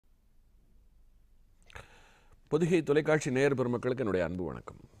பொதிகை தொலைக்காட்சி நேயர் பெருமக்களுக்கு என்னுடைய அன்பு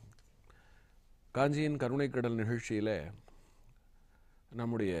வணக்கம். காஞ்சியின் கருணை கடல் நிகழ்ச்சியில்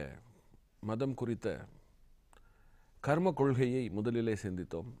நம்முடைய மதம் குறித்த கர்ம கொள்கையை முதலிலே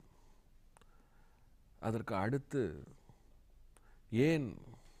சிந்தித்தோம். அதற்கு அடுத்து ஏன்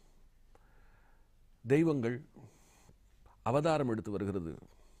தெய்வங்கள் அவதாரம் எடுத்து வருகிறது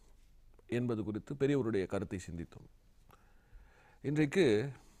என்பது குறித்து பெரியவருடைய கருத்தை சிந்தித்தோம். இன்றைக்கு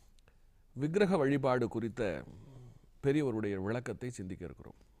விக்கிரக வழிபாடு குறித்த பெரியவருடைய விளக்கத்தை சிந்திக்க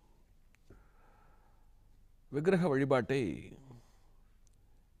இருக்கிறோம். விக்கிரக வழிபாட்டை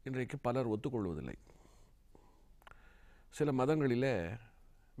இன்றைக்கு பலர் ஒத்துக்கொள்வதில்லை. சில மதங்களிலே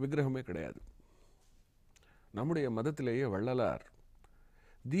விக்கிரகமே கிடையாது. நம்முடைய மதத்திலேயே வள்ளலார்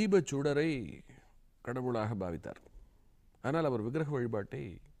தீபச்சுடரை கடவுளாக பாவித்தார். ஆனால் அவர் விக்கிரக வழிபாட்டை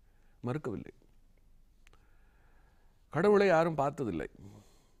மறுக்கவில்லை. கடவுளை யாரும் பார்த்ததில்லை.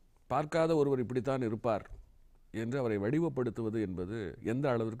 பார்க்காத ஒருவர் இப்படித்தான் இருப்பார் என்று அவரை வடிவப்படுத்துவது என்பது எந்த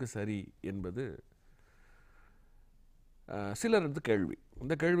அளவிற்கு சரி என்பது சிலரது கேள்வி.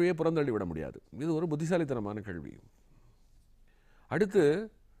 இந்த கேள்வியை புறந்தள்ளிவிட முடியாது. இது ஒரு புத்திசாலித்தனமான கேள்வி. அடுத்து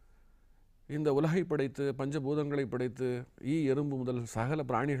இந்த உலகை படைத்து பஞ்சபூதங்களை படைத்து எறும்பு முதல் சகல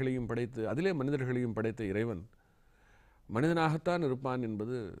பிராணிகளையும் படைத்து அதிலே மனிதர்களையும் படைத்த இறைவன் மனிதனாகத்தான் இருப்பான்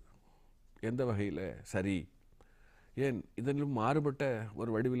என்பது எந்த வகையில் சரி, ஏன் இதனிலும் மாறுபட்ட ஒரு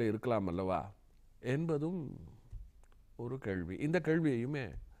வடிவில் இருக்கலாம் அல்லவா என்பதும் ஒரு கேள்வி. இந்த கேள்வியையுமே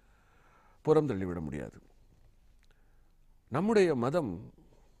புறம் தள்ளிவிட முடியாது. நம்முடைய மதம்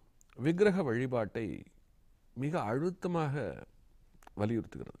விக்கிரக வழிபாட்டை மிக அழுத்தமாக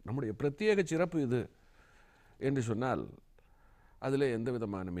வலியுறுத்துகிறது. நம்முடைய பிரத்யேக சிறப்பு இது என்று சொன்னால் அதில் எந்த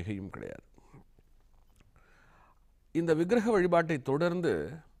விதமான மிகையும் கிடையாது. இந்த விக்கிரக வழிபாட்டை தொடர்ந்து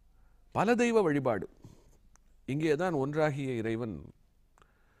பல தெய்வ வழிபாடு, இங்கே தான் ஒன்றாகிய இறைவன்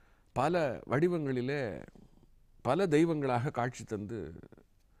பல வடிவங்களிலே பல தெய்வங்களாக காட்சி தந்து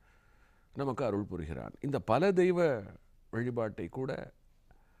நமக்கு அருள் புரிகிறான். இந்த பல தெய்வ வழிபாட்டை கூட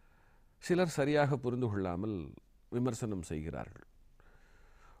சிலர் சரியாக புரிந்து கொள்ளாமல் விமர்சனம் செய்கிறார்கள்.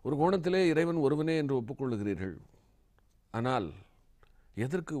 ஒரு கோணத்திலே இறைவன் ஒருவனே என்று ஒப்புக்கொள்ளுகிறீர்கள், ஆனால்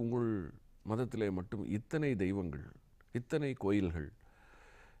எதற்கு உங்கள் மதத்திலே மட்டும் இத்தனை தெய்வங்கள், இத்தனை கோயில்கள்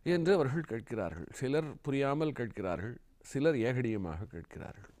என்று அவர்கள் கேட்கிறார்கள். சிலர் புரியாமல் கேட்கிறார்கள், சிலர் ஏகடியமாக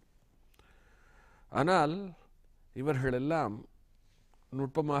கேட்கிறார்கள். ஆனால் இவர்களெல்லாம்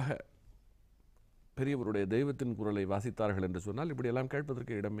நுட்பமாக பெரியவருடைய தெய்வத்தின் குரலை வாசித்தார்கள் என்று சொன்னால் இப்படியெல்லாம்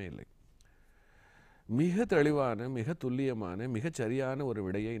கேட்பதற்கு இடமே இல்லை. மிக தெளிவான, மிக துல்லியமான, மிகச் சரியான ஒரு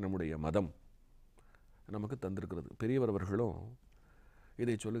விடையை நம்முடைய மதம் நமக்கு தந்திருக்கிறது. பெரியவர் அவர்களும்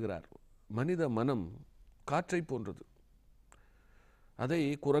இதை சொல்லுகிறார். மனித மனம் காற்றை போன்றது. அதை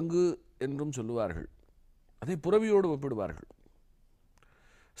குரங்கு என்றும் சொல்லுவார்கள். அதை புறவியோடு ஒப்பிடுவார்கள்.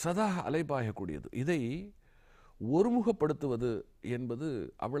 சதா அலைபாயக்கூடியது. இதை ஒருமுகப்படுத்துவது என்பது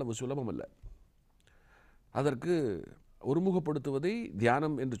அவ்வளவு சுலபமல்ல. அதற்கு ஒருமுகப்படுத்துவதை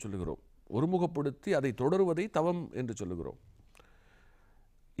தியானம் என்று சொல்லுகிறோம். ஒருமுகப்படுத்தி அதை தொடருவதை தவம் என்று சொல்லுகிறோம்.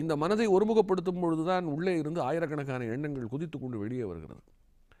 இந்த மனதை ஒருமுகப்படுத்தும் பொழுதுதான் உள்ளே இருந்து ஆயிரக்கணக்கான எண்ணங்கள் குதித்து கொண்டு வெளியே வருகிறது.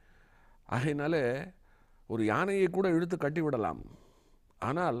 ஆகையினால ஒரு யானையை கூட இழுத்து கட்டிவிடலாம்.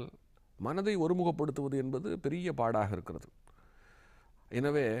 ஆனால் மனதை ஒருமுகப்படுத்துவது என்பது பெரிய பாடாக இருக்கிறது.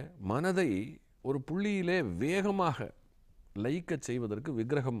 எனவே மனதை ஒரு புள்ளியிலே வேகமாக லயிக்கச் செய்வதற்கு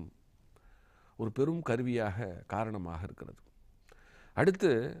விக்கிரகம் ஒரு பெரும் கருவியாக காரணமாக இருக்கிறது.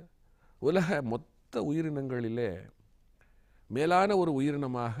 அடுத்து உலக மொத்த உயிரினங்களிலே மேலான ஒரு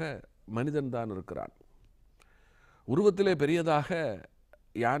உயிரினமாக மனிதன்தான் இருக்கிறான். உருவத்திலே பெரியதாக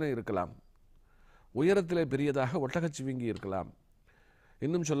யானை இருக்கலாம், உயரத்திலே பெரியதாக ஒட்டகச்சிவிங்கி இருக்கலாம்.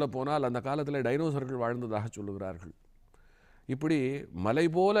 இன்னும் சொல்ல போனால் அந்த காலத்தில் டைனோசர்கள் வாழ்ந்ததாக சொல்லுகிறார்கள். இப்படி மலை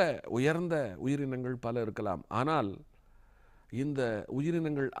போல உயர்ந்த உயிரினங்கள் பல இருக்கலாம். ஆனால் இந்த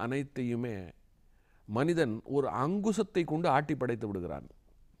உயிரினங்கள் அனைத்தையுமே மனிதன் ஒரு அங்குசத்தை கொண்டு ஆட்டி படைத்து விடுகிறான்.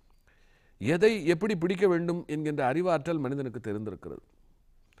 எதை எப்படி பிடிக்க வேண்டும் என்கின்ற அறிவாற்றல் மனிதனுக்கு தெரிந்திருக்கிறது.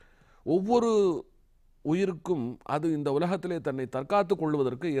 ஒவ்வொரு உயிருக்கும் அது இந்த உலகத்திலே தன்னை தற்காத்து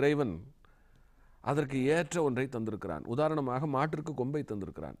கொள்வதற்கு இறைவன் அதற்கு ஏற்ற ஒன்றை தந்திருக்கிறான். உதாரணமாக மாட்டிற்கு கொம்பை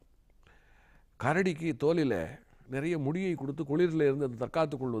தந்திருக்கிறான். கரடிக்கு தோலில் நிறைய முடியை கொடுத்து குளிரில் இருந்து அது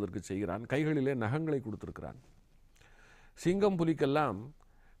தற்காத்து கொள்வதற்கு செய்கிறான். கைகளிலே நகங்களை கொடுத்திருக்கிறான். சிங்கம் புலிக்கெல்லாம்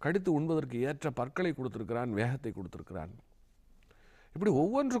கடித்து உண்பதற்கு ஏற்ற பற்களை கொடுத்திருக்கிறான், வேகத்தை கொடுத்திருக்கிறான். இப்படி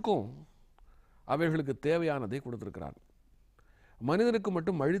ஒவ்வொன்றுக்கும் அவைகளுக்கு தேவையானதை கொடுத்திருக்கிறான். மனிதனுக்கு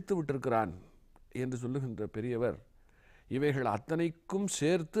மட்டும் அழித்து விட்டிருக்கிறான் என்று சொல்லுகின்ற பெரியவர் இவைகள் அத்தனைக்கும்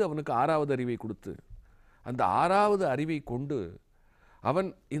சேர்த்து அவனுக்கு 6வது அறிவை கொடுத்து அந்த 6வது அறிவை கொண்டு அவன்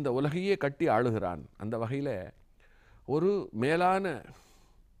இந்த உலகையே கட்டி ஆளுகிறான். அந்த வகையில் ஒரு மேலான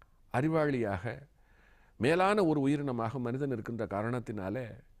அறிவாளியாக மேலான ஒரு உயிரினமாக மனிதன் இருக்கின்ற காரணத்தினாலே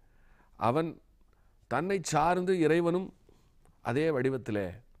அவன் தன்னை சார்ந்து இறைவனும் அதே வடிவத்திலே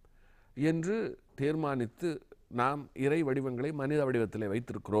என்று தீர்மானித்து நாம் இறை வடிவங்களை மனித வடிவத்திலே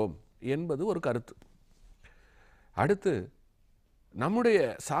வைத்திருக்கிறோம் என்பது ஒரு கருத்து. அடுத்து, நம்முடைய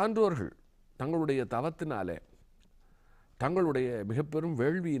சான்றோர்கள் தங்களுடைய தவத்தினாலே, தங்களுடைய மிக பெரும்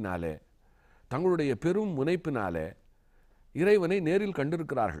வேள்வியினாலே, தங்களுடைய பெரும் முனைப்பினாலே இறைவனை நேரில்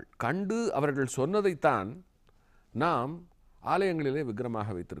கண்டிருக்கிறார்கள். கண்டு அவர்கள் சொன்னதைத்தான் நாம் ஆலயங்களிலே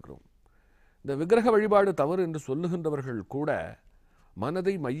விக்கிரகமாக வைத்திருக்கிறோம். இந்த விக்கிரக வழிபாடு தவறு என்று சொல்லுகின்றவர்கள் கூட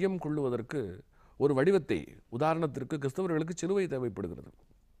மனதை மையம் கொள்ளுவதற்கு ஒரு வடிவத்தை, உதாரணத்திற்கு கிறிஸ்தவர்களுக்கு சிலுவை தேவைப்படுகிறது.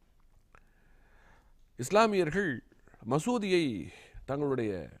 இஸ்லாமியர்கள் மசூதியை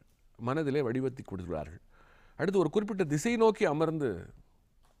தங்களுடைய மனதிலே வடிவத்தை கொடுக்கிறார்கள். அடுத்து ஒரு குறிப்பிட்ட திசை நோக்கி அமர்ந்து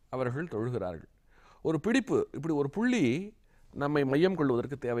அவர்கள் தொழுகிறார்கள். ஒரு பிடிப்பு, இப்படி ஒரு புள்ளி நம்மை மையம்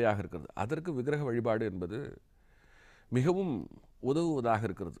கொள்வதற்கு தேவையாக இருக்கிறது. அதற்கு விக்கிரக வழிபாடு என்பது மிகவும் உதவுவதாக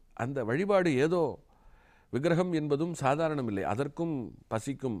இருக்கிறது. அந்த வழிபாடு ஏதோ விக்கிரகம் என்பதும் சாதாரணமில்லை. அதற்கும்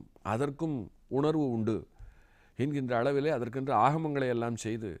பசிக்கும், அதற்கும் உணர்வு உண்டு என்கின்ற அளவிலே அதற்கென்று ஆகமங்களை எல்லாம்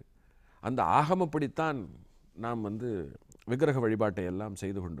செய்து அந்த ஆகமப்படித்தான் நாம் விக்கிரக வழிபாட்டை எல்லாம்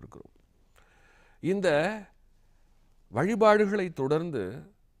செய்து கொண்டிருக்கிறோம். இந்த வழிபாடுகளை தொடர்ந்து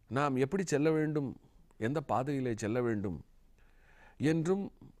நாம் எப்படி செல்ல வேண்டும், எந்த பாதையிலே செல்ல வேண்டும் என்றும்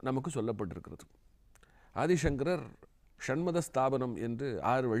நமக்கு சொல்லப்பட்டிருக்கிறது. ஆதிசங்கரர் ஷண்மத ஸ்தாபனம் என்று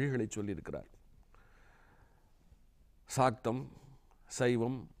 6 வழிகளை சொல்லியிருக்கிறார். சாக்தம்,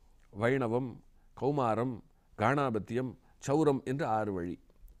 சைவம், வைணவம், கௌமாரம், காணாபத்தியம், சௌரம் என்று 6 வழி.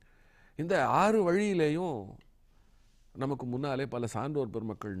 இந்த 6 வழியிலேயும் நமக்கு முன்னாலே பல சான்றோர்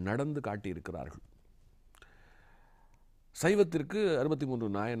பெருமக்கள் நடந்து காட்டியிருக்கிறார்கள். சைவத்திற்கு 63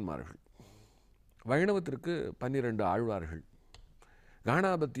 நாயன்மார்கள், வைணவத்திற்கு 12 ஆழ்வார்கள்,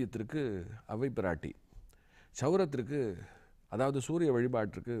 காணாபத்தியத்திற்கு அவை பிராட்டி, சௌரத்திற்கு அதாவது சூரிய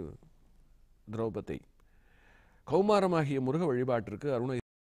வழிபாட்டிற்கு திரௌபதி, கௌமாரமாகிய முருக வழிபாட்டிற்கு அருணை.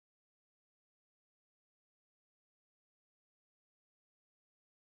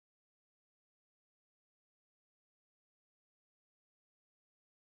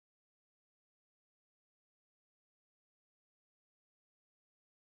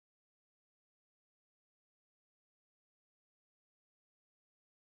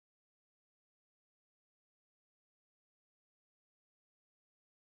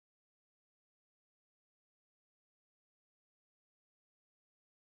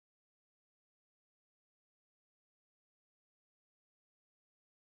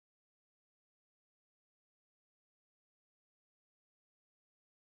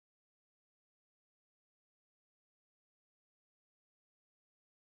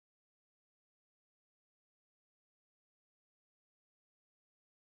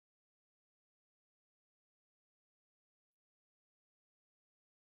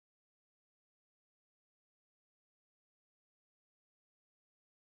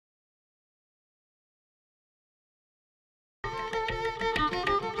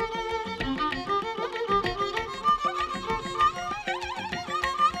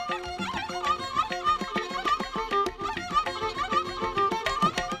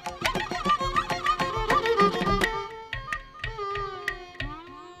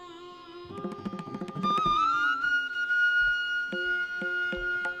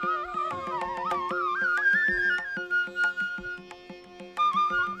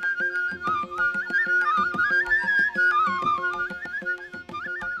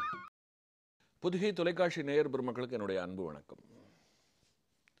 புதுகை தொலைக்காட்சி நேயர் பெருமக்களுக்கு என்னுடைய அன்பு வணக்கம்.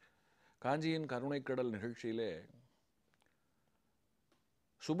 காஞ்சியின் கருணை கடல் நிகழ்ச்சியிலே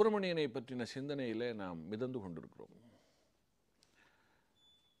சுப்பிரமணியனை பற்றின சிந்தனையிலே நாம் மிதந்து கொண்டிருக்கிறோம்.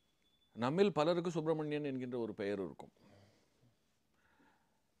 நம்மில் பலருக்கு சுப்பிரமணியன் என்கின்ற ஒரு பெயர் இருக்கும்.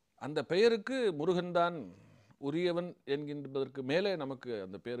 அந்த பெயருக்கு முருகன்தான் உரியவன் என்கின்றதற்கு மேலே நமக்கு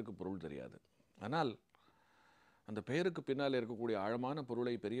அந்த பெயருக்கு பொருள் தெரியாது. ஆனால் அந்த பெயருக்கு பின்னால் இருக்கக்கூடிய ஆழமான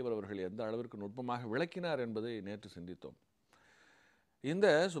பொருளை பெரியவர் அவர்கள் எந்த அளவிற்கு நுட்பமாக விளக்கினார் என்பதை நேற்று சிந்தித்தோம். இந்த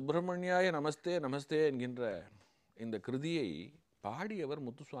சுப்பிரமணியாய நமஸ்தே நமஸ்தே என்கின்ற இந்த கிருதியை பாடியவர்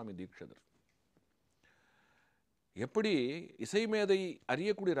முத்துசுவாமி தீட்சிதர். எப்படி இசைமேதை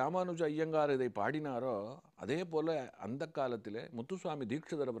அறியக்கூடிய ராமானுஜ ஐயங்கார் இதை பாடினாரோ அதே போல அந்த காலத்திலே முத்துசுவாமி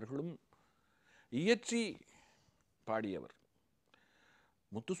தீட்சிதர் அவர்களும் இயற்றி பாடியவர்.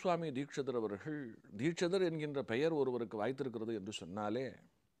 முத்துசுவாமி தீட்சிதர் அவர்கள், தீட்சிதர் என்கின்ற பெயர் ஒருவருக்கு வாய்த்திருக்கிறது என்று சொன்னாலே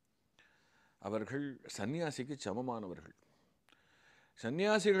அவர்கள் சந்நியாசிக்கு சமமானவர்கள்.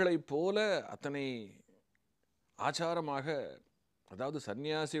 சந்நியாசிகளைப் போல அத்தனை ஆச்சாரமாக, அதாவது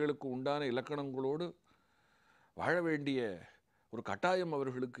சந்நியாசிகளுக்கு உண்டான இலக்கணங்களோடு வாழ வேண்டிய ஒரு கட்டாயம்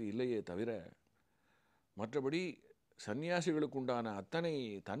அவர்களுக்கு இல்லையே தவிர, மற்றபடி சந்நியாசிகளுக்கு உண்டான அத்தனை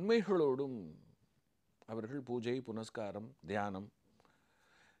தன்மைகளோடும் அவர்கள் பூஜை, புனஸ்காரம், தியானம்,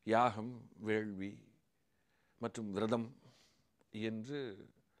 யாகம், வேள்வி மற்றும் விரதம் என்று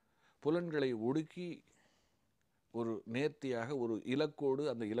புலன்களை ஒடுக்கி ஒரு நேர்த்தியாக ஒரு இலக்கோடு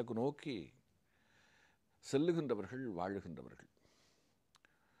அந்த இலக்கு நோக்கி செல்லுகின்றவர்கள், வாழுகின்றவர்கள்.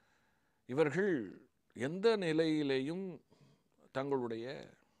 இவர்கள் எந்த நிலையிலேயும் தங்களுடைய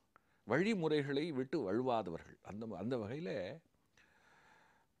வழிமுறைகளை விட்டு வழுவாதவர்கள். அந்த வகையில்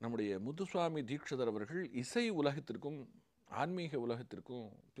நம்முடைய முத்துசுவாமி தீட்சிதர் அவர்கள் இசை உலகத்திற்கும் ஆன்மீக உலகத்திற்கும்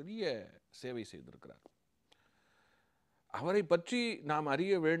பெரிய சேவை செய்திருக்கிறார். அவரை பற்றி நாம்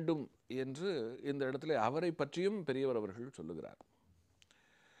அறிய வேண்டும் என்று இந்த இடத்துல அவரை பற்றியும் பெரியவர் அவர்கள் சொல்லுகிறார்.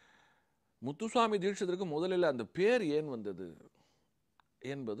 முத்துசுவாமி தீட்சிதருக்கு முதலில் அந்த பேர் ஏன் வந்தது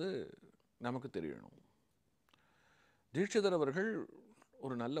என்பது நமக்கு தெரியணும். தீட்சிதர் அவர்கள்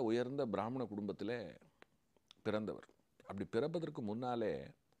ஒரு நல்ல உயர்ந்த பிராமண குடும்பத்தில் பிறந்தவர். அப்படி பிறப்பதற்கு முன்னாலே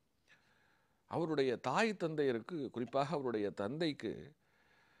அவருடைய தாய் தந்தையருக்கு, குறிப்பாக அவருடைய தந்தைக்கு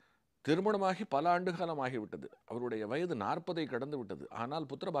திருமணமாகி பல ஆண்டு காலம் ஆகிவிட்டது. அவருடைய வயது 40 கடந்து விட்டது. ஆனால்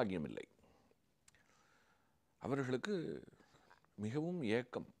புத்திரபாகியம் இல்லை. அவர்களுக்கு மிகவும்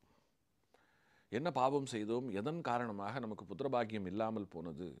ஏக்கம். என்ன பாவம் செய்தோம், எதன் காரணமாக நமக்கு புத்திரபாகியம் இல்லாமல்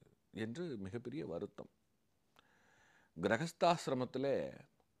போனது என்று மிகப்பெரிய வருத்தம். கிரகஸ்தாசிரமத்தில்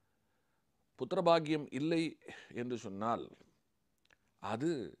புத்திரபாகியம் இல்லை என்று சொன்னால்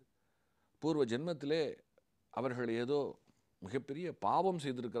அது பூர்வ ஜென்மத்திலே அவர்கள் ஏதோ மிகப்பெரிய பாவம்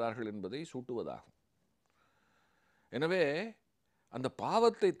செய்திருக்கிறார்கள் என்பதை சூட்டுவதாகும். எனவே அந்த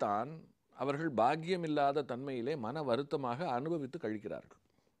பாவத்தை தான் அவர்கள் பாக்கியமில்லாத தன்மையிலே மன வருத்தமாக அனுபவித்து கழிக்கிறார்கள்.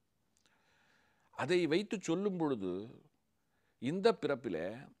 அதை வைத்து சொல்லும் பொழுது இந்த பிறப்பிலே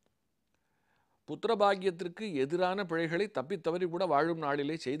புத்திரபாகியத்திற்கு எதிரான பிழைகளை தப்பித்தவறி கூட வாழும்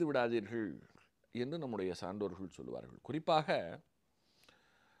நாளிலே செய்து விடாதீர்கள் என்று நம்முடைய சான்றோர்கள் சொல்லுவார்கள். குறிப்பாக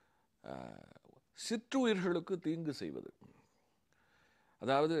சிற்றுயிர்களுக்கு தீங்கு செய்வது,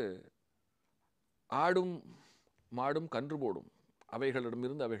 அதாவது ஆடும் மாடும் கன்று போடும்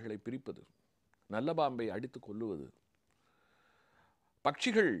அவைகளிடமிருந்து அவைகளை பிரிப்பது, நல்ல பாம்பை அடித்து கொல்லுவது,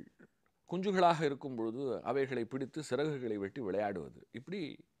 பட்சிகள் குஞ்சுகளாக இருக்கும் பொழுது அவைகளை பிடித்து சிறகுகளை வெட்டி விளையாடுவது, இப்படி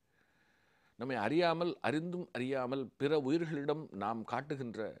நம்மை அறியாமல், அறிந்தும் அறியாமல் பிற உயிர்களிடம் நாம்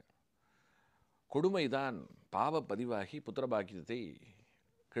காட்டுகின்ற கொடுமைதான் பாவ பதிவாகி புத்திரபாக்கியத்தை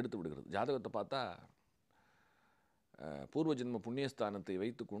கெடுத்து விடுகிறது. ஜாதகத்தை பார்த்தா பூர்வ ஜென்ம புண்ணியஸ்தானத்தை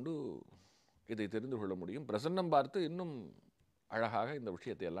வைத்துக்கொண்டு இதை தெரிந்து கொள்ள முடியும். பிரசன்னம் பார்த்து இன்னும் அழகாக இந்த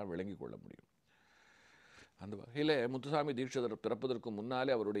விஷயத்தை எல்லாம் விளங்கி கொள்ள முடியும். அந்த வகையில் முத்துசாமி தீட்சிதர் பிறப்பதற்கு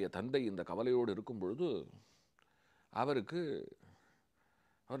முன்னாலே அவருடைய தந்தை இந்த கவலையோடு இருக்கும் பொழுது அவர்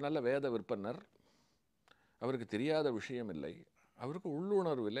நல்ல வேத விற்பனர். அவருக்கு தெரியாத விஷயம் இல்லை. அவருக்கு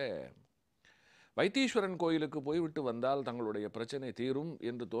உள்ளுணர்வில் வைத்தீஸ்வரன் கோயிலுக்கு போய்விட்டு வந்தால் தங்களுடைய பிரச்சனை தீரும்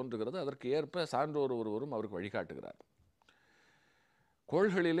என்று தோன்றுகிறது. அதற்கு ஏற்ப சான்றோர் ஒருவரும் அவருக்கு வழிகாட்டுகிறார்.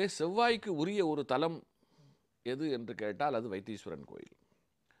 கோள்களிலே செவ்வாய்க்கு உரிய ஒரு தலம் எது என்று கேட்டால் அது வைத்தீஸ்வரன் கோயில்.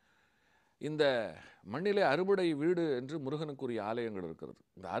 இந்த மண்ணிலே அறுபடை வீடு என்று முருகனுக்குரிய ஆலயங்கள் இருக்கிறது.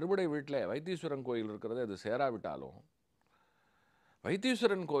 இந்த அறுபடை வீட்டில் வைத்தீஸ்வரன் கோயில் இருக்கிறது. அது சேராவிட்டாலும்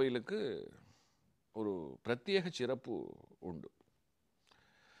வைத்தீஸ்வரன் கோயிலுக்கு ஒரு பிரத்யேக சிறப்பு உண்டு.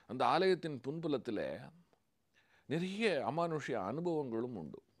 அந்த ஆலயத்தின் புன்புலத்தில் நிறைய அமானுஷ்ய அனுபவங்களும்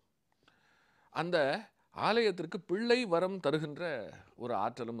உண்டு. அந்த ஆலயத்திற்கு பிள்ளை வரம் தருகின்ற ஒரு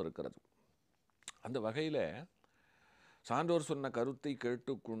ஆற்றலும் இருக்கிறது. அந்த வகையில் சான்றோர் சொன்ன கருத்தை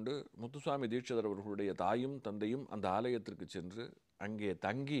கேட்டுக்கொண்டு முத்துசுவாமி தீட்சிதர் அவர்களுடைய தாயும் தந்தையும் அந்த ஆலயத்திற்கு சென்று அங்கே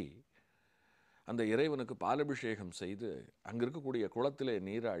தங்கி அந்த இறைவனுக்கு பாலபிஷேகம் செய்து அங்கே இருக்கக்கூடிய குளத்திலே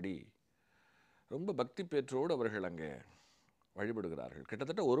நீராடி ரொம்ப பக்தி பேற்றோடு அவர்கள் அங்கே வழிபடுகிறார்கள்.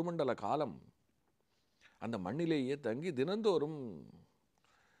 கிட்டத்தட்ட 1 மண்டல காலம் அந்த மண்ணிலேயே தங்கி தினந்தோறும்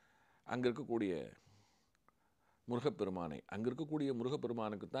அங்கே இருக்கக்கூடிய முருகப்பெருமானை, அங்கே இருக்கக்கூடிய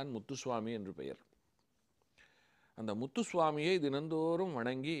முருகப்பெருமானுக்குத்தான் முத்துசுவாமி என்று பெயர். அந்த முத்துசுவாமியை தினந்தோறும்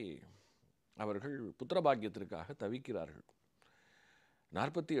வணங்கி அவர்கள் புத்திரபாக்கியத்திற்காக தவிக்கிறார்கள்.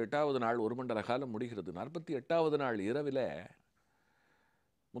 48வது நாள் 1 மண்டல காலம் முடிகிறது. 48வது நாள் இரவில்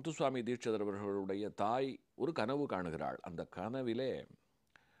முத்துசுவாமி தீட்சிதர் அவர்களுடைய தாய் ஒரு கனவு காணுகிறாள். அந்த கனவிலே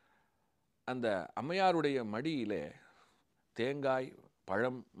அந்த அம்மையாருடைய மடியிலே தேங்காய்,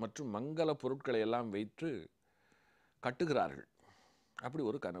 பழம் மற்றும் மங்கள பொருட்களை எல்லாம் வைத்து கட்டுகிறார்கள். அப்படி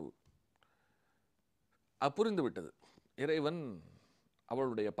ஒரு கனவு. புரிந்து விட்டது. இறைவன்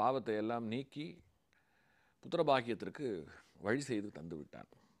அவளுடைய பாவத்தை எல்லாம் நீக்கி புத்திரபாக்கியத்திற்கு வழி செய்து தந்து விட்டான்.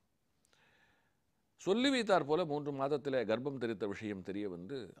 சொல்லி வைத்தார் போல 3 மாதத்தில் கர்ப்பம் தெரித்த விஷயம் தெரிய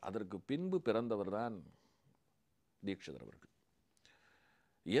வந்து அதற்கு பின்பு பிறந்தவர் தான் தீட்சிதர் அவர்கள்.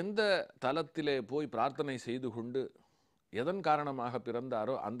 எந்த தலத்திலே போய் பிரார்த்தனை செய்து கொண்டு எதன் காரணமாக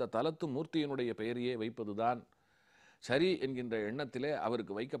பிறந்தாரோ அந்த தலத்து மூர்த்தியினுடைய பெயரையே வைப்பதுதான் சரி என்கின்ற எண்ணத்திலே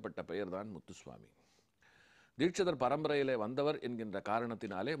அவருக்கு வைக்கப்பட்ட பெயர்தான் முத்துசுவாமி. தீட்சிதர் பரம்பரையிலே வந்தவர் என்கின்ற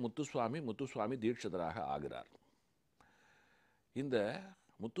காரணத்தினாலே முத்துசுவாமி தீட்சிதராக ஆகிறார். இந்த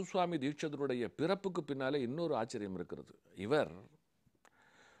முத்துசுவாமி தீட்சிதருடைய பிறப்புக்கு பின்னாலே இன்னொரு ஆச்சரியம் இருக்கிறது. இவர்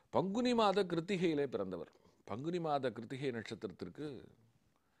பங்குனி மாத கிருத்திகையிலே பிறந்தவர். பங்குனி மாத கிருத்திகை நட்சத்திரத்திற்கு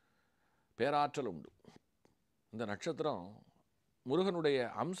பேராற்றல் உண்டு. இந்த நட்சத்திரம் முருகனுடைய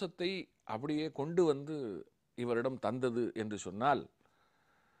அம்சத்தை அப்படியே கொண்டு வந்து இவரிடம் தந்தது என்று சொன்னால்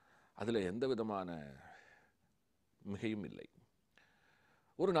அதில் எந்த விதமான மிகையும் இல்லை.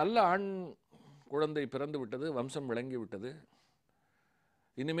 ஒரு நல்ல ஆண் குழந்தை பிறந்து விட்டது, வம்சம் விளங்கி விட்டது.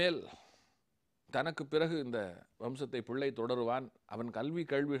 இனிமேல் தனக்கு பிறகு இந்த வம்சத்தை பிள்ளை தொடருவான், அவன்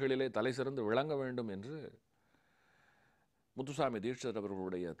கேள்விகளிலே தலை சிறந்து விளங்க வேண்டும் என்று முத்துசாமி தீட்சிதர்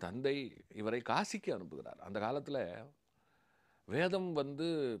அவர்களுடைய தந்தை இவரை காசிக்கு அனுப்புகிறார். அந்த காலத்தில் வேதம்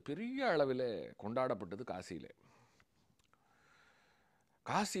பெரிய அளவில் கொண்டாடப்பட்டது காசியிலே.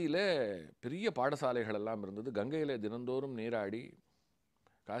 காசியில் பெரிய பாடசாலைகள் எல்லாம் இருந்தது. கங்கையில் தினந்தோறும் நீராடி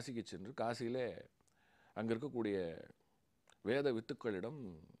காசிக்கு சென்று காசியில் அங்கே இருக்கக்கூடிய வேத வித்துக்களிடம்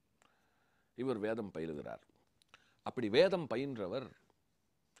இவர் வேதம் பயிலுகிறார். அப்படி வேதம் பயின்றவர்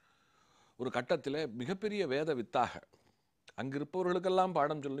ஒரு கட்டத்தில் மிகப்பெரிய வேத வித்தாக அங்கிருப்பவர்களுக்கெல்லாம்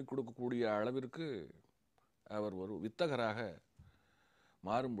பாடம் சொல்லி கொடுக்கக்கூடிய அளவிற்கு அவர் ஒரு வித்தகராக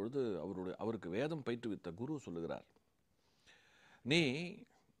மாறும்பொழுது அவருக்கு வேதம் பயிற்றுவித்த குரு சொல்லுகிறார், நீ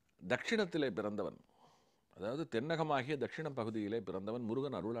தட்சிணத்திலே பிறந்தவன், அதாவது தென்னகமாகிய தட்சிண பகுதியிலே பிறந்தவன்,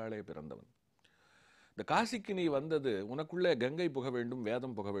 முருகன் அருளாலே பிறந்தவன். இந்த காசிக்கு நீ வந்தது உனக்குள்ளே கங்கை புக வேண்டும்,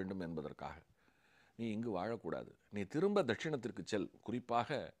 வேதம் புக வேண்டும் என்பதற்காக. நீ இங்கு வாழக்கூடாது. நீ திரும்ப தட்சிணத்திற்கு செல்.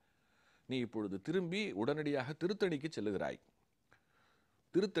 குறிப்பாக நீ இப்பொழுது திரும்பி உடனடியாக திருத்தணிக்கு செல்லுகிறாய்.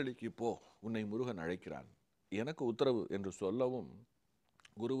 திருத்தணிக்கு போ, உன்னை முருகன் அழைக்கிறான், எனக்கு உத்தரவு என்று சொல்லவும்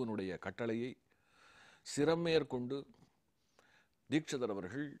குருவனுடைய கட்டளையை சிரமேற்கொண்டு தீட்சிதர்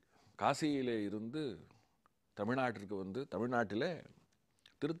அவர்கள் காசியிலே இருந்து தமிழ்நாட்டிற்கு வந்து தமிழ்நாட்டில்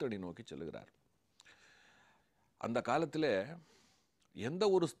திருத்தணி நோக்கி செல்லுகிறார். அந்த காலத்தில் எந்த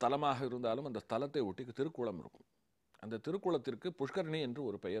ஒரு ஸ்தலமாக இருந்தாலும் அந்த ஸ்தலத்தை ஒட்டி திருக்குளம் இருக்கும். அந்த திருக்குளத்திற்கு புஷ்கரணி என்று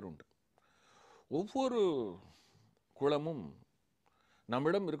ஒரு பெயர் உண்டு. ஒவ்வொரு குளமும்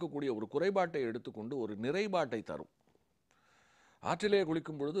நம்மிடம் இருக்கக்கூடிய ஒரு குறைபாட்டை எடுத்துக்கொண்டு ஒரு நிறைபாட்டை தரும். ஆற்றிலே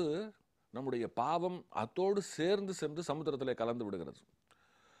குளிக்கும் பொழுது நம்முடைய பாவம் அத்தோடு சேர்ந்து சென்று சமுத்திரத்திலே கலந்து விடுகிறது.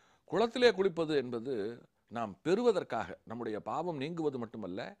 குளத்திலே குளிப்பது என்பது நாம் பெறுவதற்காக, நம்முடைய பாவம் நீங்குவது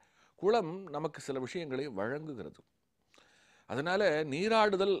மட்டுமல்ல, குளம் நமக்கு சில விஷயங்களை வழங்குகிறது. அதனால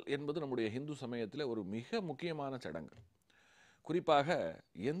நீராடுதல் என்பது நம்முடைய இந்து சமயத்தில் ஒரு மிக முக்கியமான சடங்கு. குறிப்பாக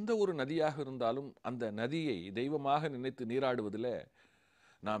எந்த ஒரு நதியாக இருந்தாலும் அந்த நதியை தெய்வமாக நினைத்து நீராடுவதில்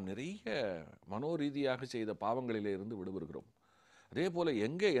நாம் நிறைய மனோரீதியாக செய்த பாவங்களிலே இருந்து விடுபடுகிறோம். அதே போல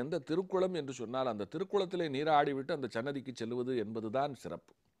எந்த திருக்குளம் என்று சொன்னால் அந்த திருக்குளத்திலே நீராடிவிட்டு அந்த சன்னதிக்கு செல்வது என்பதுதான்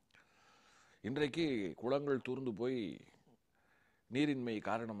சிறப்பு. இன்றைக்கு குளங்கள் தூர்ந்து போய் நீரின்மை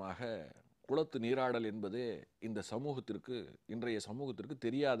காரணமாக குளத்து நீராடல் என்பதே இந்த சமூகத்திற்கு, இன்றைய சமூகத்திற்கு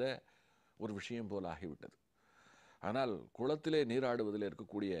தெரியாத ஒரு விஷயம் போல் ஆகிவிட்டது. ஆனால் குளத்திலே நீராடுவதில்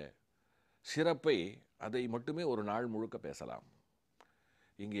இருக்கக்கூடிய சிறப்பை அதை மட்டுமே ஒரு நாள் முழுக்க பேசலாம்.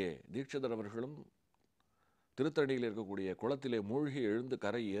 இங்கே தீட்சிதர் அவர்களும் திருத்தணியில் இருக்கக்கூடிய குளத்திலே மூழ்கி எழுந்து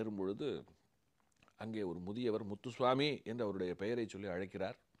கரை ஏறும் பொழுது அங்கே ஒரு முதியவர் முத்துசுவாமி என்று அவருடைய பெயரை சொல்லி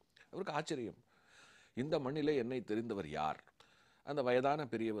அழைக்கிறார். அவருக்கு ஆச்சரியம், இந்த மண்ணிலே என்னை தெரிந்தவர் யார்? அந்த வயதான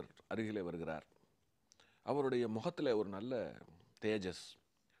பெரியவர் அருகிலே வருகிறார். அவருடைய முகத்தில் ஒரு நல்ல தேஜஸ்.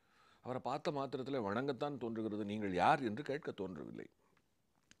 அவரை பார்த்த மாத்திரத்தில் வணங்கத்தான் தோன்றுகிறது, நீங்கள் யார் என்று கேட்க தோன்றவில்லை.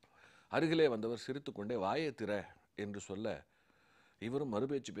 அருகிலே வந்தவர் சிரித்து கொண்டே வாயை திற என்று சொல்ல இவரும்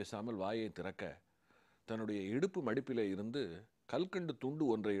மறுபேச்சு பேசாமல் வாயை திறக்க தன்னுடைய இடுப்பு மடிப்பிலே இருந்து கல்கண்டு துண்டு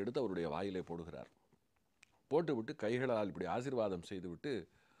ஒன்றை எடுத்து அவருடைய வாயிலே போடுகிறார். போட்டுவிட்டு கைகளால் இப்படி ஆசீர்வாதம் செய்துவிட்டு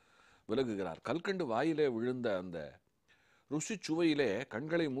விலகுகிறார். கல்கண்டு வாயிலே விழுந்த அந்த ருசி சுவையிலே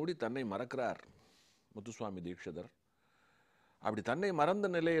கண்களை மூடி தன்னை மறக்கிறார் முத்துசுவாமி தீட்சிதர். அப்படி தன்னை மறந்த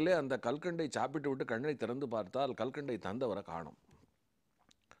நிலையிலே அந்த கல்கண்டை சாப்பிட்டு விட்டு கண்ணை திறந்து பார்த்தால் கல்கண்டை தந்தவரை காணும்.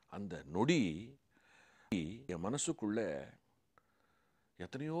 அந்த நொடி என் மனசுக்குள்ள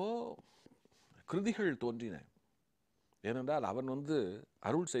எத்தனையோ கிருதிகள் தோன்றின. ஏனென்றால் அவன்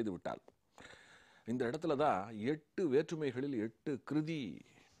அருள் செய்து விட்டாள். இந்த இடத்துல தான் 8 வேற்றுமைகளில் 8 கிருதி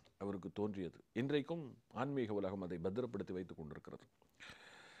அவருக்கு தோன்றியது. இன்றைக்கும் ஆன்மீக உலகம் அதை பத்திரப்படுத்தி வைத்துக் கொண்டிருக்கிறது.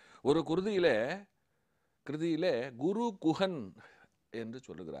 ஒரு கிருதியிலே குரு குஹன் என்று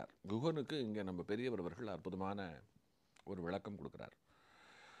சொல்லுகிறார். குஹனுக்கு இங்கே நம்ம பெரியவர் அவர்கள் அற்புதமான ஒரு விளக்கம் கொடுக்கிறார்.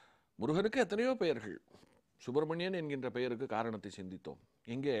 முருகனுக்கு எத்தனையோ பெயர்கள். சுப்பிரமணியன் என்கின்ற பெயருக்கு காரணத்தை சிந்தித்தோம்.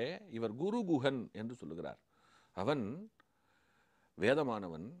 இங்கே இவர் குரு குஹன் என்று சொல்லுகிறார். அவன்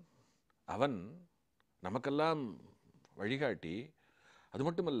வேதமானவன், அவன் நமக்கெல்லாம் வழிகாட்டி, அது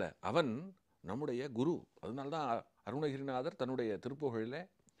மட்டுமல்ல அவன் நம்முடைய குரு. அதனால்தான் அருணகிரிநாதர் தன்னுடைய திருப்புகழில்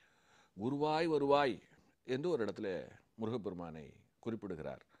குருவாய் வருவாய் என்று ஒரு இடத்துல முருகப்பெருமானை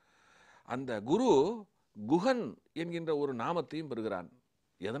குறிப்பிடுகிறார். அந்த குரு குஹன் என்கின்ற ஒரு நாமத்தையும் பெறுகிறான்.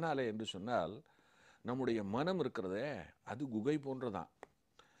 எதனாலே என்று சொன்னால், நம்முடைய மனம் இருக்கிறதே அது குகை போன்றதான்.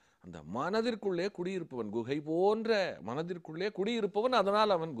 அந்த மனதிற்குள்ளே குடியிருப்பவன், குகை போன்ற மனதிற்குள்ளே குடியிருப்பவன்,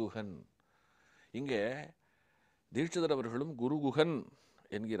 அதனால் அவன் குஹன். இங்கே தீட்சிதர் அவர்களும் குரு குஹன்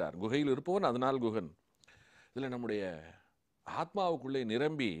என்கிறார். குகையில் இருப்பவன் அதனால் குஹன். இதில் நம்முடைய ஆத்மாவுக்குள்ளே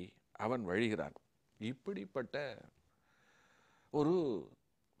நிரம்பி அவன் வழிகிறான். இப்படிப்பட்ட ஒரு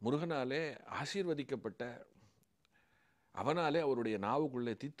முருகனாலே ஆசீர்வதிக்கப்பட்ட, அவனாலே அவருடைய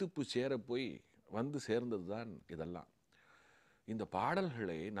நாவுக்குள்ளே தித்துப்பு சேர போய் வந்து சேர்ந்தது தான் இதெல்லாம். இந்த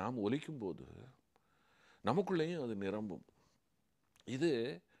பாடல்களை நாம் ஒலிக்கும்போது நமக்குள்ளேயும் அது நிரம்பும். இது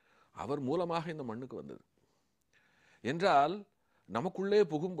அவர் மூலமாக இந்த மண்ணுக்கு வந்தது என்றால், நமக்குள்ளே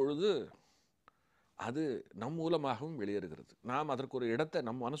புகும் பொழுது அது நம் மூலமாகவும் வெளியேறுகிறது. நாம் அதற்கு ஒரு இடத்தை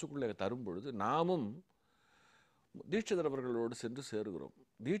நம் மனசுக்குள்ளே தரும் பொழுது நாமும் தீட்சிதர் அவர்களோடு சென்று சேருகிறோம்.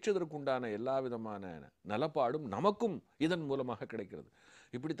 தீட்சிதருக்கு உண்டான எல்லா விதமான நலப்பாடும் நமக்கும் இதன் மூலமாக கிடைக்கிறது.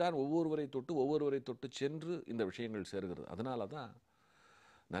 இப்படித்தான் ஒவ்வொருவரை தொட்டு சென்று இந்த விஷயங்கள் சேருகிறது. அதனால தான்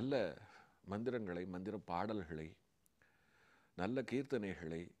நல்ல மந்திரங்களை, மந்திர பாடல்களை, நல்ல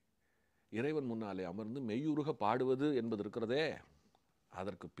கீர்த்தனைகளை இறைவன் முன்னாலே அமர்ந்து மெய்யுருக பாடுவது என்பது இருக்கிறதே,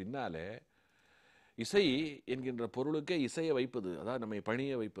 அதற்கு பின்னாலே இசை என்கின்ற பொருளுக்கே இசையை வைப்பது, அதாவது நம்மை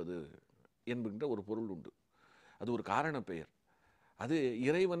பணிய வைப்பது என்கின்ற ஒரு பொருள் உண்டு. அது ஒரு காரண பெயர். அது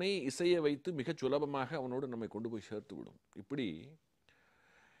இறைவனை இசையை வைத்து மிகச் சுலபமாக அவனோடு நம்மை கொண்டு போய் சேர்த்து விடும்.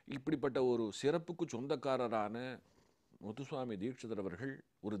 இப்படிப்பட்ட ஒரு சிறப்புக்கு சொந்தக்காரரான முத்துசுவாமி தீட்சிதர் அவர்கள்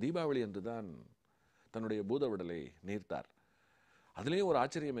ஒரு தீபாவளி என்று தான் தன்னுடைய பூதவிடலை நீர்த்தார். அதுலேயும் ஒரு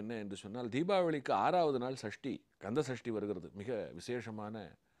ஆச்சரியம் என்ன என்று சொன்னால், தீபாவளிக்கு 6வது நாள் சஷ்டி, கந்த சஷ்டி வருகிறது. மிக விசேஷமான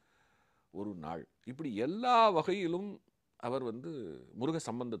ஒரு நாள். இப்படி எல்லா வகையிலும் அவர் முருக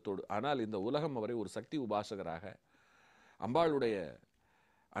சம்பந்தத்தோடு, ஆனால் இந்த உலகம் அவரை ஒரு சக்தி உபாசகராக, அம்பாளுடைய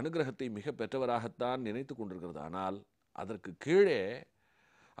அனுகிரகத்தை மிக பெற்றவராகத்தான் நினைத்து கொண்டிருக்கிறது. ஆனால் அதற்கு கீழே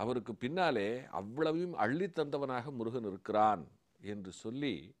அவருக்கு பின்னாலே அவ்வளவையும் அள்ளித்தந்தவனாக முருகன் இருக்கிறான் என்று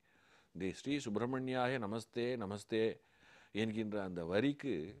சொல்லி, இந்த ஸ்ரீ சுப்பிரமணியாய நமஸ்தே நமஸ்தே என்கின்ற அந்த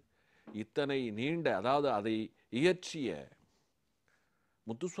வரிக்கு இத்தனை நீண்ட, அதாவது அதை இயற்றிய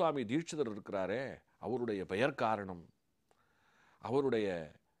முத்துசுவாமி தீட்சிதர் இருக்கிறாரே, அவருடைய பெயர் காரணம், அவருடைய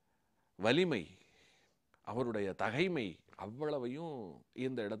வலிமை, அவருடைய தகைமை, அவ்வளவையும்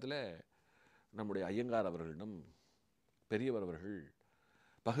இந்த இடத்துல நம்முடைய ஐயங்கார் அவர்களிடம் பெரியவர் அவர்கள்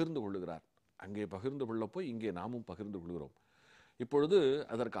பகிர்ந்து கொள்ளுகிறார். அங்கே பகிர்ந்து கொள்ளப்போய் இங்கே நாமும் பகிர்ந்து கொள்கிறோம். இப்பொழுது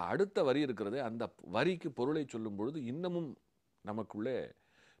அதற்கு அடுத்த வரி இருக்கிறது. அந்த வரிக்கு பொருளை சொல்லும் பொழுது இன்னமும் நமக்குள்ளே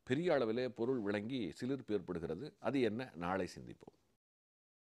பெரிய அளவிலே பொருள் விளங்கி சிலிர்ப்பு ஏற்படுகிறது. அது என்ன? நாளை சிந்திப்போம்.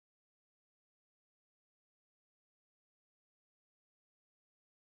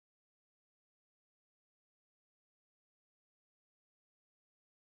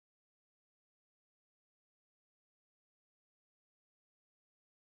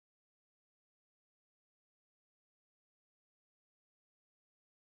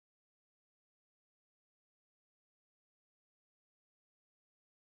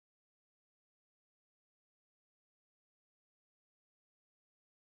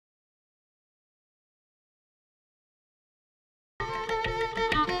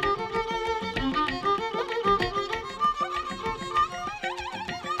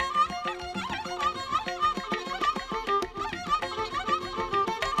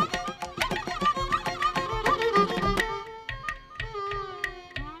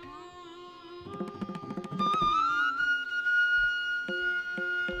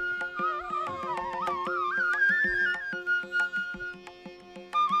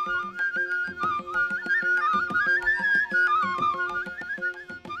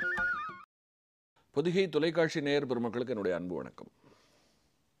 பொதிகை தொலைக்காட்சி நேயர் பெருமக்களுக்கு என்னுடைய அன்பு வணக்கம்.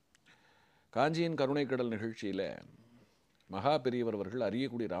 காஞ்சியின் கருணை கடல் நிகழ்ச்சியில் மகா பெரியவர் அவர்கள்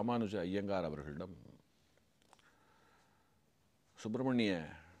அரியக்குடி ராமானுஜ ஐயங்கார் அவர்களிடம் சுப்பிரமணிய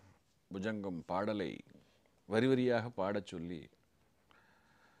புஜங்கம் பாடலை வரி வரியாக பாடச் சொல்லி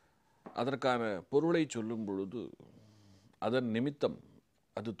அதற்கான பொருளை சொல்லும் பொழுது அதன் நிமித்தம்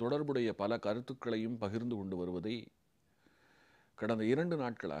அது தொடர்புடைய பல கருத்துக்களையும் பகிர்ந்து கொண்டு வருவதை கடந்த 2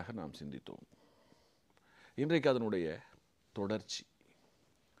 நாட்களாக நாம் சிந்தித்தோம். இன்றைக்கு அதனுடைய தொடர்ச்சி.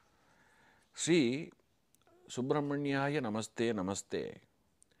 ஸ்ரீ சுப்பிரமணியாய நமஸ்தே நமஸ்தே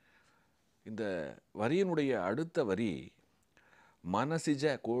இந்த வரியினுடைய அடுத்த வரி மனசிஜ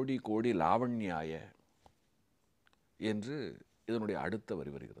கோடி கோடி லாவண்யாய என்று இதனுடைய அடுத்த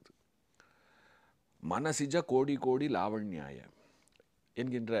வரி வருகிறது. மனசிஜ கோடி கோடி லாவண்யாய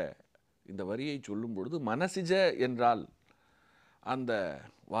என்கின்ற இந்த வரியை சொல்லும் பொழுது மனசிஜ என்றால் அந்த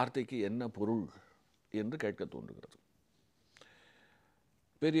வார்த்தைக்கு என்ன பொருள் என்று கேட்க தோன்றுகிறது.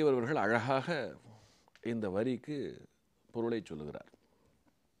 பெரியவர்கள் அழகாக இந்த வரிக்கு பொருளை சொல்லுகிறார்.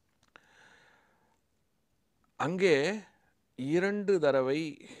 அங்கே 2 தடவை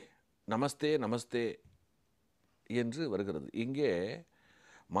நமஸ்தே நமஸ்தே என்று வருகிறது. இங்கே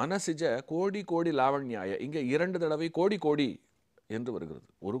மனசிஜ கோடி கோடி லாவண்யாய, இங்கே 2 தடவை கோடி கோடி என்று வருகிறது.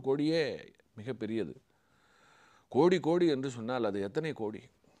 ஒரு கோடியே மிக பெரியது. கோடி கோடி என்று சொன்னால் அது எத்தனை கோடி?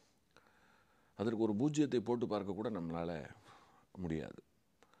 அதற்கு ஒரு பூஜ்ஜியத்தை போட்டு பார்க்க கூட நம்மளால் முடியாது.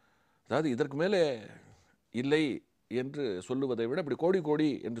 அதாவது இதற்கு மேலே இல்லை என்று சொல்லுவதை விட இப்படி கோடி கோடி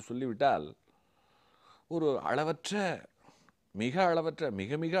என்று சொல்லிவிட்டால் ஒரு அளவற்ற, மிக அளவற்ற,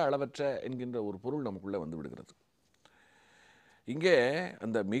 மிக மிக அளவற்ற என்கின்ற ஒரு பொருள் நமக்குள்ளே வந்து விடுகிறது. இங்கே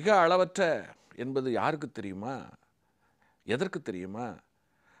அந்த மிக அளவற்ற என்பது யாருக்கு தெரியுமா? எதற்கு தெரியுமா?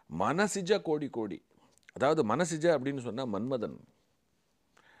 மனசிஜ கோடி கோடி. அதாவது மனசிஜ அப்படின்னு சொன்னால் மன்மதன்.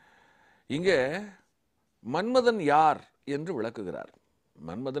 இங்கே மன்மதன் யார் என்று விளக்குகிறார்.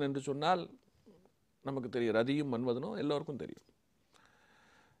 மன்மதன் என்று சொன்னால் நமக்கு தெரியும், ரதியும் மன்மதனும் எல்லோருக்கும் தெரியும்.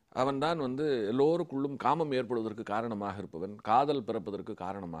 அவன்தான் எல்லோருக்குள்ளும் காமம் ஏற்படுவதற்கு காரணமாக இருப்பவன், காதல் பிறப்பதற்கு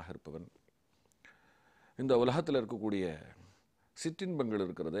காரணமாக இருப்பவன். இந்த உலகத்தில் இருக்கக்கூடிய சிற்றின்பங்கள்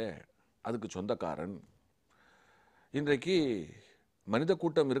இருக்கிறதே அதுக்கு சொந்தக்காரன். இன்றைக்கு மனித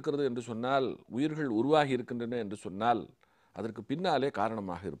கூட்டம் இருக்கிறது என்று சொன்னால், உயிர்கள் உருவாகி இருக்கின்றன என்று சொன்னால் அதற்கு பின்னாலே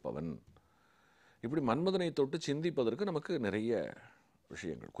காரணமாக இருப்பவன். இப்படி மன்மதனை தொட்டு சிந்திப்பதற்கு நமக்கு நிறைய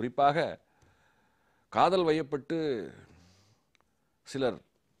விஷயங்கள். குறிப்பாக காதல் வயப்பட்டு சிலர்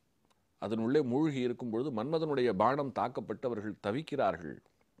அதனுள்ளே மூழ்கி இருக்கும் பொழுது மன்மதனுடைய பானம் தாக்கப்பட்டு அவர்கள் தவிக்கிறார்கள்,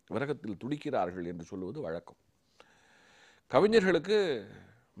 விரகத்தில் துடிக்கிறார்கள் என்று சொல்லுவது வழக்கம். கவிஞர்களுக்கு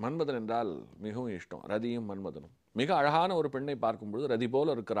மன்மதன் என்றால் மிகவும் இஷ்டம். ரதியும் மன்மதனும். மிக அழகான ஒரு பெண்ணை பார்க்கும்பொழுது ரதி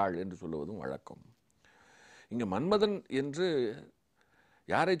போல இருக்கிறாள் என்று சொல்லுவதும் வழக்கம். இங்கே மன்மதன் என்று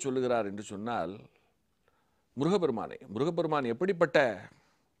யாரை சொல்லுகிறார் என்று சொன்னால் முருகப்பெருமானை. முருகப்பெருமான் எப்படிப்பட்ட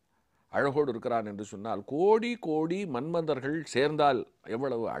அழகோடு இருக்கிறான் என்று சொன்னால், கோடி கோடி மன்மதர்கள் சேர்ந்தால்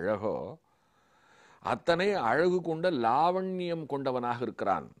எவ்வளவு அழகோ அத்தனை அழகு கொண்ட லாவண்யம் கொண்டவனாக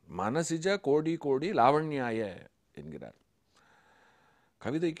இருக்கிறான். மனசிஜ கோடி கோடி லாவண்யாய என்கிறார்.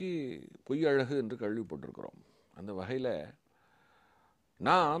 கவிதைக்கு பொய் அழகு என்று கேள்விப்பட்டிருக்கிறோம். அந்த வகையில்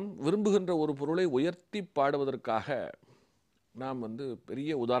நாம் விரும்புகின்ற ஒரு பொருளை உயர்த்தி பாடுவதற்காக நாம்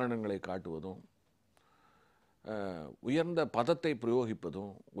பெரிய உதாரணங்களை காட்டுவதும், உயர்ந்த பதத்தை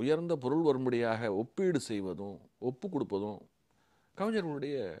பிரயோகிப்பதும், உயர்ந்த பொருள் வரும்படியாக ஒப்பீடு செய்வதும், ஒப்பு கொடுப்பதும்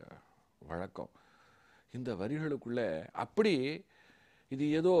கவிஞர்களுடைய வழக்கம். இந்த வரிகளுக்குள்ளே அப்படி இது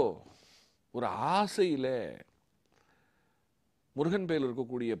ஏதோ ஒரு ஆசையில், முருகன் பேரில்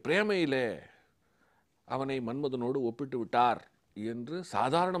இருக்கக்கூடிய பிரேமையிலே அவனை மன்மதனோடு ஒப்பிட்டு விட்டார் என்று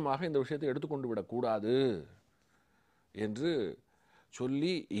சாதாரணமாக இந்த விஷயத்தை எடுத்துக்கொண்டு விடக்கூடாது என்று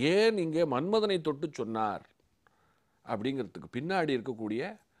சொல்லி, ஏன் இங்கே மன்மதனை தொட்டு சொன்னார் அப்படிங்கிறதுக்கு பின்னாடி இருக்கக்கூடிய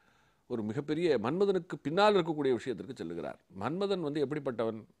ஒரு மிகப்பெரிய, மன்மதனுக்கு பின்னால் இருக்கக்கூடிய விஷயத்திற்கு செல்லுகிறார். மன்மதன்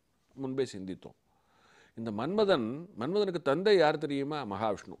எப்படிப்பட்டவன் முன்பே சிந்தித்தோம். இந்த மன்மதனுக்கு தந்தை யார் தெரியுமா?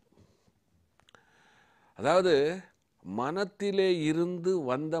 மகாவிஷ்ணு. அதாவது மனத்திலே இருந்து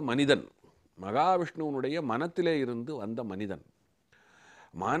வந்த மனிதன், மகாவிஷ்ணுவனுடைய மனத்திலே இருந்து வந்த மனிதன்,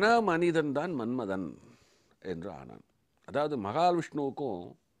 மனிதன் தான் மன்மதன் என்று ஆனான். அதாவது மகாவிஷ்ணுவுக்கும்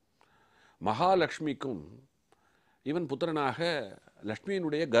மகாலட்சுமிக்கும் இவன் புத்திரனாக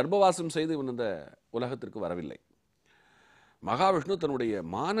லட்சுமியினுடைய கர்ப்பவாசம் செய்து இவன் இந்த உலகத்திற்கு வரவில்லை. மகாவிஷ்ணு தன்னுடைய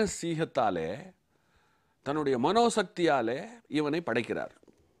மானசீகத்தாலே, தன்னுடைய மனோசக்தியாலே இவனை படைக்கிறார்.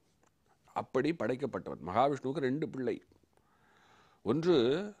 அப்படி படைக்கப்பட்டவன். மகாவிஷ்ணுவுக்கு 2 பிள்ளை. ஒன்று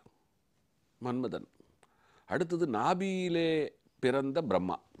மன்மதன், அடுத்தது நாபியிலே பிறந்த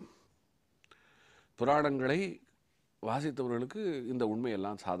பிரம்மா. புராணங்களை வாசித்தவர்களுக்கு இந்த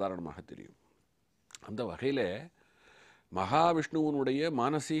உண்மையெல்லாம் சாதாரணமாக தெரியும். அந்த வகையில் மகாவிஷ்ணுவனுடைய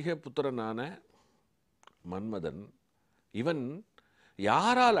மானசீக புத்திரனான மன்மதன், இவன்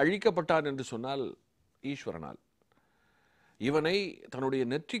யாரால் அழிக்கப்பட்டான் என்று சொன்னால் ஈஸ்வரனால். இவனை தன்னுடைய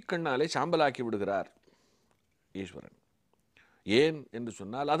நெற்றிக்கண்ணாலே சாம்பலாக்கி விடுகிறார் ஈஸ்வரன். ஏன் என்று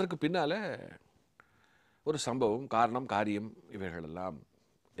சொன்னால் அதற்கு பின்னால ஒரு சம்பவம், காரணம், காரியம் இவைகளெல்லாம்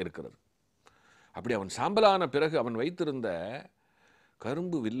இருக்கிறது. அப்படி அவன் சாம்பலான பிறகு அவன் வைத்திருந்த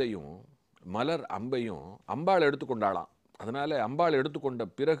கரும்பு வில்லையும் மலர் அம்பையும் அம்பாள் எடுத்துக்கொண்டாளாம். அதனால் அம்பாள் எடுத்துக்கொண்ட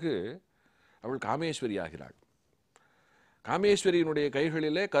பிறகு அவள் காமேஸ்வரி ஆகிறாள். காமேஸ்வரியினுடைய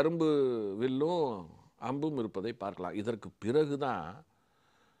கைகளிலே கரும்பு வில்லும் அம்பும் இருப்பதை பார்க்கலாம். இதற்கு பிறகுதான்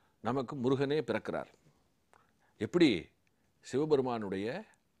நமக்கு முருகனே பிறக்கிறார். எப்படி? சிவபெருமானுடைய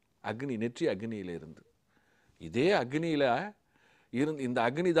அக்னி, நெற்றி அக்னியிலிருந்து. இதே அக்னியில இருந்து இந்த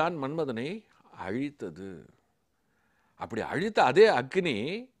அக்னி தான் மன்மதனை அழித்தது. அப்படி அழித்த அதே அக்னி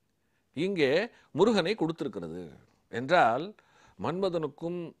இங்கே முருகனை கொடுத்திருக்கிறது என்றால்,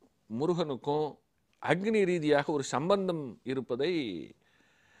 மன்மதனுக்கும் முருகனுக்கும் அக்னி ரீதியாக ஒரு சம்பந்தம் இருப்பதை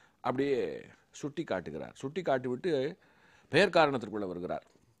அப்படியே சுட்டி காட்டுகிறார். சுட்டி காட்டிவிட்டு பெயர் காரணத்திற்குள்ள வருகிறார்.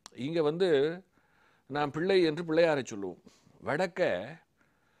 இங்கே நாம் பிள்ளை என்று பிள்ளையாரை சொல்லுவோம். வடக்க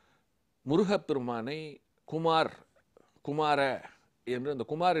முருகப்பெருமானை குமார், குமார என்று அந்த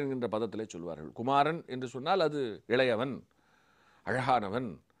குமார் என்கின்ற பதத்திலே சொல்வார்கள். குமாரன் என்று சொன்னால் அது இளையவன், அழகானவன்.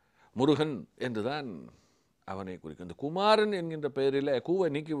 முருகன் என்றுதான் அவனை குறிக்கும். இந்த குமாரன் என்கின்ற பெயரில் கூவை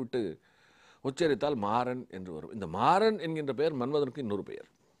நீக்கிவிட்டு உச்சரித்தால் மாறன் என்று வரும். இந்த மாறன் என்கின்ற பெயர் மன்மதனுக்கு இன்னொரு பெயர்.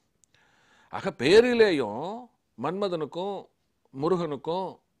 ஆக பெயரிலேயும் மன்மதனுக்கும் முருகனுக்கும்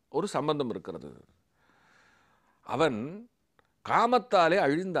ஒரு சம்பந்தம் இருக்கிறது. அவன் காமத்தாலே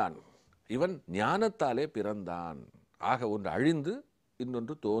அழிந்தான், இவன் ஞானத்தாலே பிறந்தான். ஆக ஒன்று அழிந்து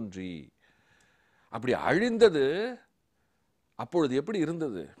இன்னொன்று தோன்றி. அப்படி அழிந்தது அப்பொழுது எப்படி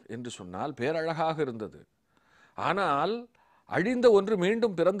இருந்தது என்று சொன்னால் பேரழகாக இருந்தது. ஆனால் அழிந்த ஒன்று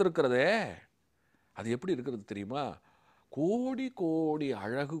மீண்டும் பிறந்திருக்கிறதே, அது எப்படி இருக்கிறது தெரியுமா? கோடி கோடி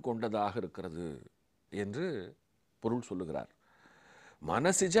அழகு கொண்டதாக இருக்கிறது என்று பொருள் சொல்லுகிறார்.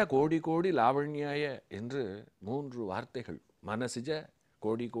 மனசிஜ கோடி கோடி லாவண்யாய என்று 3 வார்த்தைகள். மனசிஜ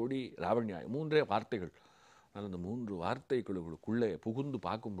கோடி கோடி லாவண்யாய 3 வார்த்தைகள். ஆனால் அந்த 3 வார்த்தைகளுக்குள்ளே புகுந்து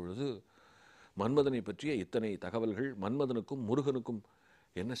பார்க்கும் பொழுது மன்மதனை பற்றிய இத்தனை தகவல்கள், மன்மதனுக்கும் முருகனுக்கும்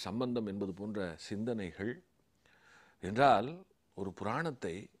என்ன சம்பந்தம் என்பது போன்ற சிந்தனைகள் என்றால், ஒரு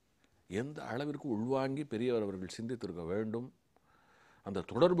புராணத்தை எந்த அளவிற்கு உள்வாங்கி பெரியவர் அவர்கள் சிந்தித்திருக்க வேண்டும், அந்த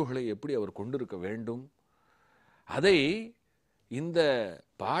தொடர்புகளை எப்படி அவர் கொண்டிருக்க வேண்டும், அதை இந்த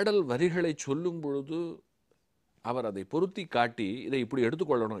பாடல் வரிகளை சொல்லும் பொழுது அவர் அதை பொருத்தி காட்டி இதை இப்படி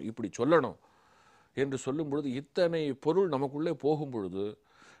எடுத்துக்கொள்ளணும், இப்படி சொல்லணும் என்று சொல்லும் பொழுது இத்தனை பொருள் நமக்குள்ளே போகும் பொழுது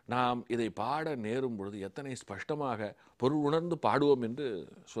நாம் இதை பாட நேரும் பொழுது எத்தனை ஸ்பஷ்டமாக பொருள் உணர்ந்து பாடுவோம் என்று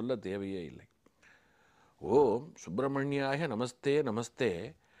சொல்ல தேவையே இல்லை. ஓம் சுப்பிரமணியாய நமஸ்தே நமஸ்தே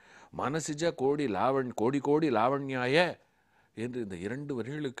மனசிஜ கோடி கோடி கோடி லாவண்யாய என்று இந்த 2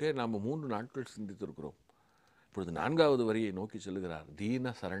 வரிகளுக்கே நாம் 3 நாட்கள் சிந்தித்திருக்கிறோம். இப்பொழுது 4வது வரியை நோக்கி செல்கிறார்.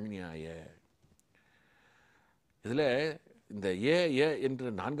 தீன சரண்யாய. இதில் இந்த ஏ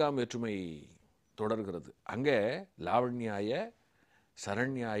என்ற 4ஆம் வேற்றுமை தொடர்கிறது. அங்கே லாவண்யாய,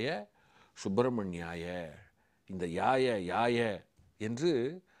 சரண்யாய, சுப்பிரமணியாய, இந்த யாய என்று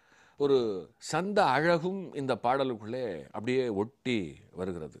ஒரு சந்த அழகும் இந்த பாடலுக்குள்ளே அப்படியே ஒட்டி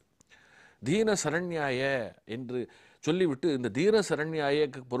வருகிறது. தீன சரண்யாய என்று சொல்லிவிட்டு இந்த தீன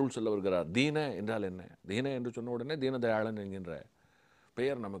சரண்யாயக்கு பொருள் சொல்ல வருகிறார். தீன என்றால் என்ன? தீன என்று சொன்ன உடனே தீனதயாளன் என்கின்ற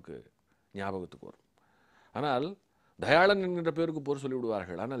பெயர் நமக்கு ஞாபகத்துக்கு வரும். ஆனால் தயாளன் என்கின்ற பெயருக்கு பொருள்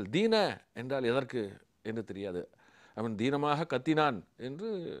சொல்லிவிடுவார்கள். ஆனால் தீன என்றால் எதற்கு என்று தெரியாது. அவன் தீனமாக கத்தினான் என்று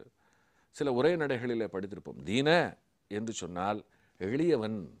சில உரைநடைகளிலே படித்திருப்போம். தீன என்று சொன்னால்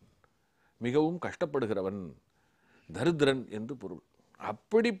எளியவன், மிகவும் கஷ்டப்படுகிறவன், தரித்திரன் என்று பொருள்.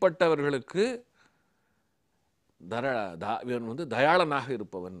 அப்படிப்பட்டவர்களுக்கு இவன் தயாளனாக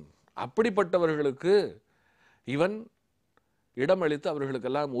இருப்பவன். அப்படிப்பட்டவர்களுக்கு இவன் இடமளித்து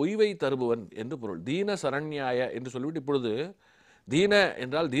அவர்களுக்கெல்லாம் ஓய்வை தருபவன் என்று பொருள். தீன சரண்யாய என்று சொல்லிவிட்டு இப்பொழுது தீன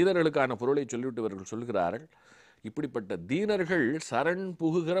என்றால் தீனர்களுக்கான பொருளை சொல்லிவிட்டு இவர்கள் சொல்கிறார்கள். இப்படிப்பட்ட தீனர்கள் சரண்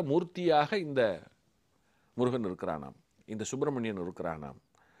புகுகிற மூர்த்தியாக இந்த முருகன் இருக்கிறானாம், இந்த சுப்பிரமணியன் இருக்கிறானாம்,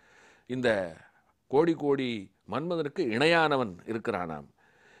 இந்த கோடி கோடி மன்மதனுக்கு இணையானவன் இருக்கிறானாம்.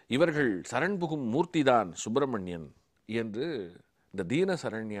 இவர்கள் சரண் புகும் மூர்த்திதான் சுப்பிரமணியன் என்று இந்த தீன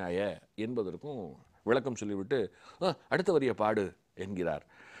சரண்யாய என்பதற்கும் விளக்கம் சொல்லிவிட்டு அடுத்த வரியை பாடு என்கிறார்.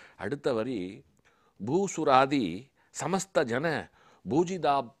 அடுத்த வரி பூசுராதி சமஸ்த ஜன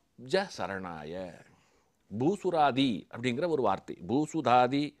பூஜிதாப்ஜ சரணாய. பூசுராதி அப்படிங்கிற ஒரு வார்த்தை.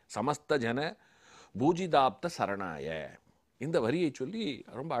 பூசுதாதி சமஸ்த ஜன பூஜிதாப்த சரணாய. இந்த வரியை சொல்லி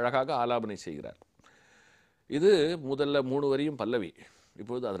ரொம்ப அழகாக ஆலாபனை செய்கிறார். இது முதல்ல 3 வரியும் பல்லவி.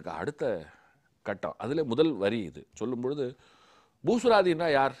 இப்பொழுது அதற்கு அடுத்த கட்டம். அதில் முதல் வரி இது சொல்லும் பொழுது பூசுராதின்னா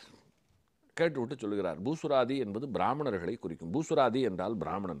யார் கேட்டுவிட்டு சொல்லுகிறார். பூசுராதி என்பது பிராமணர்களை குறிக்கும். பூசுராதி என்றால்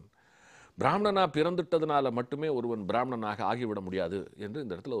பிராமணன். பிராமணனா பிறந்துட்டதுனால மட்டுமே ஒருவன் பிராமணனாக ஆகிவிட முடியாது என்று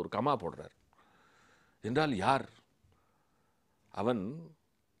இந்த இடத்துல ஒரு கமா போடுறார். என்றால் யார்? அவன்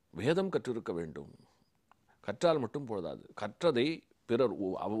வேதம் கற்றிருக்க வேண்டும். கற்றால் மட்டும் போதாது, கற்றதை பிறர்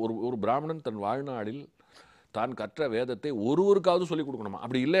ஒரு பிராமணன் தன் வாழ்நாளில் தான் கற்ற வேதத்தை ஒருவருக்காவது சொல்லிக் கொடுக்கணுமா?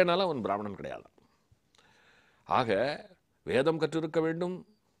 அப்படி இல்லைனாலும் அவன் பிராமணன் கிடையாது. ஆக வேதம் கற்றிருக்க வேண்டும்,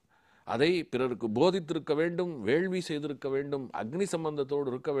 அதை பிறருக்கு போதித்திருக்க வேண்டும், வேள்வி செய்திருக்க வேண்டும், அக்னி சம்பந்தத்தோடு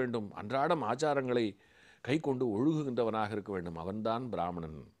இருக்க வேண்டும், அன்றாடம் ஆச்சாரங்களை கை கொண்டு ஒழுகுகின்றவனாக இருக்க வேண்டும். அவன்தான்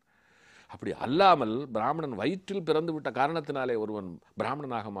பிராமணன். அப்படி அல்லாமல் பிராமணன் வயிற்றில் பிறந்து விட்ட காரணத்தினாலே ஒருவன்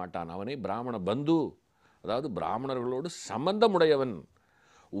பிராமணனாக மாட்டான். அவனை பிராமண பந்து, அதாவது பிராமணர்களோடு சம்பந்தமுடையவன்,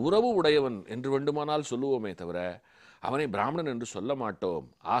 உறவு உடையவன் என்று வேண்டுமானால் சொல்லுவோமே தவிர அவனை பிராமணன் என்று சொல்ல மாட்டோம்.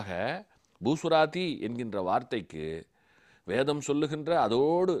 ஆக பூசுராதி என்கின்ற வார்த்தைக்கு வேதம் சொல்லுகின்ற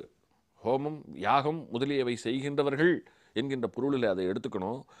அதோடு ஹோமம் யாகம் முதலியவை செய்கின்றவர்கள் என்கின்ற பொருளில் அதை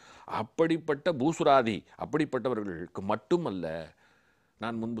எடுத்துக்கணும். அப்படிப்பட்ட பூசுராதி அப்படிப்பட்டவர்களுக்கு மட்டுமல்ல.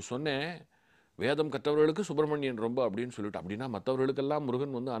 நான் முன்பு சொன்னேன், வேதம் கற்றவர்களுக்கு சுப்பிரமணியன் ரொம்ப அப்படின்னு சொல்லிட்டு, அப்படின்னா மற்றவர்களுக்கெல்லாம்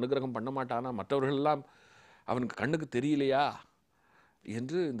முருகன் வந்து அனுகிரகம் பண்ண மாட்டானா, மற்றவர்களெல்லாம் அவனுக்கு கண்ணுக்கு தெரியலையா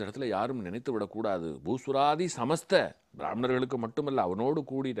என்று இந்த இடத்துல யாரும் நினைத்து விடக்கூடாது. பூசுராதி சமஸ்த பிராமணர்களுக்கு மட்டுமல்ல, அவனோடு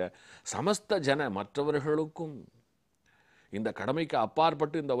கூடிய சமஸ்த ஜன மற்றவர்களுக்கும் இந்த கடமைக்கு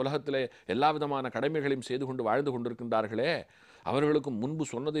அப்பாற்பட்டு இந்த உலகத்திலே எல்லா விதமான கடமைகளையும் செய்து கொண்டு வாழ்ந்து கொண்டிருக்கின்றார்களே, அவர்களுக்கும் முன்பு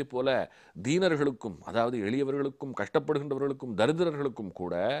சொன்னதை போல தீனர்களுக்கும், அதாவது எளியவர்களுக்கும், கஷ்டப்படுகின்றவர்களுக்கும், தரித்திரர்களுக்கும்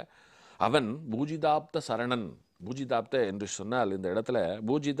கூட அவன் பூஜிதாப்த சரணன். பூஜிதாப்த என்று சொன்னால் இந்த இடத்துல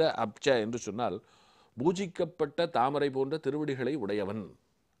பூஜித அப்ச என்று சொன்னால் பூஜிக்கப்பட்ட தாமரை போன்ற திருவடிகளை உடையவன்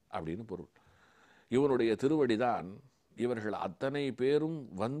அப்படின்னு பொருள். இவனுடைய திருவடிதான் இவர்கள் அத்தனை பேரும்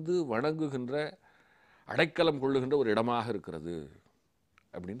வந்து வணங்குகின்ற, அடைக்கலம் கொள்ளுகின்ற ஒரு இடமாக இருக்கிறது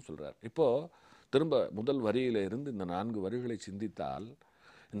அப்படின்னு சொல்றார். இப்போ திரும்ப முதல் வரியில இருந்து இந்த 4 வரிகளை சிந்தித்தால்,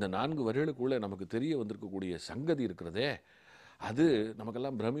 இந்த 4 வரிகளுக்குள்ளே நமக்கு தெரிய வந்திருக்கக்கூடிய சங்கதி இருக்கிறதே, அது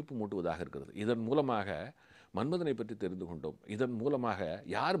நமக்கெல்லாம் பிரமிப்பு மூட்டுவதாக இருக்கிறது. இதன் மூலமாக மன்மதனை பற்றி தெரிந்து கொண்டோம். இதன் மூலமாக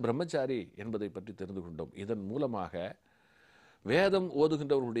யார் பிரம்மச்சாரி என்பதை பற்றி தெரிந்து கொண்டோம். இதன் மூலமாக வேதம்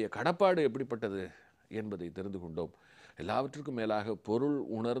ஓதுகின்றவர்களுடைய கடப்பாடு எப்படிப்பட்டது என்பதை தெரிந்து கொண்டோம். எல்லாவற்றுக்கும் மேலாக பொருள்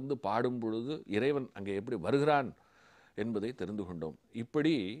உணர்ந்து பாடும் பொழுது இறைவன் அங்கே எப்படி வருகிறான் என்பதை தெரிந்து கொண்டோம்.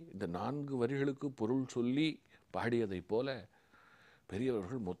 இப்படி இந்த 4 வரிகளுக்கு பொருள் சொல்லி பாடியதைப் போல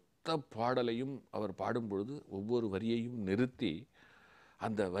பெரியவர்கள் மொத்த பாடலையும் அவர் பாடும் பொழுது ஒவ்வொரு வரியையும் நிறுத்தி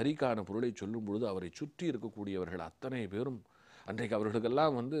அந்த வரிக்கான பொருளை சொல்லும் பொழுது அவரை சுற்றி இருக்கக்கூடியவர்கள் அத்தனை பேரும் அன்றைக்கு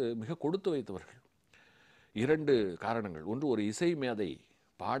அவர்களுக்கெல்லாம் மிக கொடுத்து வைத்தவர்கள். 2 காரணங்கள். ஒன்று, ஒரு இசை மேதை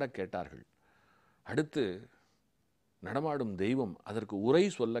பாட கேட்டார்கள். அடுத்து நடமாடும் தெய்வம் அதற்கு உரை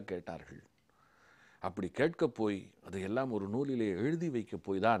சொல்ல கேட்டார்கள். அப்படி கேட்க போய் அதையெல்லாம் ஒரு நூலிலே எழுதி வைக்க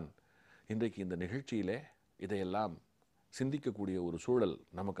போய் தான் இன்றைக்கு இந்த நிகழ்ச்சியிலே இதையெல்லாம் சிந்திக்கக்கூடிய ஒரு சூழல்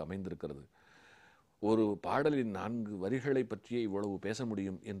நமக்கு அமைந்திருக்கிறது. ஒரு பாடலின் 4 வரிகளை பற்றியே இவ்வளவு பேச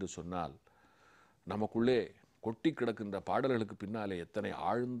முடியும் என்று சொன்னால், நமக்குள்ளே கொட்டி கிடக்கின்ற பாடல்களுக்கு பின்னாலே எத்தனை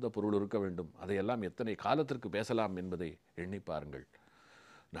ஆழ்ந்த பொருள் இருக்க வேண்டும், அதையெல்லாம் எத்தனை காலத்திற்கு பேசலாம் என்பதை எண்ணி பாருங்கள்.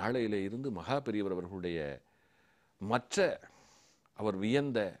 நாளையிலே இருந்து மகா பெரியவர் அவர்களுடைய மற்ற அவர்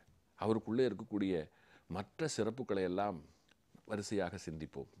வியந்த அவருக்குள்ளே இருக்கக்கூடிய மற்ற சிறப்புகளை எல்லாம் வரிசையாக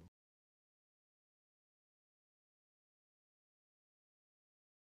சிந்திப்போம்.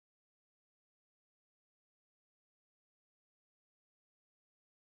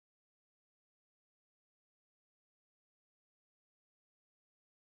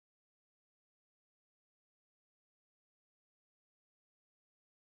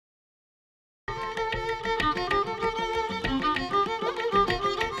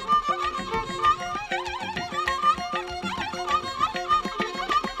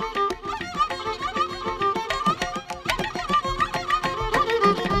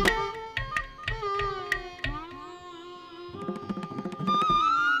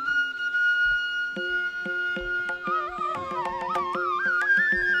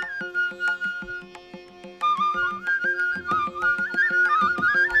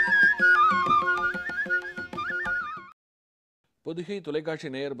 பொதிகை தொலைக்காட்சி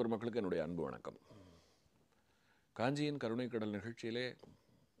நேயர் பெருமக்களுக்கு என்னுடைய அன்பு வணக்கம். காஞ்சியின் கருணை கடல் நிகழ்ச்சியிலே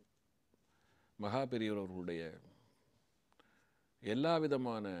மகா பெரியவர் அவர்களுடைய எல்லா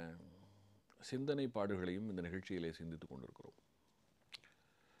விதமான சிந்தனை பாடுகளையும் இந்த நிகழ்ச்சியிலே சிந்தித்துக் கொண்டிருக்கிறோம்.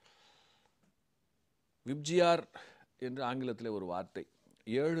 விப்ஜிஆர் என்று ஆங்கிலத்திலே ஒரு வார்த்தை,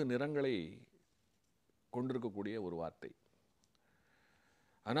 7 நிறங்களை கொண்டிருக்கக்கூடிய ஒரு வார்த்தை.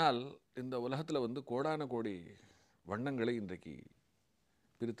 ஆனால் இந்த உலகத்தில் கோடான கோடி வண்ணங்களை இன்றைக்கு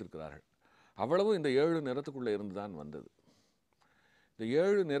பிரித்திருக்கிறார்கள். அவ்வளவும் இந்த 7 நிறத்துக்குள்ளே இருந்து தான் வந்தது. இந்த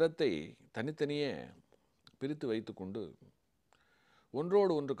 7 நிறத்தை தனித்தனியே பிரித்து வைத்து கொண்டு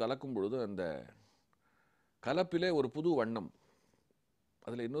ஒன்றோடு ஒன்று கலக்கும் பொழுது அந்த கலப்பிலே ஒரு புது வண்ணம்.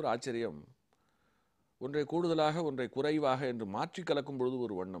 அதில் இன்னொரு ஆச்சரியம், ஒன்றை கூடுதலாக ஒன்றை குறைவாக என்று மாற்றி கலக்கும் பொழுது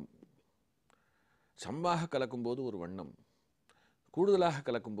ஒரு வண்ணம், சம்பாக கலக்கும்போது ஒரு வண்ணம், கூடுதலாக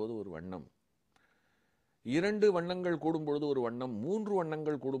கலக்கும்போது ஒரு வண்ணம், 2 வண்ணங்கள் கூடும்பொழுது ஒரு வண்ணம், 3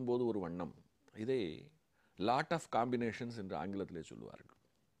 வண்ணங்கள் கூடும்போது ஒரு வண்ணம். இதை லாட் ஆஃப் காம்பினேஷன்ஸ் என்று ஆங்கிலத்திலே சொல்லுவார்கள்.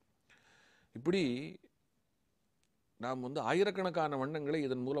 இப்படி நாம் ஆயிரக்கணக்கான வண்ணங்களை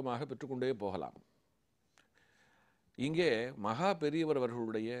இதன் மூலமாக பெற்றுக்கொண்டே போகலாம். இங்கே மகா பெரியவர்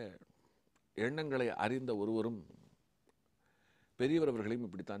அவர்களுடைய எண்ணங்களை அறிந்த ஒருவரும் பெரியவர் அவர்களையும்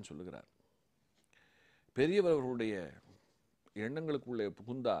இப்படித்தான் சொல்லுகிறார். பெரியவர் அவர்களுடைய எண்ணங்களுக்குள்ளே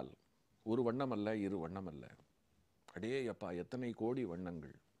புகுந்தால் ஒரு வண்ணம் அல்ல, இரு வண்ணம் அல்ல, அடே அப்பா எத்தனை கோடி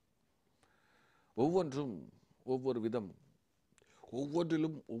வண்ணங்கள், ஒவ்வொன்றும் ஒவ்வொரு விதம்,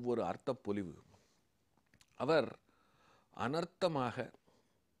 ஒவ்வொன்றிலும் ஒவ்வொரு அர்த்த பொலிவு. அவர் அனர்த்தமாக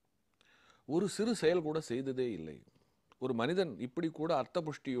ஒரு சிறு செயல் கூட செய்ததே இல்லை. ஒரு மனிதன் இப்படி கூட அர்த்த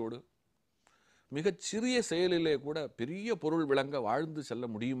புஷ்டியோடு மிகச் சிறிய செயலிலே கூட பெரிய பொருள் விளங்க வாழ்ந்து செல்ல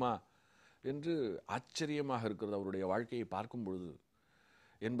முடியுமா என்று ஆச்சரியமாக இருக்கிறது அவருடைய வாழ்க்கையை பார்க்கும் பொழுது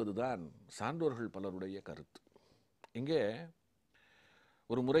என்பதுதான் சான்றோர்கள் பலருடைய கருத்து. இங்கே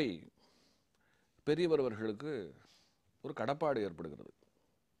ஒரு முறை பெரியவர் அவர்களுக்கு ஒரு கடப்பாடு ஏற்படுகிறது.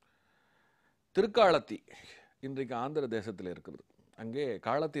 திருக்காலத்தி இன்றைக்கு ஆந்திர தேசத்தில் இருக்கிறது. அங்கே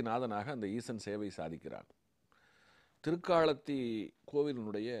காலத்தி நாதனாக அந்த ஈசன் சேவை சாதிக்கிறார். திருக்காலத்தி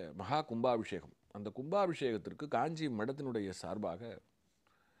கோவிலினுடைய மகா கும்பாபிஷேகம், அந்த கும்பாபிஷேகத்திற்கு காஞ்சி மடத்தினுடைய சார்பாக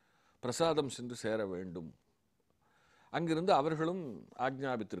பிரசாதம் சென்று சேர வேண்டும். அங்கிருந்து அவர்களும்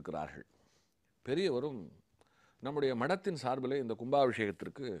ஆக்ஞாபித்திருக்கிறார்கள். பெரியவரும் நம்முடைய மடத்தின் சார்பில் இந்த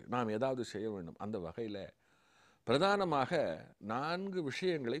கும்பாபிஷேகத்திற்கு நாம் ஏதாவது செய்ய வேண்டும், அந்த வகையில் பிரதானமாக 4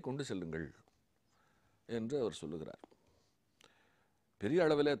 விஷயங்களை கொண்டு செல்லுங்கள் என்று அவர் சொல்லுகிறார். பெரிய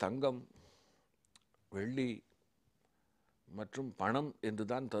அளவில் தங்கம், வெள்ளி மற்றும் பணம் என்று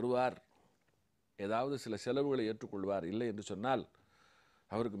தான் தருவார். ஏதாவது சில செலவுகளை ஏற்றுக்கொள்வார். இல்லை என்று சொன்னால்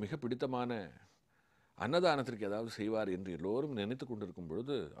அவருக்கு மிக பிடித்தமான அன்னதானத்திற்கு ஏதாவது செய்வார் என்று எல்லோரும் நினைத்து கொண்டிருக்கும்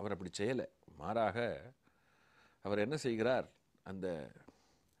பொழுது அவர் அப்படி செய்யலை. மாறாக அவர் என்ன செய்கிறார், அந்த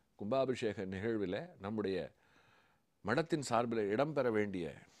கும்பாபிஷேக நிகழ்வில் நம்முடைய மடத்தின் சார்பில் இடம்பெற வேண்டிய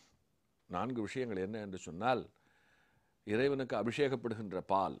 4 விஷயங்கள் என்ன என்று சொன்னால், இறைவனுக்கு அபிஷேகப்படுகின்ற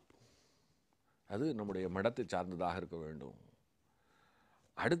பால், அது நம்முடைய மடத்தை சார்ந்ததாக இருக்க வேண்டும்.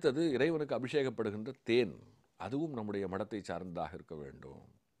 அடுத்தது இறைவனுக்கு அபிஷேகப்படுகின்ற தேன், அதுவும் நம்முடைய மடத்தை சார்ந்ததாக இருக்க வேண்டும்.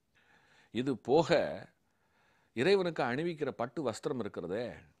 இது போக இறைவனுக்கு அணிவிக்கிற பட்டு வஸ்திரம் இருக்கிறதே,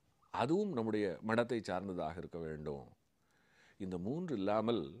 அதுவும் நம்முடைய மடத்தை சார்ந்ததாக இருக்க வேண்டும். இந்த 3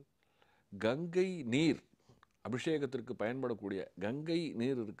 இல்லாமல் கங்கை நீர், அபிஷேகத்திற்கு பயன்படக்கூடிய கங்கை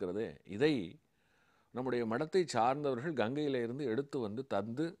நீர் இருக்கிறதே, இதை நம்முடைய மடத்தை சார்ந்தவர்கள் கங்கையிலிருந்து எடுத்து வந்து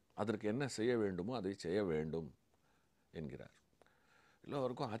தந்து அதற்கு என்ன செய்ய வேண்டுமோ அதை செய்ய வேண்டும் என்கிறார்.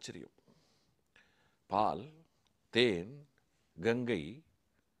 எல்லோருக்கும் ஆச்சரியம். பால், தேன், கங்கை,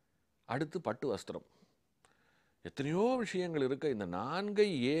 அடுத்து பட்டு வஸ்திரம், எத்தனையோ விஷயங்கள் இருக்க இந்த 4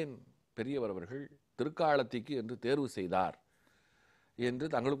 ஏன் பெரியவர் அவர்கள் திருக்காலத்திக்கு என்று தேர்வு செய்தார் என்று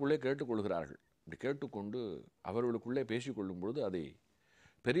தங்களுக்குள்ளே கேட்டுக்கொள்கிறார்கள். இப்படி கேட்டுக்கொண்டு அவர்களுக்குள்ளே பேசிக்கொள்ளும் பொழுது அதை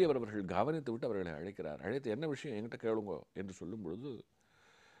பெரியவர் அவர்கள் கவனித்து விட்டு அவர்களை அழைக்கிறார். அழைத்து என்ன விஷயம் என்கிட்ட கேளுங்கோ என்று சொல்லும் பொழுது,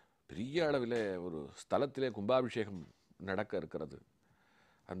 பெரிய அளவில் ஒரு ஸ்தலத்திலே கும்பாபிஷேகம் நடக்க இருக்கிறது.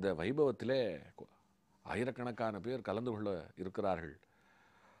 அந்த வைபவத்திலே ஆயிரக்கணக்கான பேர் கலந்து கொள்ள இருக்கிறார்கள்.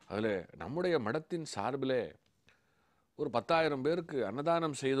 அதில் நம்முடைய மடத்தின் சார்பிலே ஒரு 10,000 பேருக்கு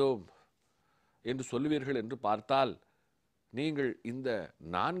அன்னதானம் செய்தோம் என்று சொல்லுவீர்கள் என்று பார்த்தால், நீங்கள் இந்த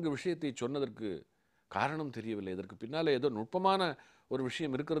 4 விஷயத்தை சொன்னதற்கு காரணம் தெரியவில்லை. இதற்கு பின்னால் ஏதோ நுட்பமான ஒரு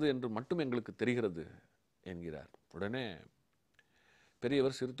விஷயம் இருக்கிறது என்று மட்டும் எங்களுக்கு தெரிகிறது என்கிறார். உடனே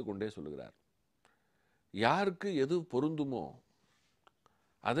பெரியவர் சிரித்து கொண்டே சொல்லுகிறார், யாருக்கு எது பொருந்துமோ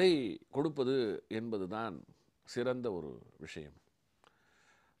அதை கொடுப்பது என்பதுதான் சிறந்த ஒரு விஷயம்.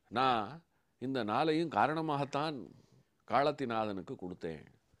 நான் இந்த நாளையும் காரணமாகத்தான் காலத்திநாதனுக்கு கொடுத்தேன்.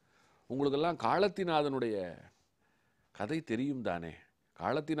 உங்களுக்கெல்லாம் காலத்திநாதனுடைய கதை தெரியும் தானே.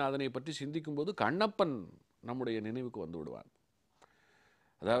 காலத்திநாதனை பற்றி சிந்திக்கும் போது கண்ணப்பன் நம்முடைய நினைவுக்கு வந்து விடுவான்.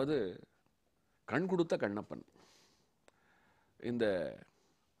 அதாவது கண் கொடுத்த கண்ணப்பன். இந்த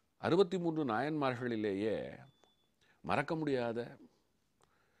 63 நாயன்மார்களிலேயே மறக்க முடியாத,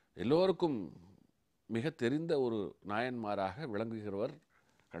 எல்லோருக்கும் மிக தெரிந்த ஒரு நாயன்மாராக விளங்குகிறவர்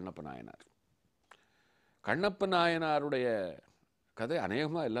கண்ணப்ப நாயனார். கண்ணப்ப நாயனாருடைய கதை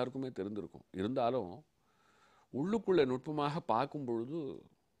அநேகமாக எல்லாருக்குமே தெரிந்திருக்கும். இருந்தாலும் உள்ளுக்குள்ளே நுட்பமாக பார்க்கும் பொழுது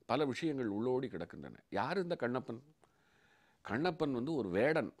பல விஷயங்கள் உள்ளோடி கிடக்கின்றன. யார் இந்த கண்ணப்பன்? கண்ணப்பன் ஒரு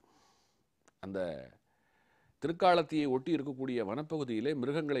வேடன். அந்த திருக்காலத்தியை ஒட்டி இருக்கக்கூடிய வனப்பகுதியிலே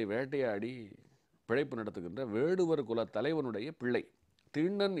மிருகங்களை வேட்டையாடி பிழைப்பு நடத்துகின்ற வேடுவர் குல தலைவனுடைய பிள்ளை.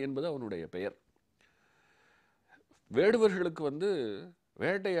 திண்ணன் என்பது அவனுடைய பெயர். வேடுவர்களுக்கு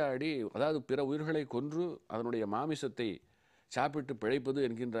வேட்டையாடி, அதாவது பிற உயிர்களை கொன்று அதனுடைய மாமிசத்தை சாப்பிட்டு பிழைப்பது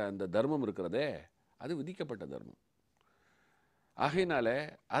என்கின்ற அந்த தர்மம் இருக்கிறதே, அது விதிக்கப்பட்ட தர்மம். ஆகையினால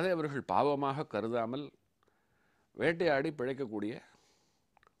அதை அவர்கள் பாவமாக கருதாமல் வேட்டையாடி பிழைக்கக்கூடிய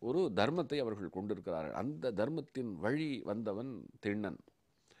ஒரு தர்மத்தை அவர்கள் கொண்டிருக்கிறார்கள். அந்த தர்மத்தின் வழி வந்தவன் திண்ணன்.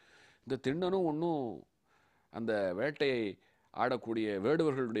 இந்த திண்ணனும் ஒன்றும் அந்த வேட்டையை ஆடக்கூடிய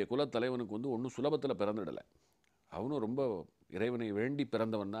வேடுவர்களுடைய குலத்தலைவனுக்கு ஒன்றும் சுலபத்தில் பிறந்துடலை. அவனும் ரொம்ப இறைவனை வேண்டி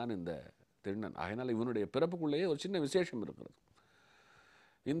பிறந்தவன் தான் இந்த திண்ணன். ஆகையினால் இவனுடைய பிறப்புக்குள்ளேயே ஒரு சின்ன விசேஷம் இருக்கிறது.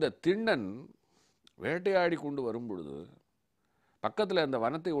 இந்த திண்ணன் வேட்டையாடி கொண்டு வரும் பொழுது பக்கத்தில் அந்த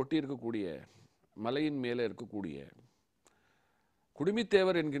வனத்தை ஒட்டி இருக்கக்கூடிய மலையின் மேலே இருக்கக்கூடிய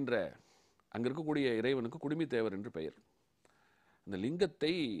குடுமித்தேவர் என்கின்ற அங்கே இருக்கக்கூடிய இறைவனுக்கு குடுமித்தேவர் என்று பெயர். அந்த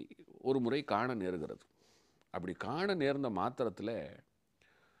லிங்கத்தை ஒரு முறை காண நேருகிறது. அப்படி காண நேர்ந்த மாத்திரத்தில்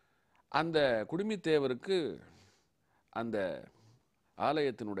அந்த குடுமித்தேவருக்கு அந்த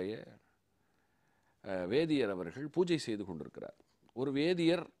ஆலயத்தினுடைய வேதியர் அவர்கள் பூஜை செய்து கொண்டிருக்கிறார். ஒரு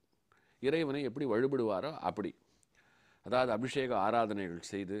வேதியர் இறைவனை எப்படி வழிபடுவாரோ அப்படி, அதாவது அபிஷேக ஆராதனைகள்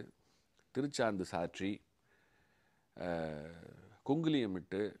செய்து திருச்சாந்து சாற்றி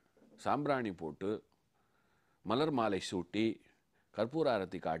குங்குலியமிட்டு சாம்பிராணி போட்டு மலர் மாலை சூட்டி கற்பூர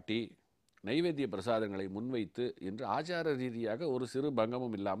ஆரத்தி காட்டி நைவேத்திய பிரசாதங்களை முன்வைத்து என்று ஆச்சார ரீதியாக ஒரு சிறு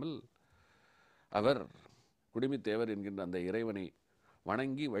பங்கமும் இல்லாமல் அவர் குடுமித்தேவர் என்கின்ற அந்த இறைவனை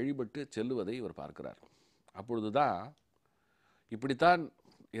வணங்கி வழிபட்டு செல்லுவதை இவர் பார்க்கிறார். அப்பொழுதுதான் இப்படித்தான்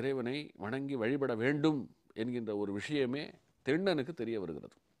இறைவனை வணங்கி வழிபட வேண்டும் என்கின்ற ஒரு விஷயமே திண்ணனுக்கு தெரிய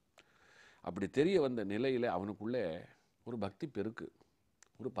வருகிறது. அப்படி தெரிய வந்த நிலையில் அவனுக்குள்ளே ஒரு பக்தி பெருக்கு,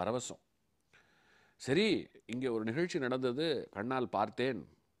 ஒரு பரவசம். சரி, இங்கே ஒரு நிகழ்ச்சி நடந்தது, கண்ணால் பார்த்தேன்,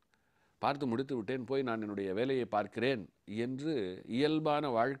 பார்த்து முடித்து விட்டேன், போய் நான் என்னுடைய வேலையை பார்க்கிறேன் என்று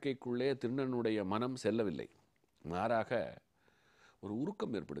இயல்பான வாழ்க்கைக்குள்ளே திண்ணனுடைய மனம் செல்லவில்லை. மாறாக ஒரு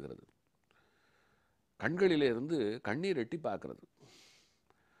உருக்கம் ஏற்படுகிறது. கண்களிலிருந்து கண்ணீர் எட்டி பார்க்கிறது.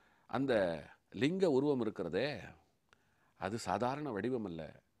 அந்த லிங்க உருவம் இருக்கிறதே, அது சாதாரண வடிவம் அல்ல,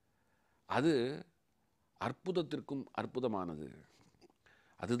 அது அற்புதத்திற்கும் அற்புதமானது.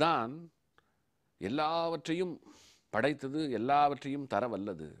 அதுதான் எல்லாவற்றையும் படைத்தது, எல்லாவற்றையும் தர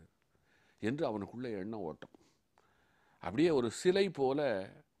வல்லது என்று அவனுக்குள்ளே எண்ண ஓட்டம். அப்படியே ஒரு சிலை போல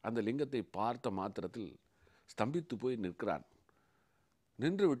அந்த லிங்கத்தை பார்த்த மாத்திரத்தில் ஸ்தம்பித்து போய் நிற்கிறான்.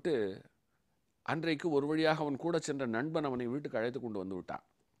 நின்றுவிட்டு அன்றைக்கு ஒரு வழியாக அவன் கூட சென்ற நண்பன் அவனை வீட்டுக்கு அழைத்து கொண்டு வந்து விட்டான்.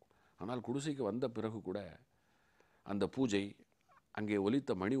 ஆனால் குடிசைக்கு வந்த பிறகு கூட அந்த பூஜை, அங்கே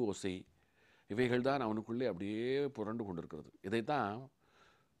ஒலித்த மணி ஓசை, இவைகள் தான் அவனுக்குள்ளே அப்படியே புரண்டு கொண்டிருக்கிறது. இதைத்தான்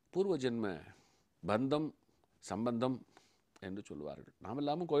பூர்வ ஜென்ம பந்தம் சம்பந்தம் என்று சொல்லுவார்கள். நாம்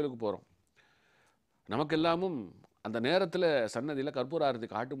எல்லாமும் கோயிலுக்கு போகிறோம், நமக்கெல்லாமும் அந்த நேரத்தில் சன்னதியில் கற்பூர ஆரத்தி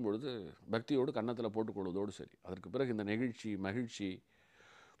காட்டும் பொழுது பக்தியோடு கன்னத்தில் போட்டுக்கொள்வதோடு சரி. அதற்கு பிறகு இந்த நெகிழ்ச்சி, மகிழ்ச்சி,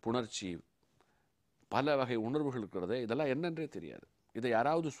 புணர்ச்சி, பல வகை உணர்வுகள் இருக்கிறதே, இதெல்லாம் என்னன்றே தெரியாது. இதை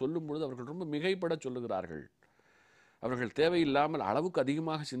யாராவது சொல்லும் பொழுது அவர்கள் ரொம்ப மிகைப்பட சொல்லுகிறார்கள், அவர்கள் தேவையில்லாமல் அளவுக்கு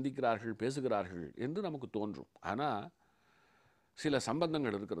அதிகமாக சிந்திக்கிறார்கள், பேசுகிறார்கள் என்று நமக்கு தோன்றும். ஆனால் சில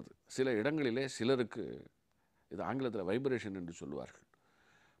சம்பந்தங்கள் இருக்கிறது. சில இடங்களிலே சிலருக்கு இது ஆங்கிலத்தில் வைப்ரேஷன் என்று சொல்லுவார்கள்.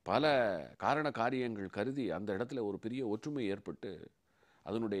 பல காரண காரியங்கள் கருதி அந்த இடத்துல ஒரு பெரிய ஒற்றுமை ஏற்பட்டு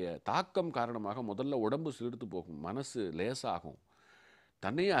அதனுடைய தாக்கம் காரணமாக முதல்ல உடம்பு சிலிர்த்து போகும், மனசு லேசாகும்,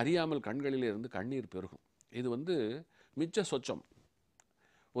 தன்னையே அறியாமல் கண்களிலே இருந்து கண்ணீர் பெருகும். இது மிச்ச சொச்சம்,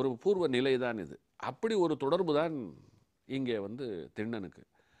 ஒரு பூர்வ நிலை தான் இது. அப்படி ஒரு தொடர்பு தான் இங்கே திண்ணனுக்கு.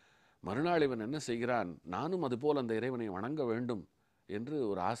 மறுநாள் இவன் என்ன செய்கிறான், நானும் அதுபோல் அந்த இறைவனை வணங்க வேண்டும் என்று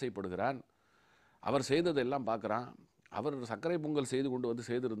ஒரு ஆசைப்படுகிறான். அவர் செய்ததெல்லாம் பார்க்குறான். அவர் சர்க்கரை பொங்கல் செய்து கொண்டு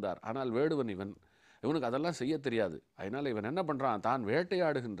செய்திருந்தார். ஆனால் வேடுவன் இவனுக்கு அதெல்லாம் செய்ய தெரியாது. அதனால் இவன் என்ன பண்ணுறான், தான்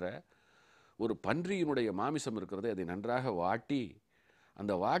வேட்டையாடுகின்ற ஒரு பன்றியினுடைய மாமிசம் இருக்கிறதே அதை நன்றாக வாட்டி,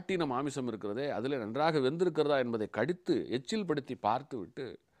 அந்த வாட்டின மாமிசம் இருக்கிறதே அதில் நன்றாக வெந்திருக்கிறதா என்பதை கடித்து எச்சில் படுத்தி பார்த்து விட்டு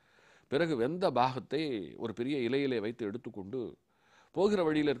பிறகு வெந்த பாகத்தை ஒரு பெரிய இலையிலே வைத்து எடுத்துக்கொண்டு போகிற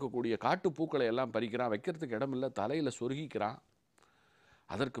வழியில் இருக்கக்கூடிய காட்டு பூக்களை எல்லாம் பறிக்கிறான். வைக்கிறதுக்கு இடமில்லை, தலையில் சொருகிக்கிறான்.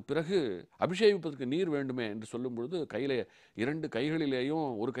 அதற்கு பிறகு அபிஷேகிப்பதற்கு நீர் வேண்டுமே என்று சொல்லும் பொழுது கையில் 2 கைகளிலேயும்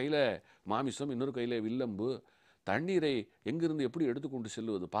ஒரு கையில் மாமிசம், இன்னொரு கையில் வில்லம்பு, தண்ணீரை எங்கிருந்து எப்படி எடுத்துக்கொண்டு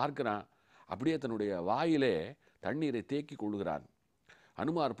செல்லுவது பார்க்கிறான். அப்படியே தன்னுடைய வாயிலே தண்ணீரை தேக்கி கொள்கிறான்.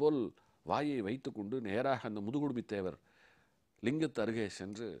 அனுமார் போல் வாயை வைத்துக்கொண்டு நேராக அந்த முதுகுடுமி தேவர் லிங்கத்து அருகே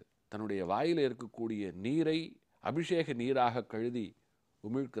சென்று தன்னுடைய வாயில் இருக்கக்கூடிய நீரை அபிஷேக நீராக கழுதி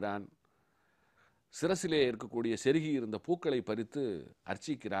உமிழ்கிறான். சிரசிலே இருக்கக்கூடிய செருகி இருந்த பூக்களை பறித்து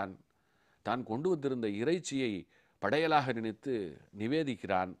அர்ச்சிக்கிறான். தான் கொண்டு வந்திருந்த இறைச்சியை படையலாக நினைத்து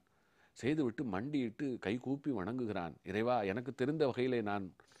நிவேதிக்கிறான். செய்துவிட்டு மண்டியிட்டு கை கூப்பி வணங்குகிறான். இறைவா, எனக்கு தெரிந்த வகையிலே நான்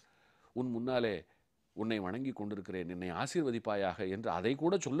உன் முன்னாலே உன்னை வணங்கி கொண்டிருக்கிறேன், என்னை ஆசீர்வதிப்பாயாக என்று அதை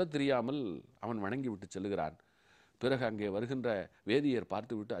கூட சொல்ல தெரியாமல் அவன் வணங்கி விட்டு செல்லுகிறான். பிறகு அங்கே வருகின்ற வேதியர்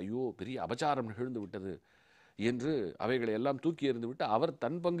பார்த்துவிட்டு, ஐயோ, பெரிய அபச்சாரம் நிகழ்ந்து விட்டது என்று அவைகளை எல்லாம் தூக்கி எறிந்து விட்டு அவர்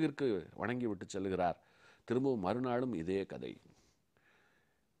தன் பங்கிற்கு வணங்கி விட்டு செல்கிறார். திரும்பவும் மறுநாளும் இதே கதை.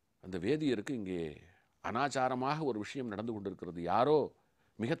 அந்த வேதியருக்கு இங்கே அனாச்சாரமாக ஒரு விஷயம் நடந்து கொண்டிருக்கிறது, யாரோ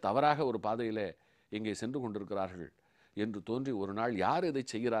மிக தவறாக ஒரு பாதையில் இங்கே சென்று கொண்டிருக்கிறார்கள் என்று தோன்றி ஒரு நாள் யார் இதை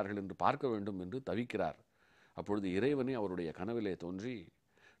செய்கிறார்கள் என்று பார்க்க வேண்டும் என்று தவிக்கிறார். அப்பொழுது இறைவனே அவருடைய கனவிலே தோன்றி,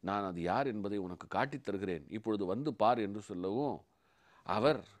 நான் அது யார் என்பதை உனக்கு காட்டித் தருகிறேன், இப்பொழுது வந்து பார் என்று சொல்லவும்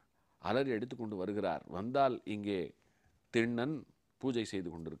அவர் அலறி எடுத்துக்கொண்டு வருகிறார். வந்தால் இங்கே திண்ணன் பூஜை செய்து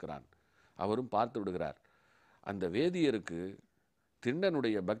கொண்டிருக்கிறான். அவரும் பார்த்து விடுகிறார். அந்த வேதியருக்கு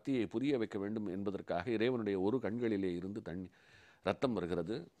திண்ணனுடைய பக்தியை புரிய வைக்க வேண்டும் என்பதற்காக இறைவனுடைய ஒரு கண்களிலே இருந்து ரத்தம்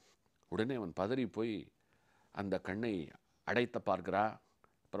வருகிறது. உடனே அவன் பதறி போய் அந்த கண்ணை அடைத்த பார்க்கிறா.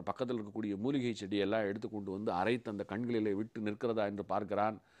 அப்புறம் பக்கத்தில் இருக்கக்கூடிய மூலிகை செடியெல்லாம் எடுத்துக்கொண்டு வந்து அரைத்து அந்த கண்களிலே விட்டு நிற்கிறதா என்று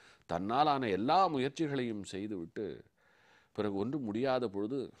பார்க்கிறான். தன்னாலான எல்லா முயற்சிகளையும் செய்துவிட்டு பிறகு ஒன்றும் முடியாத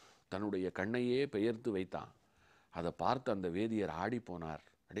பொழுது தன்னுடைய கண்ணையே பெயர்த்து வைத்தான். அதை பார்த்து அந்த வேதியர் ஆடி போனார்.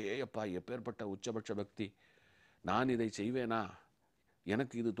 அடேயப்பா, எப்பேற்பட்ட உச்சபட்ச பக்தி! நான் இதை செய்வேனா?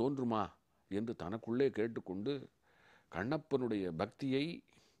 எனக்கு இது தோன்றுமா என்று தனக்குள்ளே கேட்டுக்கொண்டு கண்ணப்பனுடைய பக்தியை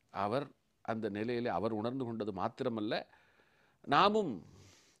அவர் அந்த நிலையிலே அவர் உணர்ந்து கொண்டது மாத்திரமல்ல, நாமும்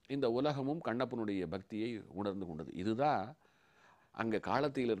இந்த உலகமும் கண்ணப்பனுடைய பக்தியை உணர்ந்து கொண்டது. இதுதான் அங்கே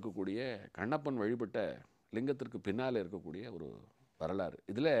காலத்தில் இருக்கக்கூடிய கண்ணப்பன் வழிபட்ட லிங்கத்திற்கு பின்னால் இருக்கக்கூடிய ஒரு வரலாறு.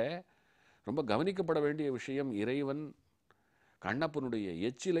 இதில் ரொம்ப கவனிக்கப்பட வேண்டிய விஷயம், இறைவன் கண்ணப்பனுடைய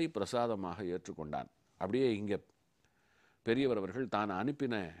எச்சிலை பிரசாதமாக ஏற்றுக்கொண்டான். அப்படியே இங்கே பெரியவர் அவர்கள் தான்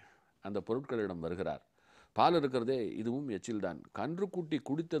அனுப்பின அந்த பொருட்களிடம் வருகிறார். பால் இருக்கிறதே, இதுவும் எச்சில் தான். கன்றுக்குட்டி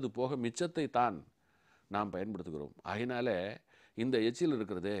குடித்தது போக மிச்சத்தை தான் நாம் பயன்படுத்துகிறோம். ஆகினால இந்த எச்சில்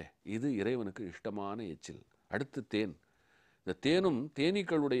இருக்கிறதே, இது இறைவனுக்கு இஷ்டமான எச்சில். அடுத்து தேன். இந்த தேனும்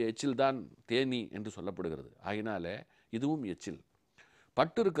தேனீக்களுடைய எச்சில் தான் தேனி என்று சொல்லப்படுகிறது. ஆகினால இதுவும் எச்சில்.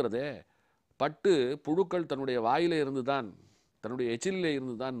 பட்டு இருக்கிறதே, பட்டு புழுக்கள் தன்னுடைய வாயிலே இருந்து தான், தன்னுடைய எச்சிலே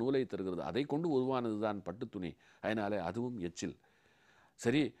இருந்து தான் நூலை தருகிறது. அதை கொண்டு உருவானது தான் பட்டு துணி. அதனால அதுவும் எச்சில்.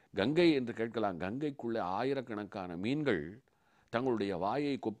 சரி, கங்கை என்று கேட்கலாம். கங்கைக்குள்ளே ஆயிரக்கணக்கான மீன்கள் தங்களுடைய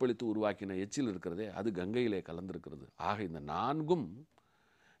வாயை கொப்பளித்து உருவாக்கின எச்சில் இருக்கிறதே, அது கங்கையிலே கலந்திருக்கிறது. ஆக இந்த நான்கும்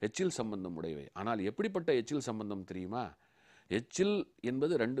எச்சில் சம்பந்தம் உடையவை. ஆனால் எப்படிப்பட்ட எச்சில் சம்பந்தம் தெரியுமா? எச்சில்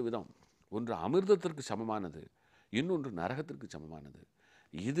என்பது ரெண்டு விதம். ஒன்று அமிர்தத்திற்கு சமமானது, இன்னொன்று நரகத்திற்கு சமமானது.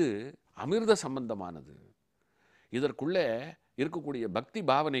 இது அமிர்த சம்பந்தமானது. இதற்குள்ளே இருக்கக்கூடிய பக்தி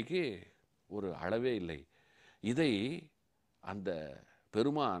பாவனைக்கு ஒரு அளவே இல்லை. இதை அந்த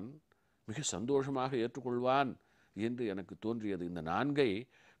பெருமான் மிக சந்தோஷமாக ஏற்றுக்கொள்வான் என்று எனக்கு தோன்றியது. இந்த நான்கை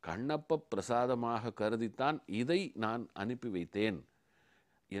கண்ணப்ப பிரசாதமாக கருதித்தான் இதை நான் அனுப்பி வைத்தேன்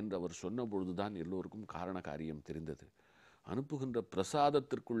என்று அவர் சொன்ன பொழுதுதான் எல்லோருக்கும் காரண காரியம் தெரிந்தது. அனுப்புகின்ற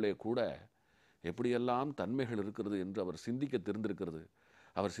பிரசாதத்திற்குள்ளே கூட எப்படியெல்லாம் தன்மைகள் இருக்கிறது என்று அவர் சிந்திக்க தெரிந்திருக்கிறது.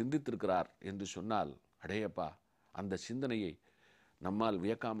 அவர் சிந்தித்திருக்கிறார் என்று சொன்னால், அடேயப்பா, அந்த சிந்தனையை நம்மால்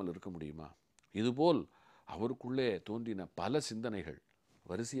வியக்காமல் இருக்க முடியுமா? இதுபோல் அவருக்குள்ளே தோன்றின பல சிந்தனைகள்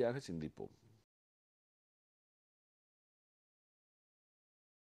வரிசையாக சிந்திப்போம்.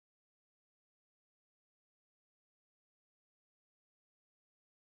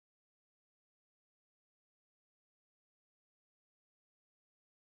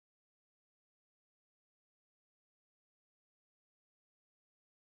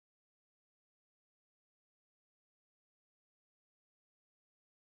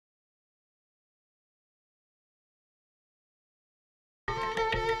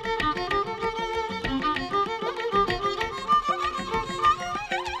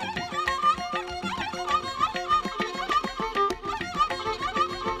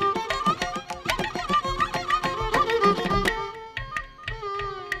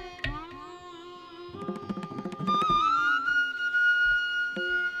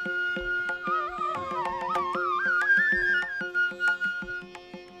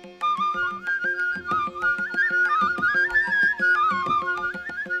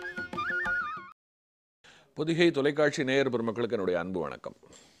 பொதிகை தொலைக்காட்சி நேயர் பெருமக்களுக்கு என்னுடைய அன்பு வணக்கம்.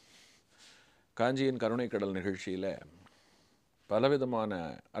 காஞ்சியின் கருணை கடல் நிகழ்ச்சியில் பலவிதமான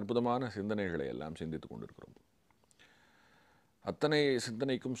அற்புதமான சிந்தனைகளை எல்லாம் சிந்தித்து கொண்டிருக்கிறோம். அத்தனை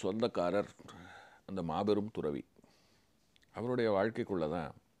சிந்தனைக்கும் சொந்தக்காரர் அந்த மாபெரும் துறவி. அவருடைய வாழ்க்கைக்குள்ளே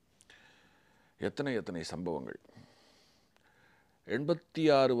தான் எத்தனை எத்தனை சம்பவங்கள்.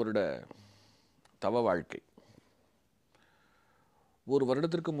 86 வருட தவ வாழ்க்கை. ஒரு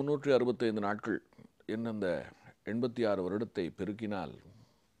வருடத்திற்கு 365 நாட்கள் என்ன, அந்த 86 வருடத்தை பெருக்கினால்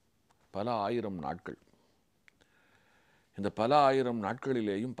பல ஆயிரம் நாட்கள். இந்த பல ஆயிரம்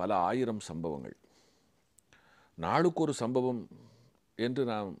நாட்களிலேயும் பல ஆயிரம் சம்பவங்கள். நாளுக்கு ஒரு சம்பவம் என்று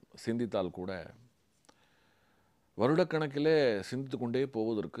நாம் சிந்தித்தால் கூட வருடக்கணக்கிலே சிந்தித்து கொண்டே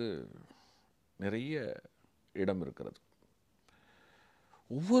போவதற்கு நிறைய இடம் இருக்கிறது.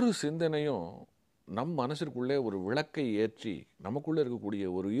 ஒவ்வொரு சிந்தனையும் நம் மனசிற்குள்ளே ஒரு விளக்கை ஏற்றி நமக்குள்ளே இருக்கக்கூடிய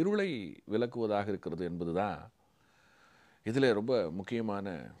ஒரு இருளை விளக்குவதாக இருக்கிறது என்பது தான் இதில் ரொம்ப முக்கியமான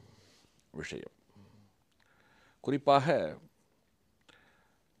விஷயம். குறிப்பாக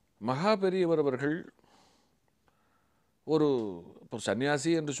மகா பெரியவர் அவர்கள் ஒரு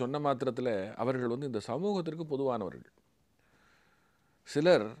சன்னியாசி என்று சொன்ன மாத்திரத்தில் அவர்கள் இந்த சமூகத்திற்கு பொதுவானவர்கள்.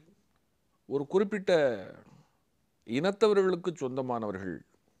 சிலர் ஒரு குறிப்பிட்ட இனத்தவர்களுக்கு சொந்தமானவர்கள்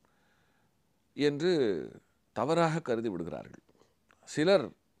என்று தவறாக கருதி விடுகிறார்கள். சிலர்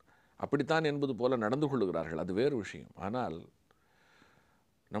அப்படித்தான் என்பது போல நடந்து கொள்ளுகிறார்கள், அது வேறு விஷயம். ஆனால்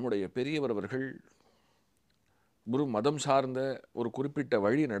நம்முடைய பெரியவர் அவர்கள் ஒரு மதம் சார்ந்த ஒரு குறிப்பிட்ட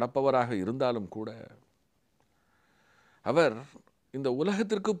வழி நடப்பவராக இருந்தாலும் கூட அவர் இந்த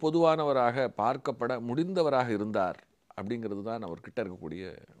உலகத்திற்கு பொதுவானவராக பார்க்கப்பட முடிந்தவராக இருந்தார். அப்படிங்கிறது தான் அவர்கிட்ட இருக்கக்கூடிய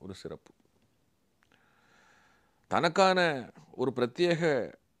ஒரு சிறப்பு. தனக்கான ஒரு பிரத்யேக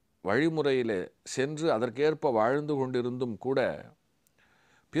வழிமுறையில் சென்று அதற்கேற்ப வாழ்ந்து கொண்டிருந்தும் கூட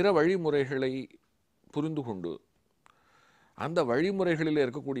பிற வழிமுறைகளை புரிந்து கொண்டு அந்த வழிமுறைகளில்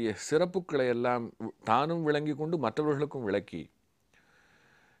இருக்கக்கூடிய சிறப்புகளை எல்லாம் தானும் விளங்கி கொண்டு மற்றவர்களுக்கும் விளக்கி,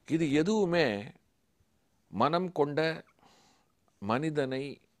 இது எதுவுமே மனம் கொண்ட மனிதனை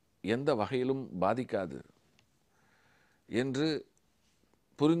எந்த வகையிலும் பாதிக்காது என்று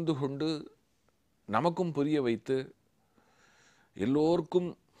புரிந்து கொண்டு நமக்கும் புரிய வைத்து எல்லோருக்கும்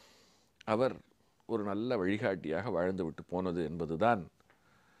அவர் ஒரு நல்ல வழிகாட்டியாக வாழ்ந்துவிட்டு போனது என்பதுதான்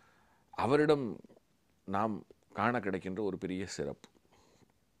அவரிடம் நாம் காண கிடைக்கின்ற ஒரு பெரிய சிறப்பு.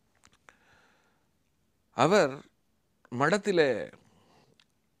 அவர் மடத்தில்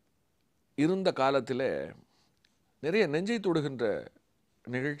இருந்த காலத்தில் நிறைய நெஞ்சை தொடுகின்ற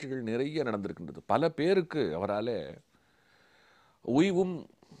நிகழ்ச்சிகள் நிறைய நடந்திருக்கின்றது. பல பேருக்கு அவரால் உய்வும்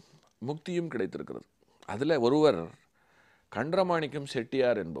முக்தியும் கிடைத்திருக்கிறது. அதில் ஒருவர் கண்டமாணிக்கம்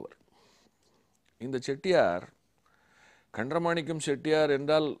செட்டியார் என்பவர். இந்த செட்டியார், கண்டமாணிக்கம் செட்டியார்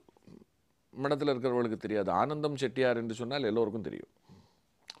என்றால் மடத்தில் இருக்கிறவர்களுக்கு தெரியாது. ஆனந்தம் செட்டியார் என்று சொன்னால் எல்லோருக்கும் தெரியும்.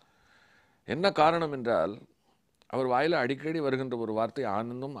 என்ன காரணம் என்றால் அவர் வாயில அடிக்கடி வருகின்ற ஒரு வார்த்தை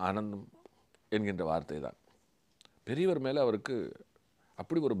ஆனந்தம் ஆனந்தம் என்கின்ற வார்த்தை தான். பெரியவர் மேலே அவருக்கு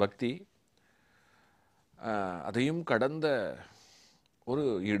அப்படி ஒரு பக்தி, அதையும் கடந்த ஒரு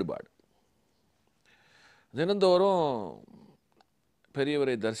ஈடுபாடு. தினந்தோறும்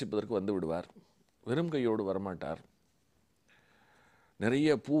பெரியவரை தரிசிப்பதற்கு வந்து விடுவார். வெறும் கையோடு வரமாட்டார். நிறைய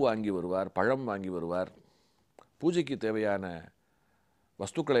பூ வாங்கி வருவார், பழம் வாங்கி வருவார், பூஜைக்கு தேவையான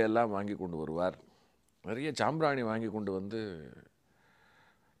வஸ்துக்களை எல்லாம் வாங்கி கொண்டு வருவார். நிறைய சாம்பிராணி வாங்கி கொண்டு வந்து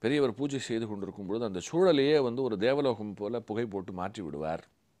பெரியவர் பூஜை செய்து கொண்டிருக்கும் பொழுது அந்த சூழலையே ஒரு தேவலோகம் போல புகை போட்டு மாற்றி விடுவார்.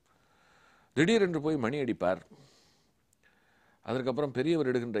 திடீரென்று போய் மணி அடிப்பார். அதற்கப்புறம் பெரியவர்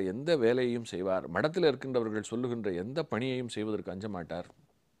எடுக்கின்ற எந்த வேலையையும் செய்வார். மடத்தில் இருக்கின்றவர்கள் சொல்லுகின்ற எந்த பணியையும் செய்வதற்கு அஞ்ச மாட்டார்.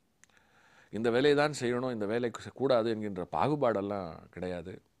 இந்த வேலையை தான் செய்யணும், இந்த வேலை கூடாது என்கின்ற பாகுபாடெல்லாம்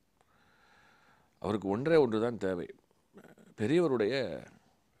கிடையாது. அவருக்கு ஒன்றே ஒன்று தான் தேவை, பெரியவருடைய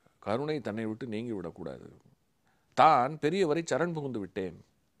கருணை தன்னை விட்டு நீங்கி விடக்கூடாது. தான் பெரியவரை சரண் புகுந்து விட்டேன்,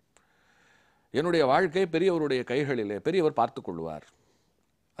 என்னுடைய வாழ்க்கை பெரியவருடைய கைகளிலே, பெரியவர் பார்த்து கொள்வார்.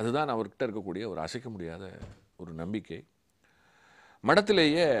 அதுதான் அவர்கிட்ட இருக்கக்கூடிய ஒரு அசைக்க முடியாத ஒரு நம்பிக்கை.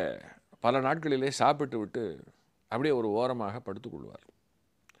 மடத்திலேயே பல நாட்களிலே சாப்பிட்டு விட்டு அப்படியே ஒரு ஓரமாக படுத்துக்கொள்வார்.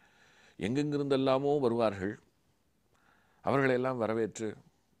 எங்கெங்கிருந்தெல்லாமோ வருவார்கள். அவர்களெல்லாம் வரவேற்று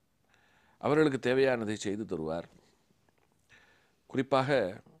அவர்களுக்கு தேவையானதை செய்து தருவார். குறிப்பாக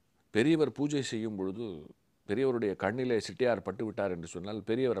பெரியவர் பூஜை செய்யும் பொழுது பெரியவருடைய கண்ணிலே சிட்டியார் பட்டு விட்டார் என்று சொன்னால்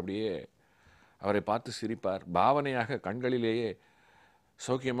பெரியவர் அப்படியே அவரை பார்த்து சிரிப்பார். பாவனையாக கண்களிலேயே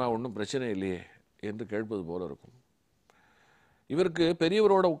சௌக்கியமாக ஒன்றும் பிரச்சனை இல்லையே என்று கேட்பது போல இருக்கும். இவருக்கு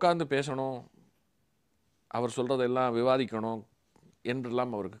பெரியவரோட உட்கார்ந்து பேசணும், அவர் சொல்கிறதெல்லாம் விவாதிக்கணும்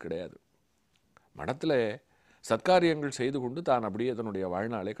என்றெல்லாம் அவருக்கு கிடையாது. மடத்தில் சத்காரியங்கள் செய்து கொண்டு தான் அப்படியே தன்னுடைய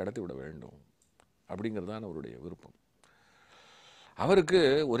வாழ்நாளை கடத்தி விட வேண்டும் அப்படிங்கிறது தான் அவருடைய விருப்பம். அவருக்கு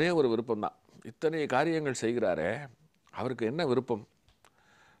ஒரே ஒரு விருப்பம்தான். இத்தனை காரியங்கள் செய்கிறாரே, அவருக்கு என்ன விருப்பம்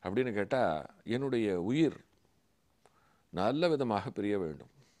அப்படின்னு கேட்டால், என்னுடைய உயிர் நல்ல விதமாக பிரிய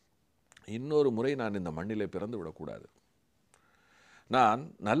வேண்டும், இன்னொரு முறை நான் இந்த மண்ணிலே பிறந்து விடக்கூடாது, நான்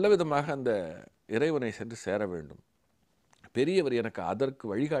நல்ல விதமாக அந்த இறைவனை சென்று சேர வேண்டும், பெரியவர் எனக்கு அதற்கு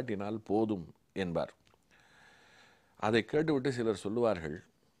வழிகாட்டினால் போதும் என்பார். அதை கேட்டுவிட்டு சிலர் சொல்லுவார்கள்,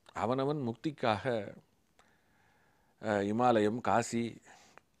 அவனவன் முக்திக்காக இமாலயம், காசி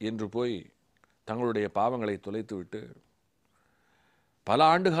என்று போய் தங்களுடைய பாவங்களை தொலைத்துவிட்டு பல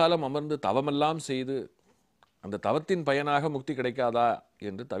ஆண்டு காலம் அமர்ந்து தவமெல்லாம் செய்து அந்த தவத்தின் பயனாக முக்தி கிடைக்காதா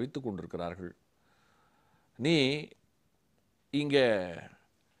என்று தவித்து கொண்டிருக்கிறார்கள். நீ இங்கே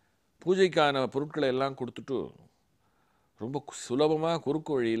பூஜைக்கான பொருட்களை எல்லாம் கொடுத்துட்டு ரொம்ப சுலபமாக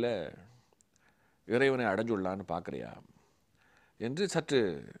குறுக்கு வழியில் இறைவனை அடைஞ்சுள்ளான்னு பார்க்குறியா என்று சற்று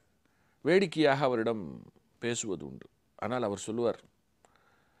வேடிக்கையாக அவரிடம் பேசுவது உண்டு. ஆனால் அவர் சொல்லுவார்,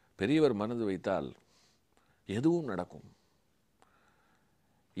 பெரியவர் மனது வைத்தால் எதுவும் நடக்கும்.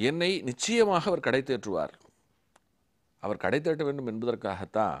 என்னை நிச்சயமாக அவர் கடை தேற்றுவார். அவர் கடை தேற்ற வேண்டும்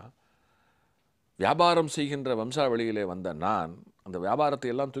என்பதற்காகத்தான் வியாபாரம் செய்கின்ற வம்சாவளியிலே வந்த நான் அந்த வியாபாரத்தை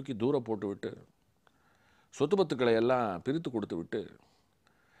எல்லாம் தூக்கி தூர போட்டுவிட்டு சொத்து பத்துக்களை எல்லாம் பிரித்து கொடுத்து விட்டு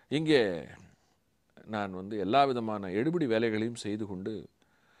இங்கே நான் எல்லா விதமான எடுபிடி வேலைகளையும் செய்து கொண்டு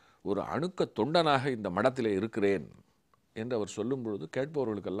ஒரு அணுக்க தொண்டனாக இந்த மடத்திலே இருக்கிறேன் என்று அவர் சொல்லும் பொழுது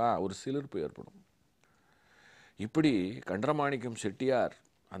கேட்பவர்களுக்கெல்லாம் ஒரு சிலிர்ப்பு ஏற்படும். இப்படி கண்டமாணிக்கம் செட்டியார்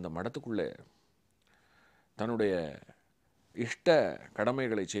அந்த மடத்துக்குள்ளே தன்னுடைய இஷ்ட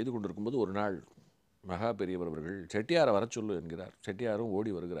கடமைகளை செய்து கொண்டிருக்கும்போது ஒரு நாள் மகா பெரியவர் அவர்கள் செட்டியாரை வர சொல்லு என்கிறார். செட்டியாரும்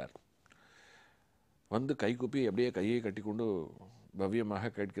ஓடி வருகிறார். வந்து கைகுப்பி அப்படியே கையை கட்டி கொண்டு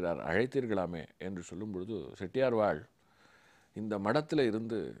பவ்யமாக கேட்கிறார், அழைத்தீர்களாமே என்று சொல்லும் பொழுது, செட்டியார் வாழ், இந்த மடத்தில்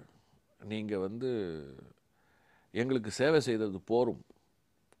இருந்து நீங்கள் எங்களுக்கு சேவை செய்தது போரும்.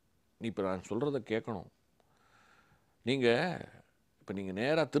 நீ இப்போ நான் சொல்கிறத கேட்கணும். நீங்கள்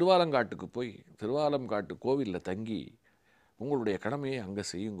நேராக திருவாலங்காட்டுக்கு போய் திருவாலங்காட்டு கோவிலில் தங்கி உங்களுடைய கடமையை அங்கே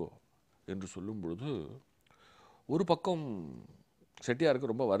செய்யுங்கோ என்று சொல்லும் பொழுது ஒரு பக்கம்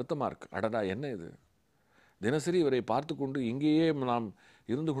செட்டியாருக்கு ரொம்ப வருத்தமாக இருக்குது. அடடா, என்ன இது, தினசரி இவரை பார்த்து கொண்டு இங்கேயே நாம்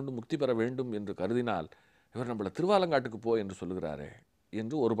இருந்து கொண்டு முக்தி பெற வேண்டும் என்று கருதினால் இவர் நம்மளை திருவாலங்காட்டுக்கு போ என்று சொல்லுகிறாரே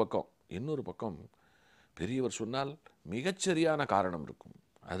என்று ஒரு பக்கம். இன்னொரு பக்கம் பெரியவர் சொன்னால் மிகச்சரியான காரணம் இருக்கும்.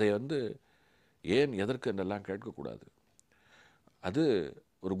 அதை ஏன் எதற்கு என்றெல்லாம் கேட்கக்கூடாது. அது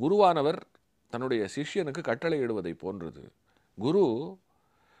ஒரு குருவானவர் தன்னுடைய சிஷ்யனுக்கு கட்டளை இடுவதை போன்றது. குரு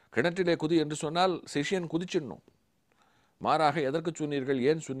கிணற்றிலே குதி என்று சொன்னால் சிஷ்யன் குதிச்சிடணும். மாறாக எதற்கு சொன்னீர்கள்,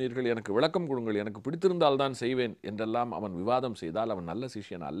 ஏன் சொன்னீர்கள், எனக்கு விளக்கம் கொடுங்கள், எனக்கு பிடித்திருந்தால் தான் செய்வேன் என்றெல்லாம் அவன் விவாதம் செய்தால் அவன் நல்ல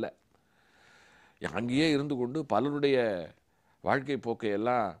சிஷ்யன் அல்ல. அங்கேயே இருந்து கொண்டு பலருடைய வாழ்க்கை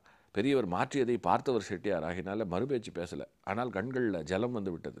போக்கையெல்லாம் பெரியவர் மாற்றியதை பார்த்தவர் செட்டியார். ஆகினால மறுபேச்சு பேசலை. ஆனால் கண்களில் ஜலம்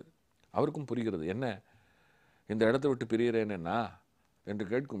வந்து விட்டது. அவருக்கும் புரிகிறது, என்ன இந்த இடத்த விட்டு பிரியறேன்னா என்று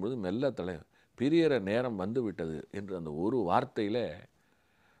கேட்கும்பொழுது மெல்ல பிரியற நேரம் வந்து விட்டது என்று அந்த ஒரு வார்த்தையில்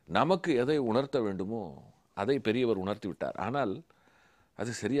நமக்கு எதை உணர்த்த வேண்டுமோ அதை பெரியவர் உணர்த்தி விட்டார். ஆனால்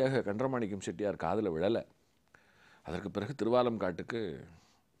அது சரியாக கண்டமாணிக்கம் செட்டியார் காதில் விழலை. அதற்கு பிறகு திருவாலங்காட்டுக்கு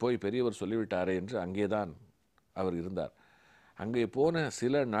போய் பெரியவர் சொல்லிவிட்டாரே என்று அங்கேதான் அவர் இருந்தார். அங்கே போன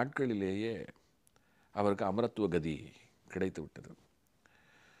சில நாட்களிலேயே அவருக்கு அமரத்துவ கதி கிடைத்து விட்டது.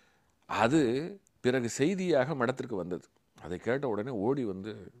 அது பிறகு செய்தியாக மடத்திற்கு வந்தது. அதை கேட்ட உடனே ஓடி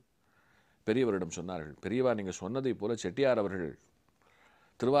பெரியவரிடம் சொன்னார்கள், பெரியவா, நீங்கள் சொன்னதை போல செட்டியார் அவர்கள்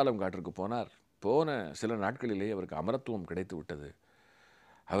திருவாலங்காட்டிற்கு போனார். போன சில நாட்களிலேயே அவருக்கு அமரத்துவம் கிடைத்து விட்டது.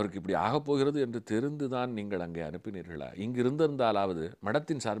 அவருக்கு இப்படி ஆகப்போகிறது என்று தெரிந்துதான் நீங்கள் அங்கே அனுப்பினீர்களா? இங்கு இருந்திருந்தாலாவது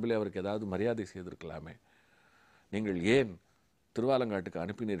மடத்தின் சார்பிலே அவருக்கு ஏதாவது மரியாதை செய்திருக்கலாமே. நீங்கள் ஏன் திருவாலங்காட்டுக்கு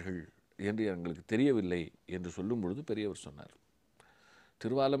அனுப்பினீர்கள் என்று எங்களுக்கு தெரியவில்லை என்று சொல்லும் பொழுது பெரியவர் சொன்னார்,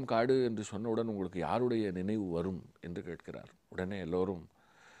 திருவாலங்காடு என்று சொன்னவுடன் உங்களுக்கு யாருடைய நினைவு வரும் என்று கேட்கிறார். உடனே எல்லோரும்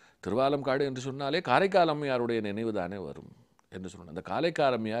திருவாலங்காடு என்று சொன்னாலே காரைக்கால் அம்மையாருடைய நினைவு தானே வரும் என்று சொன்னார். அந்த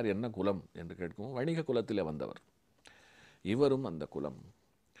காரைக்கால் அம்மையார் என்ன குலம் என்று கேட்கும், வணிக குலத்தில் வந்தவர். இவரும் அந்த குலம்.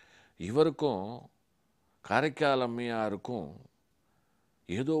 இவருக்கும் காரைக்கால் அம்மையாருக்கும்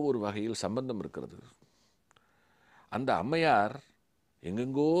ஏதோ ஒரு வகையில் சம்பந்தம் இருக்கிறது. அந்த அம்மையார்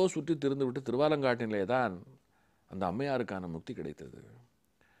எங்கெங்கோ சுற்றி திருந்து விட்டு திருவாலங்காட்டிலே தான் அந்த அம்மையாருக்கான முக்தி கிடைத்தது.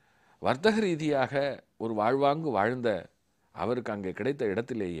 வர்த்தக ரீதியாக ஒரு வாழ்வாங்கு வாழ்ந்த அவருக்கு அங்கே கிடைத்த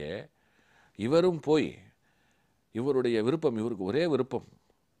இடத்திலேயே இவரும் போய் இவருடைய விருப்பம், இவருக்கு ஒரே விருப்பம்,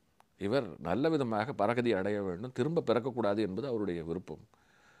 இவர் நல்ல விதமாக பரகதி அடைய வேண்டும், திரும்ப பிறக்கக்கூடாது என்பது அவருடைய விருப்பம்.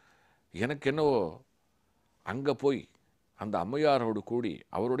 எனக்கு என்னவோ அங்கே போய் அந்த அம்மையாரோடு கூடி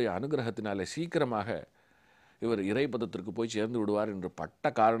அவருடைய அனுகிரகத்தினாலே சீக்கிரமாக இவர் இறைப்பதத்திற்கு போய் சேர்ந்து விடுவார் என்று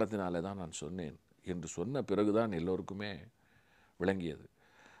பட்ட காரணத்தினாலே தான் நான் சொன்னேன் என்று சொன்ன பிறகுதான் எல்லோருக்குமே விளங்கியது.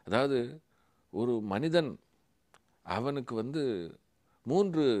 அதாவது ஒரு மனிதன் அவனுக்கு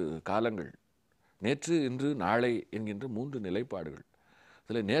 3 காலங்கள், நேற்று, இன்று, நாளை என்கின்ற 3 நிலைப்பாடுகள்.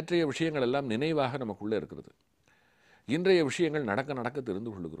 அதில் நேற்றைய விஷயங்கள் எல்லாம் நினைவாக நமக்குள்ளே இருக்கிறது. இன்றைய விஷயங்கள் நடக்க நடக்க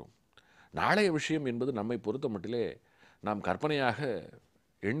தெரிந்து கொள்ளுகிறோம். நாளைய விஷயம் என்பது நம்மை பொறுத்த மட்டிலே நாம் கற்பனையாக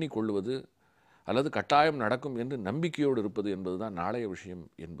எண்ணிக்கொள்வது அல்லது கட்டாயம் நடக்கும் என்று நம்பிக்கையோடு இருப்பது என்பது தான் நாளைய விஷயம்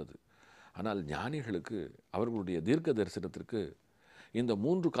என்பது. ஆனால் ஞானிகளுக்கு அவர்களுடைய தீர்க்க தரிசனத்திற்கு இந்த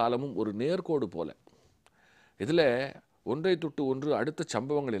 3 காலமும் ஒரு நேர்கோடு போல. இதில் ஒன்றை தொட்டு ஒன்று அடுத்த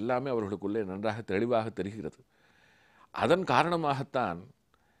சம்பவங்கள் எல்லாமே அவர்களுக்குள்ளே நன்றாக தெளிவாக தெரிகிறது. அதன் காரணமாகத்தான்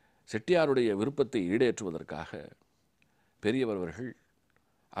செட்டியாருடைய விருப்பத்தை ஈடேற்றுவதற்காக பெரியவர்கள்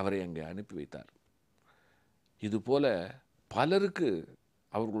அவரை அங்கே அனுப்பி வைத்தார். இதுபோல பலருக்கு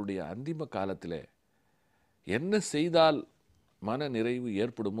அவர்களுடைய அந்திம காலத்தில் என்ன செய்தால் மன நிறைவு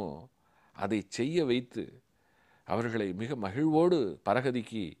ஏற்படுமோ அதை செய்ய வைத்து அவர்களை மிக மகிழ்வோடு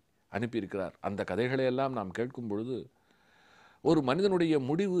பரகதிக்கு அனுப்பியிருக்கிறார். அந்த கதைகளையெல்லாம் நாம் கேட்கும் பொழுது ஒரு மனிதனுடைய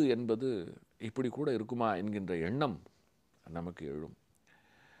முடிவு என்பது இப்படி கூட இருக்குமா என்கின்ற எண்ணம் நமக்கு எழும்.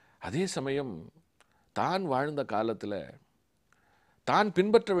 அதே சமயம் தான் வாழ்ந்த காலத்தில் தான்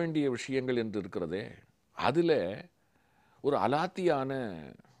பின்பற்ற வேண்டிய விஷயங்கள் என்று இருக்கிறதே, அதில் ஒரு அலாதியான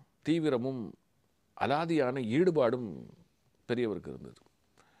தீவிரமும் அலாதியான ஈடுபாடும் பெரியவருக்கு இருந்தது.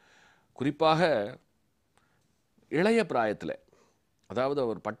 குறிப்பாக இளைய பிராயத்தில், அதாவது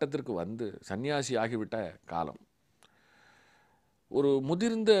அவர் பட்டத்திற்கு வந்து சன்னியாசி ஆகிவிட்ட காலம், ஒரு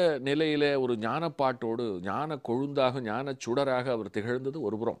முதிர்ந்த நிலையில் ஒரு ஞானப்பாட்டோடு ஞான கொழுந்தாக ஞான சுடராக அவர் திகழ்ந்தது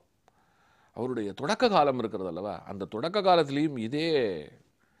ஒருபுறம். அவருடைய தொடக்க காலம் இருக்கிறது அல்லவா, அந்த தொடக்க காலத்திலையும் இதே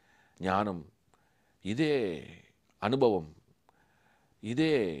ஞானம், இதே அனுபவம்,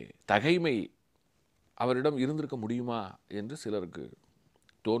 இதே தகைமை அவரிடம் இருந்திருக்க முடியுமா என்று சிலருக்கு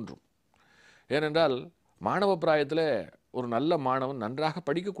தோன்றும். ஏனென்றால் மாணவ பிராயத்தில் ஒரு நல்ல மாணவன் நன்றாக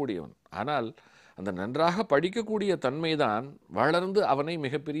படிக்கக்கூடியவன். ஆனால் அந்த நன்றாக படிக்கக்கூடிய தன்மைதான் வளர்ந்து அவனை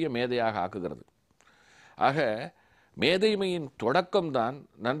மிகப்பெரிய மேதையாக ஆக்குகிறது. ஆக மேதைமையின் தொடக்கம்தான்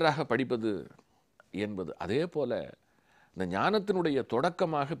நன்றாக படிப்பது என்பது. அதே போல இந்த ஞானத்தினுடைய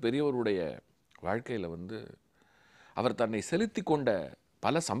தொடக்கமாக பெரியவருடைய வாழ்க்கையில் அவர் தன்னை செலுத்தி கொண்ட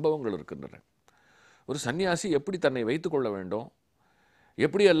பல சம்பவங்கள் இருக்கின்றன. ஒரு சன்னியாசி எப்படி தன்னை வைத்து கொள்ள வேண்டும்,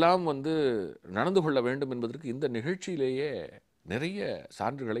 எப்படியெல்லாம் நடந்து கொள்ள வேண்டும் என்பதற்கு இந்த நிகழ்ச்சியிலேயே நிறைய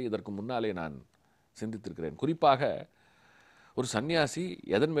சான்றுகளை இதற்கு முன்னாலே நான் சிந்தித்திருக்கிறேன். குறிப்பாக ஒரு சன்னியாசி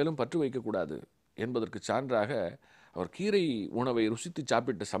எதன் மேலும் பற்று வைக்கக்கூடாது என்பதற்கு சான்றாக அவர் கீரை உணவை ருசித்து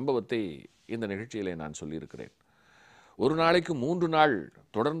சாப்பிட்ட சம்பவத்தை இந்த நிகழ்ச்சியிலே நான் சொல்லியிருக்கிறேன். ஒரு நாளைக்கு 3 நாள்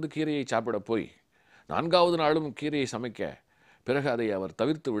தொடர்ந்து கீரையை சாப்பிட போய் 4வது நாளும் கீரையை சமைக்க, பிறகு அதை அவர்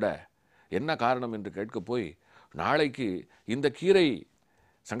தவிர்த்து விட என்ன காரணம் என்று கேட்க போய், நாளைக்கு இந்த கீரை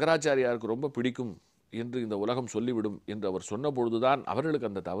சங்கராச்சாரியாருக்கு ரொம்ப பிடிக்கும் என்று இந்த உலகம் சொல்லிவிடும் என்று அவர் சொன்ன பொழுதுதான் அவர்களுக்கு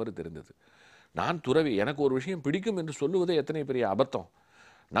அந்த தவறு தெரிந்தது. நான் துறவி, எனக்கு ஒரு விஷயம் பிடிக்கும் என்று சொல்லுவதே எத்தனை பெரிய அபத்தம்.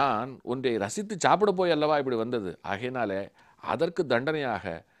 நான் ஒன்றை ரசித்து சாப்பிட போய் அல்லவா இப்படி வந்தது. ஆகையினாலே அதற்கு தண்டனையாக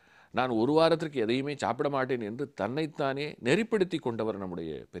நான் 1 வாரத்திற்கு எதையுமே சாப்பிட மாட்டேன் என்று தன்னைத்தானே நெறிப்படுத்தி கொண்டவர்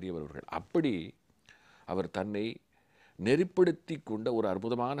நம்முடைய பெரியவர்கள். அப்படி அவர் தன்னை நெறிப்படுத்தி கொண்ட ஒரு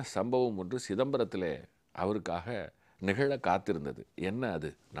அற்புதமான சம்பவம் ஒன்று சிதம்பரத்திலே அவருக்காக நிகழ காத்திருந்தது. என்ன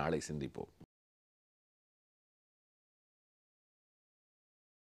அது? நாளை சிந்திப்போம்.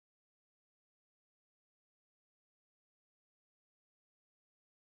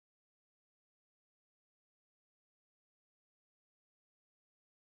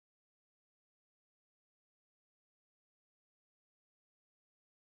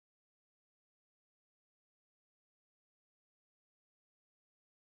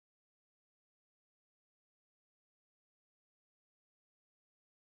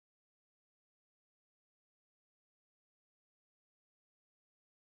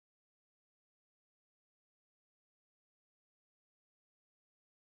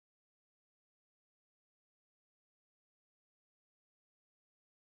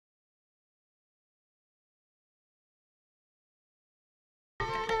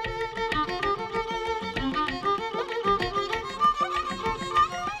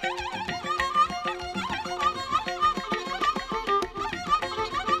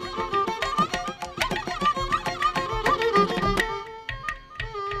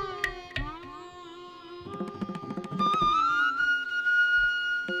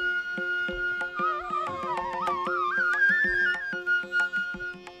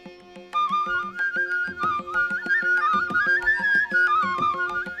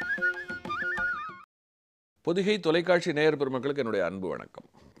 பொதிகை தொலைக்காட்சி நேயர் பெருமக்களுக்கு என்னுடைய அன்பு வணக்கம்.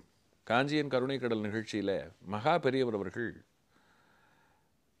 காஞ்சியின் கருணை கடல் நிகழ்ச்சியில் மகா பெரியவர் அவர்கள்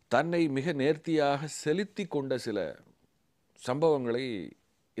தன்னை மிக நேர்த்தியாக செலுத்தி கொண்ட சில சம்பவங்களை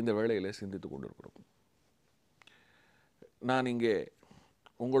இந்த வேளையில் சிந்தித்து கொண்டிருக்கிறோம். நான் இங்கே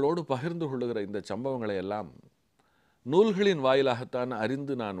உங்களோடு பகிர்ந்து கொள்ளுகிற இந்த சம்பவங்களை எல்லாம் நூல்களின் வாயிலாகத்தான்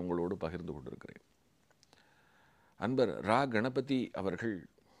அறிந்து நான் உங்களோடு பகிர்ந்து கொண்டிருக்கிறேன். அன்பர் ரா கணபதி அவர்கள்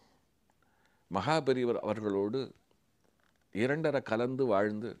மகா பெரியவர் அவர்களோடு 2 கலந்து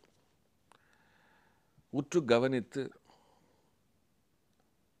வாழ்ந்து உற்று கவனித்து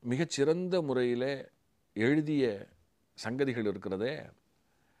மிகச்சிறந்த முறையில் எழுதிய சங்கதிகள் இருக்கிறதே,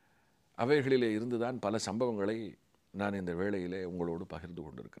 அவைகளிலே இருந்துதான் பல சம்பவங்களை நான் இந்த வேளையிலே உங்களோடு பகிர்ந்து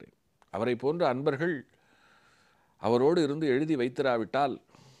கொண்டிருக்கிறேன். அவரை போன்ற அன்பர்கள் அவரோடு இருந்து எழுதி வைத்திராவிட்டால்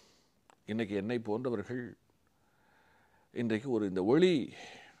இன்றைக்கு என்னை போன்றவர்கள் இன்றைக்கு இந்த ஒளி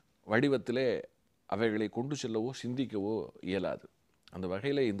வடிவத்திலே அவைகளை கொண்டு செல்லவோ சிந்திக்கவோ இயலாது. அந்த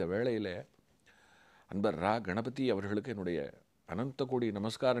வகையில் இந்த வேளையில் அன்பர் ரா கணபதி அவர்களுக்கு என்னுடைய அனந்த கோடி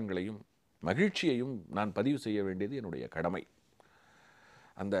நமஸ்காரங்களையும் மகிழ்ச்சியையும் நான் பதிவு செய்ய வேண்டியது என்னுடைய கடமை.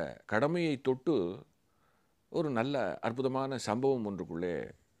 அந்த கடமையை தொட்டு ஒரு நல்ல அற்புதமான சம்பவம் ஒன்றுக்குள்ளே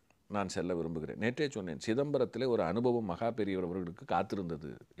நான் செல்ல விரும்புகிறேன். நேற்றே சொன்னேன், சிதம்பரத்திலே ஒரு அனுபவம் மகா பெரியவர் அவர்களுக்கு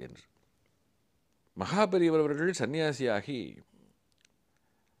காத்திருந்தது என்று. மகா பெரியவர் அவர்கள் சன்னியாசியாகி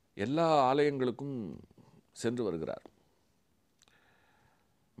எல்லா ஆலயங்களுக்கும் சென்று வருகிறார்.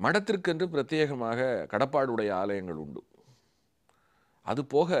 மடத்திற்கென்று பிரத்யேகமாக கடப்பாடுடைய ஆலயங்கள் உண்டு. அது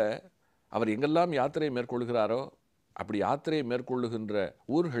போக அவர் எங்கெல்லாம் யாத்திரை மேற்கொள்கிறாரோ அப்படி யாத்திரை மேற்கொள்ளுகின்ற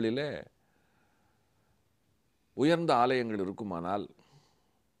ஊர்களிலே உயர்ந்த ஆலயங்கள் இருக்குமானால்,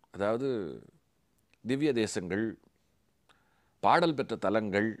 அதாவது திவ்ய தேசங்கள், பாடல் பெற்ற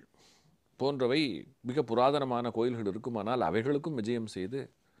தலங்கள் போன்றவை மிக புராதனமான கோயில்கள் இருக்குமானால் அவைகளுக்கும் விஜயம் செய்து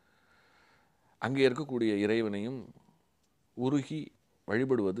அங்கே இருக்கக்கூடிய இறைவனையும் உருகி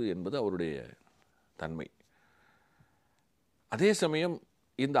வழிபடுவது என்பது அவருடைய தன்மை. அதே சமயம்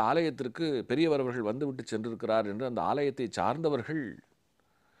இந்த ஆலயத்திற்கு பெரியவர் அவர்கள் வந்துவிட்டு சென்றிருக்கிறார் என்று அந்த ஆலயத்தை சார்ந்தவர்கள்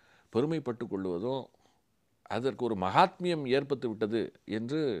பெருமைப்பட்டு கொள்வதும், அதற்கு ஒரு மகாத்மியம் ஏற்பட்டு விட்டது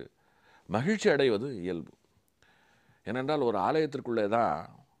என்று மகிழ்ச்சி அடைவது இயல்பு. ஏனென்றால் ஒரு ஆலயத்திற்குள்ளே தான்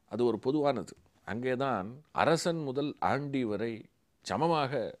அது ஒரு பொதுவானது. அங்கே தான் அரசன் முதல் ஆண்டி வரை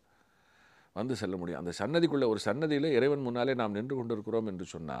சமமாக வந்து செல்ல முடியும். அந்த சன்னதிக்குள்ளே, ஒரு சன்னதியில் இறைவன் முன்னாலே நாம் நின்று கொண்டிருக்கிறோம் என்று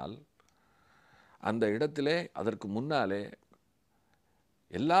சொன்னால், அந்த இடத்திலே அதற்கு முன்னாலே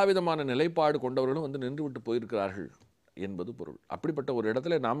எல்லா விதமான நிலைப்பாடு கொண்டவர்களும் வந்து நின்று விட்டு போயிருக்கிறார்கள் என்பது பொருள். அப்படிப்பட்ட ஒரு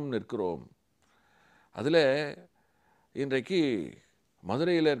இடத்துல நாம் நிற்கிறோம். அதில் இன்றைக்கு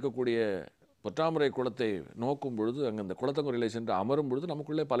மதுரையில் இருக்கக்கூடிய பொற்றாமரை குளத்தை நோக்கும் பொழுது, அங்கே அந்த குளத்தங்குறையில் சென்று அமரும் பொழுது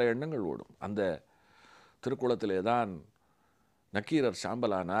நமக்குள்ளே பல எண்ணங்கள் ஓடும். அந்த திருக்குளத்திலே தான் நக்கீரர்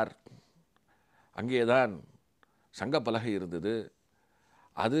சாம்பலானார், அங்கேதான் சங்கப்பலகை இருந்தது,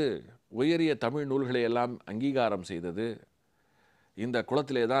 அது உயரிய தமிழ் நூல்களை எல்லாம் அங்கீகாரம் செய்தது, இந்த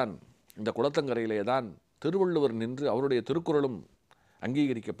குளத்திலே தான், இந்த குளத்தங்கரையிலே தான் திருவள்ளுவர் நின்று அவருடைய திருக்குறளும்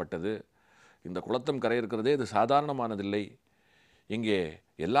அங்கீகரிக்கப்பட்டது. இந்த குளத்தம் கரை இருக்கிறதே இது சாதாரணமானதில்லை. இங்கே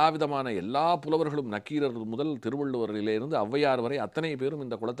எல்லா விதமான எல்லா புலவர்களும், நக்கீரர் முதல் திருவள்ளுவரிலிருந்து ஔவையார் வரை அத்தனை பேரும்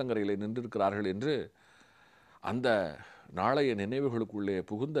இந்த குளத்தங்கரையிலே நின்றிருக்கிறார்கள் என்று அந்த நாளைய நினைவுகளுக்குள்ளே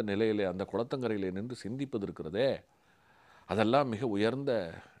புகுந்த நிலையிலே அந்த குளத்தங்கரையிலே நின்று சிந்திப்பது இருக்கிறதே, அதெல்லாம் மிக உயர்ந்த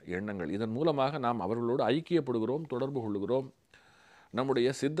எண்ணங்கள். இதன் மூலமாக நாம் அவர்களோடு ஐக்கியப்படுகிறோம், தொடர்பு கொள்ளுகிறோம், நம்முடைய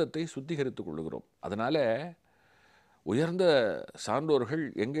சித்தத்தை சுத்திகரித்துக் கொள்ளுகிறோம். அதனால் உயர்ந்த சான்றோர்கள்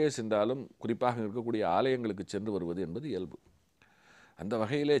எங்கே சென்றாலும் குறிப்பாக இருக்கக்கூடிய ஆலயங்களுக்கு சென்று வருவது என்பது இயல்பு. அந்த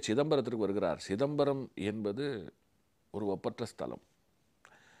வகையிலே சிதம்பரத்திற்கு வருகிறார். சிதம்பரம் என்பது ஒரு ஒப்பற்ற ஸ்தலம்.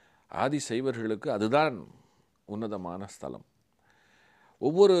 ஆதி சைவர்களுக்கு அதுதான் உன்னதமான ஸ்தலம்.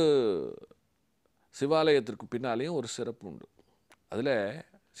 ஒவ்வொரு சிவாலயத்திற்கு பின்னாலேயும் ஒரு சிறப்பு உண்டு. அதில்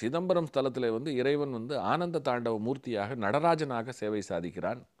சிதம்பரம் ஸ்தலத்தில் வந்து இறைவன் வந்து ஆனந்த தாண்டவ மூர்த்தியாக நடராஜனாக சேவை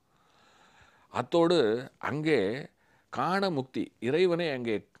சாதிக்கிறான். அத்தோடு அங்கே காண முக்தி, இறைவனை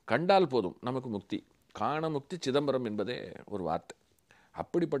அங்கே கண்டால் போதும் நமக்கு முக்தி. காண முக்தி சிதம்பரம் என்பதே ஒரு வார்த்தை.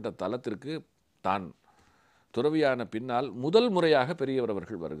 அப்படிப்பட்ட தலத்திற்கு தான் துறவியான பின்னால் முதல் முறையாக பெரியவர்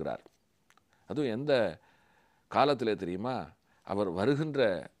அவர்கள் வருகிறார். அதுவும் எந்த காலத்திலே தெரியுமா? அவர் வருகின்ற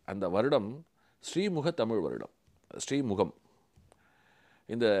அந்த வருடம் ஸ்ரீமுக தமிழ் வருடம். ஸ்ரீமுகம்,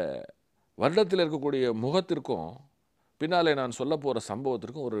 இந்த வருடத்தில் இருக்கக்கூடிய முகத்திற்கும் பின்னாலே நான் சொல்ல போகிற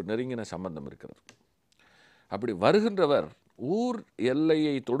சம்பவத்திற்கும் ஒரு நெருங்கின சம்பந்தம் இருக்கிறது. அப்படி வருகின்றவர் ஊர்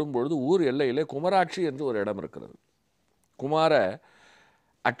எல்லையை தொடும்பொழுது ஊர் எல்லையிலே குமராட்சி என்று ஒரு இடம் இருக்கிறது. குமார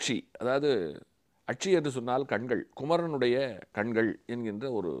அட்சி, அதாவது அட்சி என்று சொன்னால் கண்கள், குமரனுடைய கண்கள் என்கின்ற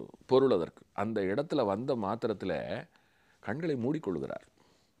ஒரு பொருள் அதற்கு. அந்த இடத்துல வந்த மாத்திரத்தில் கண்களை மூடிக்கொள்கிறார்.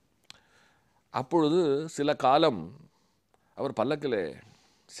 அப்பொழுது சில காலம் அவர் பல்லக்கில்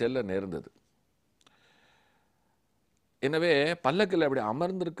செல்ல நேர்ந்தது. எனவே பல்லக்கில் அப்படி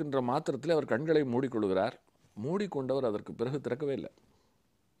அமர்ந்திருக்கின்ற மாத்திரத்தில் அவர் கண்களை மூடிக்கொள்கிறார். மூடிக்கொண்டவர் அதற்கு பிறகு திறக்கவே இல்லை.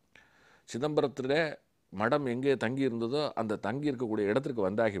 சிதம்பரத்தில் மடம் எங்கே தங்கி இருந்ததோ அந்த தங்கி இருக்கக்கூடிய இடத்திற்கு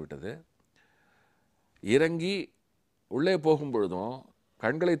வந்தாகிவிட்டது. இறங்கி உள்ளே போகும் பொழுதும்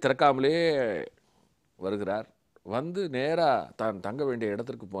கண்களை திறக்காமலே வருகிறார். வந்து நேராக தான் தங்க வேண்டிய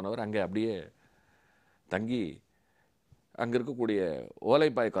இடத்திற்கு போனவர் அங்கே அப்படியே தங்கி அங்கே இருக்கக்கூடிய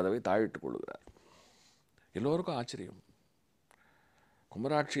ஓலைப்பாய் கதவை தாழிட்டுக் கொள்கிறார். எல்லோருக்கும் ஆச்சரியம்.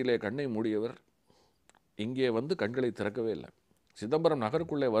 குமராட்சியிலே கண்ணை மூடியவர் இங்கே வந்து கண்களை திறக்கவே இல்லை. சிதம்பரம்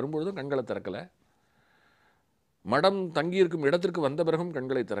நகருக்குள்ளே வரும்பொழுதும் கண்களை திறக்கலை. மடம் தங்கியிருக்கும் இடத்திற்கு வந்த பிறகும்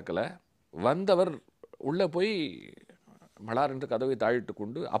கண்களை திறக்கலை. வந்தவர் உள்ளே போய் மலார் என்று கதவை தாழிட்டு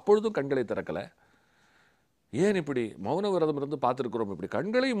கொண்டு அப்பொழுதும் கண்களை திறக்கலை. ஏன் இப்படி? மௌன விரதம் இருந்து பார்த்துருக்கிறோம். இப்படி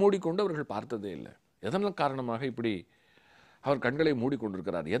கண்களை மூடிக்கொண்டு அவர்கள் பார்த்ததே இல்லை. எதனால் காரணமாக இப்படி அவர் கண்களை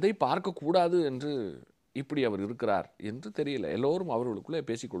மூடிக்கொண்டிருக்கிறார். எதை பார்க்கக்கூடாது என்று இப்படி அவர் இருக்கிறார் என்று தெரியல. எல்லோரும் அவர்களுக்குள்ளே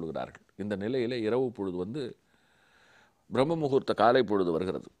பேசிக்கொள்கிறார்கள். இந்த நிலையிலே இரவு பொழுது வந்து பிரம்ம முகூர்த்த காலை பொழுது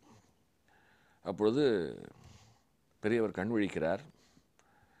வருகிறது. அப்பொழுது பெரியவர் கண் விழிக்கிறார்.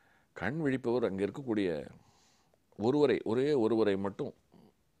 கண் விழிப்பவர் அங்கே இருக்கக்கூடிய ஒரே ஒருவரை மட்டும்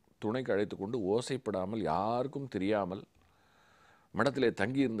துணைக்கு அழைத்து கொண்டு ஓசைப்படாமல் யாருக்கும் தெரியாமல் மடத்திலே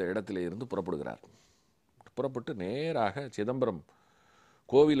தங்கியிருந்த இடத்திலே இருந்து புறப்படுகிறார். புறப்பட்டு நேராக சிதம்பரம்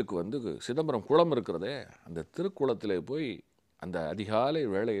கோவிலுக்கு வந்து சிதம்பரம் குளம் இருக்கிறதே, அந்த திருக்குளத்திலே போய் அந்த அதிகாலை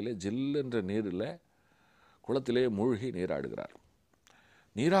வேளையிலே ஜில்லென்ற நீரில் குளத்திலே மூழ்கி நீராடுகிறார்.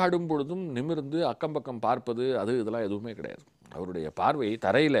 நீராடும் பொழுதும் நிமிர்ந்து அக்கம் பக்கம் பார்ப்பது இதெல்லாம் எதுவுமே கிடையாது. அவருடைய பார்வை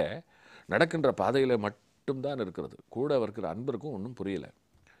தரையில் நடக்கின்ற பாதையில் மட்டும்தான் இருக்கிறது. கூட இருக்கிற அன்பருக்கும் ஒன்றும் புரியல.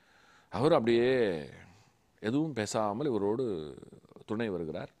 அவர் அப்படியே எதுவும் பேசாமல் இவரோடு துணை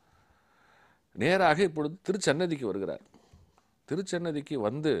வருகிறார். நேராக இப்பொழுது திருச்சன்னதிக்கு வருகிறார். திருச்சன்னதிக்கு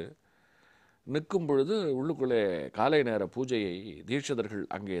வந்து நிற்கும் பொழுது உள்ளுக்குள்ளே காலை நேர பூஜையை தீட்சிதர்கள்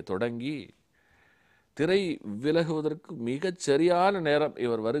அங்கே தொடங்கி திரை விலகுவதற்கு மிகச் சரியான நேரம்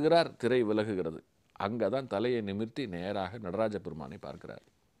இவர் வருகிறார். திரை விலகுகிறது. அங்கே தான் தலையை நிமிர்த்தி நேராக நடராஜ பெருமானை பார்க்கிறார்.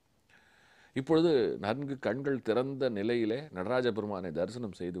 இப்பொழுது நன்கு கண்கள் திறந்த நிலையிலே நடராஜ பெருமானை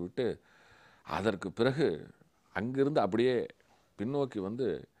தரிசனம் செய்துவிட்டு அதற்கு பிறகு அங்கிருந்து அப்படியே பின்னோக்கி வந்து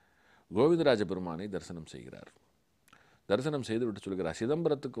கோவிந்தராஜ பெருமானை தரிசனம் செய்கிறார். தரிசனம் செய்துவிட்டு சொல்கிறார்,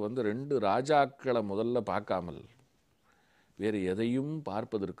 சிதம்பரத்துக்கு வந்து 2 ராஜாக்களை முதல்ல பார்க்காமல் வேறு எதையும்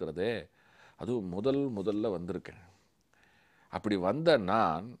பார்ப்பது இருக்கிறதே, அதுவும் முதல்ல வந்திருக்கேன். அப்படி வந்த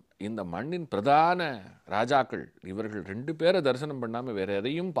நான் இந்த மண்ணின் பிரதான ராஜாக்கள் இவர்கள் 2 பேரை தரிசனம் பண்ணாமல் வேறு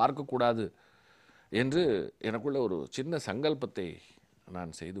எதையும் பார்க்கக்கூடாது என்று எனக்குள்ள ஒரு சின்ன சங்கல்பத்தை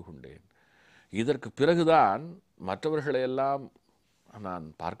நான் செய்து கொண்டேன். இதற்கு பிறகுதான் மற்றவர்களையெல்லாம் நான்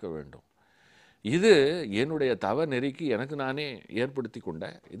பார்க்க வேண்டும். இது என்னுடைய தவ நெறிக்கு எனக்கு நானே ஏற்படுத்தி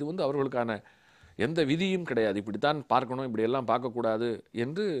கொண்டேன். இது வந்து அவர்களுக்கான எந்த விதியும் கிடையாது. இப்படித்தான் பார்க்கணும், இப்படியெல்லாம் பார்க்கக்கூடாது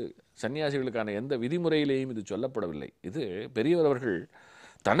என்று சன்னியாசிகளுக்கான எந்த விதிமுறையிலேயும் இது சொல்லப்படவில்லை. இது பெரியவர் அவர்கள்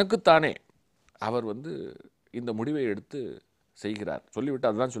தனக்குத்தானே அவர் வந்து இந்த முடிவை எடுத்து செய்கிறார். சொல்லிவிட்டு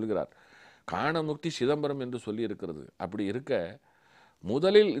அதுதான் சொல்கிறார், காணமுக்தி சிதம்பரம் என்று சொல்லி இருக்கிறது. அப்படி இருக்க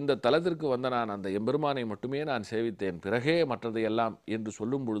முதலில் இந்த தலத்திற்கு வந்த நான் அந்த எம்பெருமானை மட்டுமே நான் சேவித்தேன், பிறகே மற்றதையெல்லாம் என்று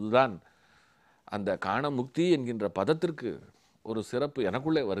சொல்லும் பொழுதுதான் அந்த காணமுக்தி என்கின்ற பதத்திற்கு ஒரு சிறப்பு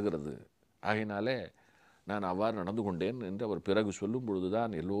எனக்குள்ளே வருகிறது. ஆகையினாலே நான் அவ்வாறு நடந்து கொண்டேன் என்று அவர் பிறகு சொல்லும்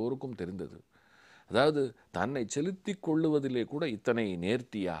பொழுதுதான் எல்லோருக்கும் தெரிந்தது. அதாவது தன்னை செலுத்தி கொள்ளுவதிலே கூட இத்தனை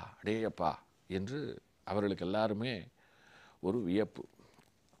நேர்த்தியா அடேயப்பா என்று அவர்களுக்கு எல்லாருமே ஒரு வியப்பு.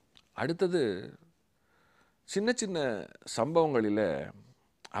 அடுத்தது சின்ன சின்ன சம்பவங்களில்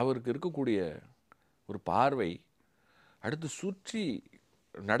அவருக்கு இருக்கக்கூடிய ஒரு பார்வை, அடுத்து சுற்றி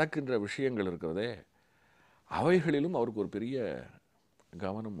நடக்கின்ற விஷயங்கள் இருக்கிறதே அவைகளிலும் அவருக்கு ஒரு பெரிய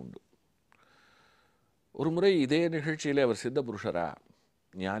கவனம் உண்டு. ஒரு முறை இதே நிகழ்ச்சியில் அவர் சித்த புருஷரா,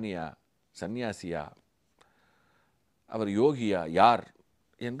 ஞானியா, சந்நியாசியா, அவர் யோகியா, யார்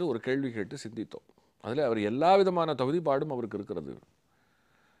என்று ஒரு கேள்வி கேட்டு சிந்தித்தோம். அதில் அவர் எல்லா விதமான தகுதிப்பாடும் அவருக்கு இருக்கிறது.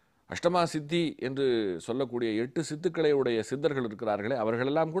 அஷ்டமா சித்தி என்று சொல்லக்கூடிய 8 சித்துக்களை உடைய சித்தர்கள் இருக்கிறார்களே,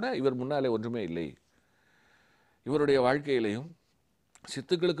 அவர்களெல்லாம் கூட இவர் முன்னாலே ஒன்றுமே இல்லை. இவருடைய வாழ்க்கையிலையும்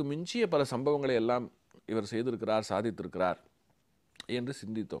சித்துக்களுக்கு மிஞ்சிய பல சம்பவங்களை எல்லாம் இவர் செய்திருக்கிறார், சாதித்திருக்கிறார் என்று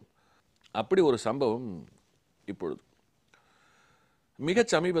சிந்தித்தோம். அப்படி ஒரு சம்பவம் இப்பொழுது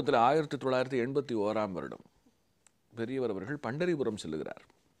மிகச் சமீபத்தில் 1981ஆம் வருடம் பெரியவர் அவர்கள் பண்டரிபுரம் செல்லுகிறார்.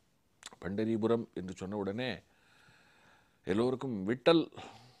 பண்டரிபுரம் என்று சொன்ன உடனே எல்லோருக்கும் விட்டல்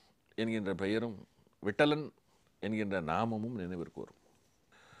என்கின்ற பெயரும் விட்டலன் என்கின்ற நாமமும் நினைவிற்கு வரும்.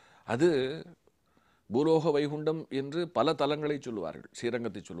 அது பூலோக வைகுண்டம் என்று பல தலங்களை சொல்லுவார்கள்.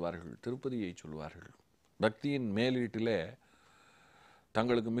 ஸ்ரீரங்கத்தை சொல்வார்கள், திருப்பதியை சொல்வார்கள். பக்தியின் மேலீட்டிலே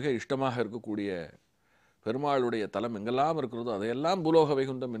தங்களுக்கு மிக இஷ்டமாக இருக்கக்கூடிய பெருமாளுடைய தலம் எங்கெல்லாம் இருக்கிறதோ அதையெல்லாம் பூலோக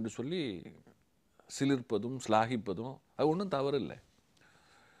வைகுண்டம் என்று சொல்லி சிலிர்ப்பதும் ஸ்லாகிப்பதும் அது ஒன்றும் தவறில்லை.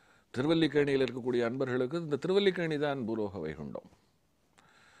 திருவல்லிக்கேணியில் இருக்கக்கூடிய அன்பர்களுக்கு இந்த திருவல்லிக்கேணி தான் பூலோக வைகுண்டம்.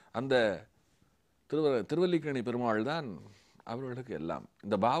 அந்த திருவல்லிக்கேணி பெருமாள் தான் அவர்களுக்கு எல்லாம்.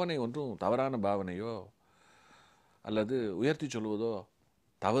 இந்த பாவனை ஒன்றும் தவறான பாவனையோ அல்லது உயர்த்தி சொல்வதோ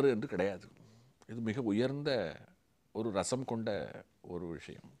தவறு என்று கிடையாது. இது மிக உயர்ந்த ஒரு ரசம் கொண்ட ஒரு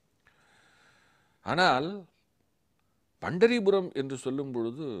விஷயம். ஆனால் பண்டரிபுரம் என்று சொல்லும்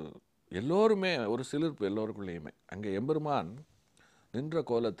பொழுது எல்லோருமே ஒரு சிலிர்ப்பு, எல்லோருக்குள்ளேயுமே. அங்கே எம்பெருமான் நின்ற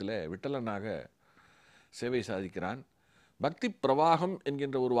கோலத்தில் விட்டலனாக சேவை சாதிக்கிறான். பக்தி பிரவாகம்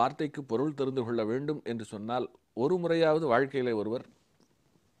என்கின்ற ஒரு வார்த்தைக்கு பொருள் தெரிந்து கொள்ள வேண்டும் என்று சொன்னால் ஒரு முறையாவது வாழ்க்கையில் ஒருவர்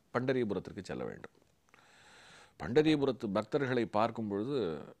பண்டரிபுரத்திற்கு செல்ல வேண்டும். பண்டரிபுரத்து பக்தர்களை பார்க்கும் பொழுது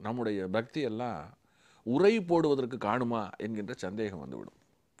நம்முடைய பக்தி எல்லாம் உரை போடுவதற்கு காணுமா என்கின்ற சந்தேகம் வந்துவிடும்.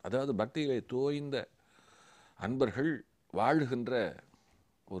 அதாவது பக்தியிலே தோய்ந்த அன்பர்கள் வாழுகின்ற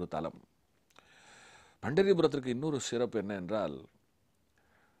ஒரு தலம். பண்டரிபுரத்திற்கு இன்னொரு சிறப்பு என்ன என்றால்,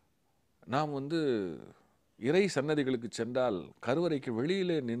 நாம் இறை சன்னதிகளுக்கு சென்றால் கருவறைக்கு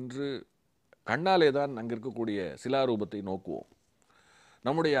வெளியிலே நின்று கண்ணாலே தான் அங்கே இருக்கக்கூடிய சிலாரூபத்தை நோக்குவோம்.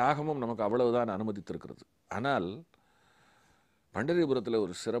 நம்முடைய ஆகமம் நமக்கு அவ்வளவுதான் அனுமதித்திருக்கிறது. ஆனால் பண்டரிபுரத்தில்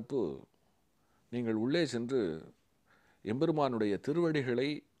ஒரு சிறப்பு, நீங்கள் உள்ளே சென்று எம்பெருமானுடைய திருவடிகளை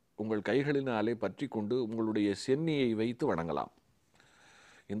உங்கள் கைகளினாலே பற்றி கொண்டு உங்களுடைய சென்னியை வைத்து வணங்கலாம்.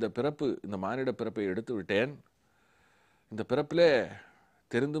 இந்த பிறப்பு, இந்த மானிட பிறப்பை எடுத்து விட்டேன், இந்த பிறப்பிலே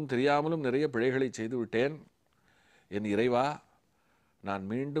தெரிந்தும் தெரியாமலும் நிறைய பிழைகளை செய்து விட்டேன், என் இறைவா நான்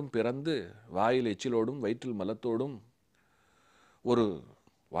மீண்டும் பிறந்து வாயில் எச்சிலோடும் வயிற்றில் மலத்தோடும் ஒரு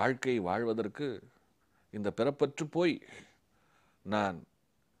வாழ்க்கை வாழ்வதற்கு இந்த பிறப்பற்று போய் நான்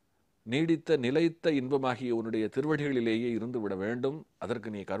நீடித்த நிலைத்த இன்பமாகிய உன்னுடைய திருவடிகளிலேயே இருந்து விட வேண்டும், அதற்கு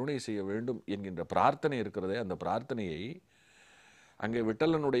நீ கருணை செய்ய வேண்டும் என்கின்ற பிரார்த்தனை இருக்கிறதே, அந்த பிரார்த்தனையை அங்கே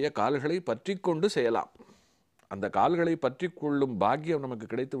விட்டலனுடைய கால்களை பற்றி கொண்டு செய்யலாம். அந்த கால்களை பற்றி கொள்ளும் பாக்கியம் நமக்கு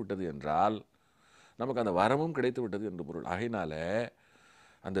கிடைத்து விட்டது என்றால் நமக்கு அந்த வரமும் கிடைத்து விட்டது என்று பொருள். ஆகையினால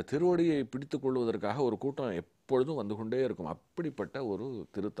அந்த திருவடியை பிடித்து கொள்வதற்காக ஒரு கூட்டம் எப்பொழுதும் வந்து கொண்டே இருக்கும். அப்படிப்பட்ட ஒரு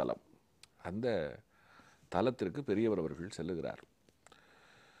திருத்தலம். அந்த தலத்திற்கு பெரியவர் அவர்கள் செல்லுகிறார்.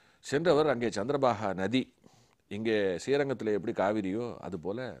 சென்றவர் அங்கே சந்திரபாகா நதி, இங்கே ஸ்ரீரங்கத்தில் எப்படி காவிரியோ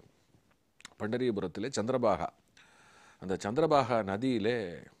அதுபோல பண்டரிபுரத்திலே சந்திரபாகா, அந்த சந்திரபாகா நதியிலே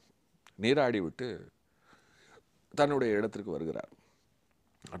நீராடி விட்டு தன்னுடைய இடத்திற்கு வருகிறார்.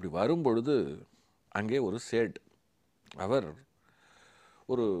 அப்படி வரும்பொழுது அங்கே ஒரு சேட், அவர்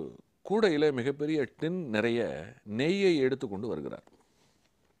ஒரு கூடையில் மிகப்பெரிய டின் நிறைய நெய்யை எடுத்துக்கொண்டு வருகிறார்.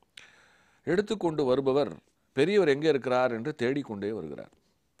 எடுத்துக்கொண்டு வருபவர் பெரியவர் எங்கே இருக்கிறார் என்று தேடிக்கொண்டே வருகிறார்.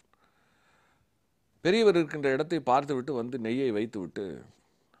 பெரியவர் இருக்கின்ற இடத்தை பார்த்துவிட்டு நெய்யை வைத்துவிட்டு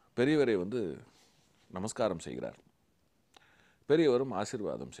பெரியவரை நமஸ்காரம் செய்கிறார். பெரியவரும்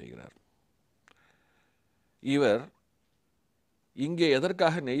ஆசீர்வாதம் செய்கிறார். இவர் இங்கே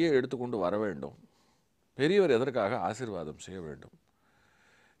எதற்காக நெய்யை எடுத்துக்கொண்டு வர வேண்டும், பெரியவர் எதற்காக ஆசீர்வாதம் செய்ய வேண்டும்?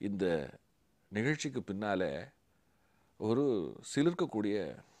 இந்த நிகழ்ச்சிக்கு பின்னாலே ஒரு சிலிர்க்கக்கூடிய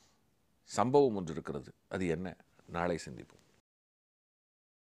சம்பவம் ஒன்று இருக்கிறது. அது என்ன? நாளை சிந்திப்போம்.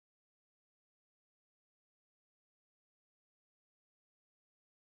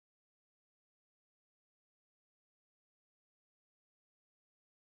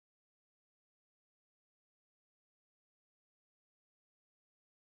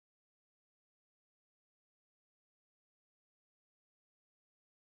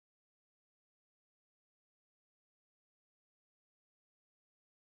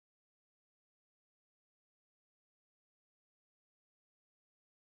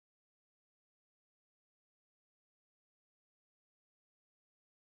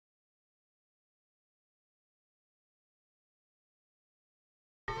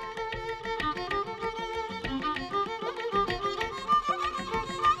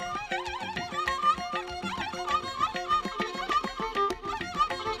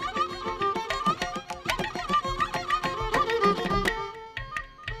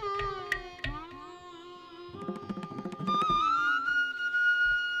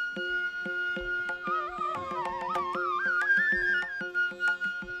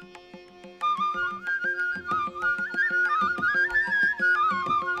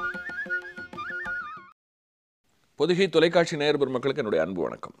 பொதிகை தொலைக்காட்சி நேயர் பெருமக்களுக்கு என்னுடைய அன்பு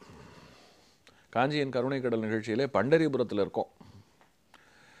வணக்கம். காஞ்சியின் கருணை கடல் நிகழ்ச்சியிலே பண்டரிபுரத்தில் இருக்கோம்.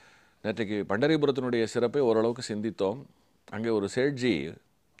 நேற்றைக்கு பண்டரிபுரத்தினுடைய சிறப்பை ஓரளவுக்கு சிந்தித்தோம். அங்கே ஒரு சேட்ஜி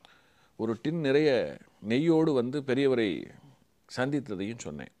ஒரு டின் நிறைய நெய்யோடு பெரியவரை சந்தித்ததையும்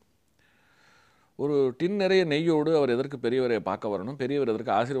சொன்னேன். ஒரு டின் நிறைய நெய்யோடு அவர் எதற்கு பெரியவரை பார்க்க வரணும், பெரியவர்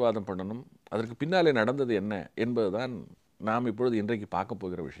எதற்கு ஆசீர்வாதம் பண்ணணும், அதற்கு பின்னாலே நடந்தது என்ன என்பதுதான் நாம் இப்பொழுது இன்றைக்கு பார்க்க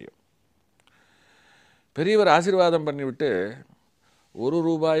போகிற விஷயம். பெரியவர் ஆசீர்வாதம் பண்ணிவிட்டு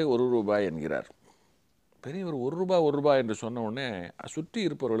 ₹1 என்கிறார். பெரியவர் ₹1 என்று சொன்ன உடனே சுற்றி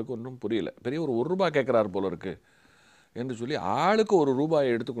இருப்பவர்களுக்கு ஒன்றும் புரியல. பெரியவர் ₹1 கேட்குறார் போல இருக்கு என்று சொல்லி ஆளுக்கு ₹1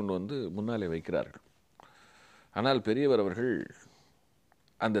 எடுத்துக்கொண்டு முன்னாலே வைக்கிறார்கள். ஆனால் பெரியவர் அவர்கள்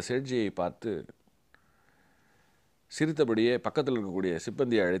அந்த சேட்ஜியை பார்த்து சிரித்தபடியே பக்கத்தில் இருக்கக்கூடிய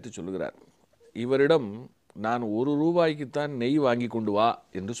சிப்பந்தியை அழைத்து சொல்லுகிறார், இவரிடம் நான் ₹1க்குத்தான் நெய் வாங்கி கொண்டு வா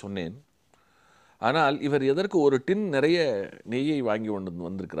என்று சொன்னேன். ஆனால் இவர் எதற்கு ஒரு டின் நிறைய நெய்யை வாங்கி கொண்டு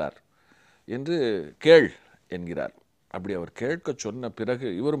வந்திருக்கிறார் என்று கேள் என்கிறார். அப்படி அவர் கேட்க சொன்ன பிறகு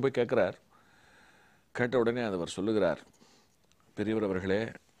இவரும் போய் கேட்கிறார். கேட்ட உடனே அவர் சொல்லுகிறார், பெரியவர் அவர்களே,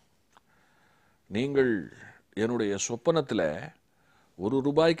 நீங்கள் என்னுடைய சொப்பனத்தில்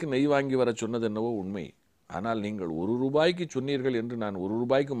ரூபாய்க்கு நெய் வாங்கி வர சொன்னது என்னவோ உண்மை. ஆனால் நீங்கள் ரூபாய்க்கு சொன்னீர்கள் என்று நான்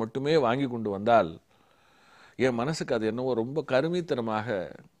ரூபாய்க்கு மட்டுமே வாங்கி கொண்டு வந்தால் என் மனசுக்கு அது என்னவோ ரொம்ப கருமித்தனமாக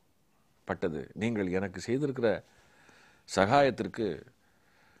பட்டது. நீங்கள் எனக்கு செய்திருக்கிற சகாயத்திற்கு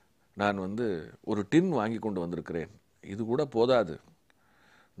நான் ஒரு டின் வாங்கி கொண்டு வந்திருக்கிறேன். இது கூட போதாது,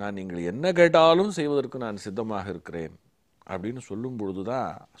 நான் நீங்கள் என்ன கேட்டாலும் செய்வதற்கு நான் சித்தமாக இருக்கிறேன் அப்படின்னு சொல்லும் பொழுது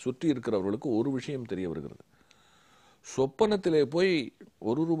தான் சுற்றி இருக்கிறவர்களுக்கு ஒரு விஷயம் தெரிய வருகிறது. சொப்பனத்திலே போய்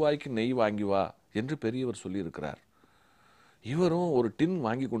ரூபாய்க்கு நெய் வாங்கி வா என்று பெரியவர் சொல்லியிருக்கிறார். இவரும் ஒரு டின்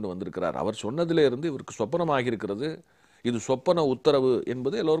வாங்கி கொண்டு வந்திருக்கிறார். அவர் சொன்னதிலே இருந்து இவருக்கு சொப்பனமாகி இருக்கிறது. இது சொப்பன உத்தரவு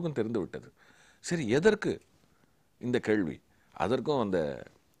என்பது எல்லோருக்கும் தெரிந்து விட்டது. சரி, எதற்கு இந்த கேள்வி? அதற்கும் அந்த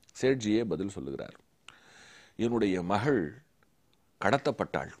சேட்ஜியே பதில் சொல்லுகிறார். என்னுடைய மகள்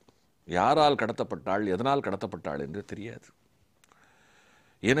கடத்தப்பட்டாள். யாரால் கடத்தப்பட்டாள், எதனால் கடத்தப்பட்டாள் என்று தெரியாது.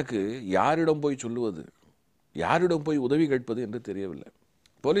 எனக்கு யாரிடம் போய் சொல்லுவது, யாரிடம் போய் உதவி கேட்பது என்று தெரியவில்லை.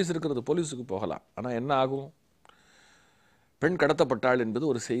 போலீஸ் இருக்கிறது, போலீஸுக்கு போகலாம். ஆனால் என்ன ஆகும்? பெண் கடத்தப்பட்டாள் என்பது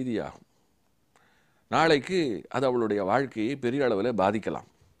ஒரு செய்தியாகும். நாளைக்கு அது அவளுடைய வாழ்க்கையை பெரிய அளவில் பாதிக்கலாம்.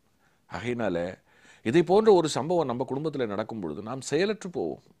 ஆகையினால இதை போன்ற ஒரு சம்பவம் நம்ம குடும்பத்தில் நடக்கும் பொழுது நாம் செயலற்று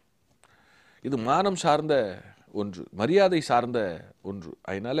போவோம். இது மானம் சார்ந்த ஒன்று, மரியாதை சார்ந்த ஒன்று.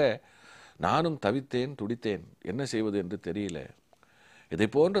 அதனால நானும் தவித்தேன், துடித்தேன், என்ன செய்வது என்று தெரியல. இதை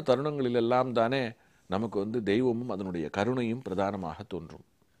போன்ற தருணங்களிலெல்லாம் தானே நமக்கு தெய்வமும் அதனுடைய கருணையும் பிரதானமாக தோன்றும்.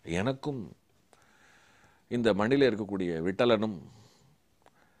 எனக்கும் இந்த மண்ணில் இருக்கக்கூடிய விட்டலனும்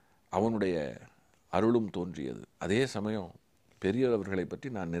அவனுடைய அருளும் தோன்றியது. அதே சமயம் பெரியவர்களை பற்றி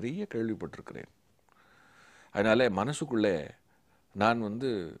நான் நிறைய கேள்விப்பட்டிருக்கிறேன். அதனால மனசுக்குள்ளே நான்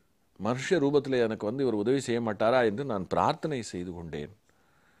மனுஷ ரூபத்தில் எனக்கு இவர் உதவி செய்ய மாட்டாரா என்று நான் பிரார்த்தனை செய்து கொண்டேன்.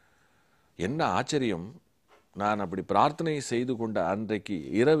 என்ன ஆச்சரியம், நான் அப்படி பிரார்த்தனை செய்து கொண்ட அன்றைக்கு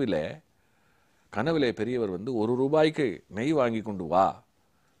இரவிலே கனவிலே பெரியவர் ரூபாய்க்கு நெய் வாங்கி கொண்டு வா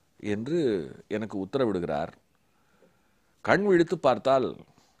என்று எனக்கு உத்தரவிடுகிறார். கண் விழித்து பார்த்தால்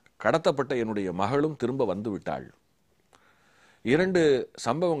கடத்தப்பட்ட என்னுடைய மகளும் திரும்ப வந்து விட்டாள். 2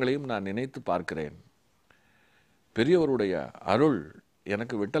 சம்பவங்களையும் நான் நினைத்து பார்க்கிறேன். பெரியவருடைய அருள்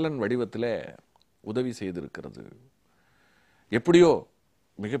எனக்கு விட்டலன் வடிவத்திலே உதவி செய்திருக்கிறது. எப்படியோ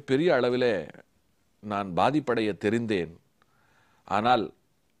மிகப்பெரிய அளவிலே நான் பாதிப்படைய தெரிந்தேன். ஆனால்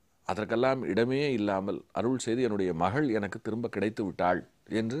அதற்கெல்லாம் இடமே இல்லாமல் அருள் செய்து என்னுடைய மகள் எனக்கு திரும்ப கிடைத்து விட்டாள்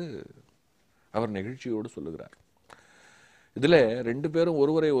என்று அவர் நெகிழ்ச்சியோடு சொல்லுகிறார். இதில் 2 பேரும்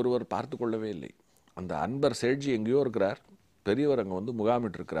ஒருவரை ஒருவர் பார்த்து கொள்ளவே இல்லை. அந்த அன்பர் சேட்ஜி எங்கேயோ இருக்கிறார், பெரியவர் அங்கே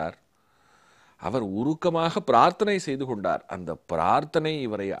முகாமிட்டிருக்கிறார். அவர் உருக்கமாக பிரார்த்தனை செய்து கொண்டார். அந்த பிரார்த்தனை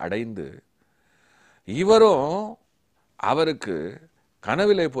இவரை அடைந்து இவரும் அவருக்கு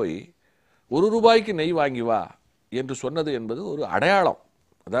கனவிலே போய் ரூபாய்க்கு நெய் வாங்கி வா என்று சொன்னது என்பது ஒரு அடையாளம்.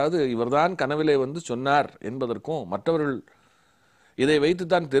 அதாவது இவர்தான் கனவிலே சொன்னார் என்பதற்கும் மற்றவர்கள் இதை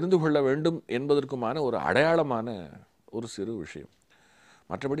வைத்துத்தான் தெரிந்து கொள்ள வேண்டும் என்பதற்குமான ஒரு அடையாளமான ஒரு சிறு விஷயம்.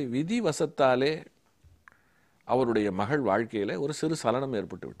 மற்றபடி விதி வசத்தாலே அவருடைய மகள் வாழ்க்கையில் ஒரு சிறு சலனம்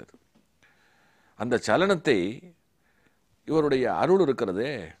ஏற்பட்டு விட்டது. அந்த சலனத்தை இவருடைய அருள்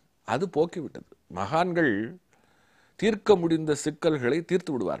இருக்கிறதே அது போக்கிவிட்டது. மகான்கள் தீர்க்க முடிந்த சிக்கல்களை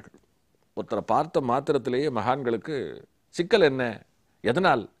தீர்த்து விடுவார்கள். ஒருத்தரை பார்த்த மாத்திரத்திலேயே மகான்களுக்கு சிக்கல் என்ன,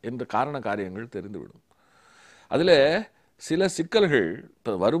 எதனால் என்ற காரண காரியங்கள் தெரிந்துவிடும். அதில் சில சிக்கல்கள்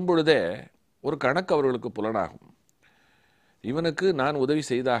இப்போ வரும்பொழுதே ஒரு கணக்கு அவர்களுக்கு புலனாகும். இவனுக்கு நான் உதவி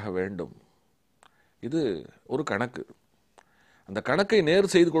செய்தாக வேண்டும், இது ஒரு கணக்கு. அந்த கணக்கை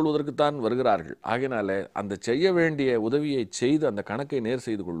நேர் செய்து கொள்வதற்குத்தான் வருகிறார்கள். ஆகையினால அந்த செய்ய வேண்டிய உதவியை செய்து அந்த கணக்கை நேர்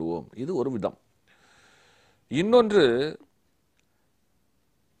செய்து கொள்வோம், இது ஒரு விதம். இன்னொன்று,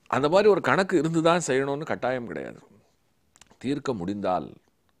 அந்த மாதிரி ஒரு கணக்கு இருந்துதான் செய்யணும்னு கட்டாயம் கிடையாது. தீர்க்க முடிந்தால்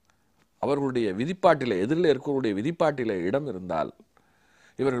அவர்களுடைய விதிப்பாட்டிலே, எதிரில் இருக்கிறவருடைய விதிப்பாட்டிலே இடம் இருந்தால்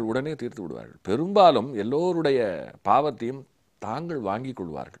இவர்கள் உடனே தீர்த்து விடுவார்கள். பெரும்பாலும் எல்லோருடைய பாவத்தையும் தாங்கள் வாங்கிக்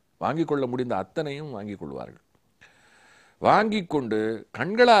கொள்வார்கள். வாங்கிக் கொள்ள முடிந்த அத்தனையும் வாங்கிக் கொள்வார்கள். வாங்கி கொண்டு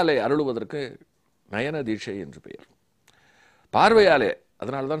கண்களாலே அருளுவதற்கு நயன தீட்சை என்று பெயர். பார்வையாலே,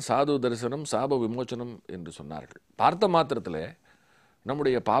 அதனால்தான் சாது தரிசனம் சாப விமோச்சனம் என்று சொன்னார்கள். பார்த்த மாத்திரத்தில்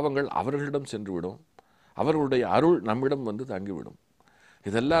நம்முடைய பாவங்கள் அவர்களிடம் சென்றுவிடும், அவர்களுடைய அருள் நம்மிடம் தங்கிவிடும்.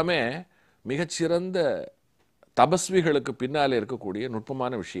 இதெல்லாமே மிகச்சிறந்த தபஸ்விகளுக்கு பின்னாலே இருக்கக்கூடிய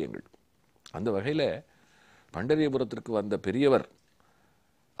நுட்பமான விஷயங்கள். அந்த வகையில் பண்டரிபுரத்திற்கு வந்த பெரியவர்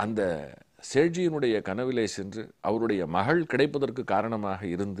அந்த சேட்ஜியினுடைய கனவிலே சென்று அவருடைய மகள் கிடைப்பதற்கு காரணமாக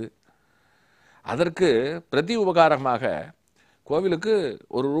இருந்து அதற்கு பிரதி உபகாரமாக கோவிலுக்கு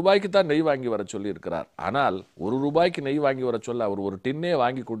ரூபாய்க்கு தான் நெய் வாங்கி வர சொல்லி இருக்கிறார். ஆனால் ரூபாய்க்கு நெய் வாங்கி வர சொல்ல அவர் ஒரு டின்னே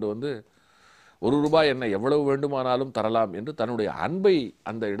வாங்கி கொண்டு ரூபாய் என்ன எவ்வளவு வேண்டுமானாலும் தரலாம் என்று தன்னுடைய அன்பை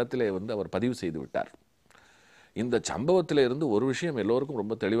அந்த இடத்திலே அவர் பதிவு செய்து விட்டார். இந்த சம்பவத்திலிருந்து ஒரு விஷயம் எல்லோருக்கும்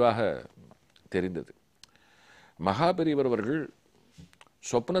ரொம்ப தெளிவாக தெரிந்தது. மகா பெரியவர் அவர்கள்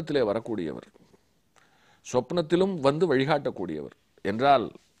சொப்னத்திலே வரக்கூடியவர், சொப்னத்திலும் வந்து வழிகாட்டக்கூடியவர் என்றால்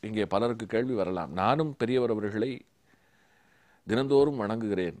இங்கே பலருக்கு கேள்வி வரலாம். நானும் பெரியவர் அவர்களை தினந்தோறும்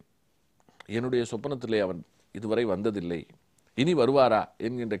வணங்குகிறேன், என்னுடைய சொப்பனத்திலே அவன் இதுவரை வந்ததில்லை, இனி வருவாரா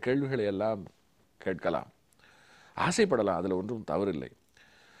என்கின்ற கேள்விகளை எல்லாம் கேட்கலாம், ஆசைப்படலாம், அதில் ஒன்றும் தவறில்லை.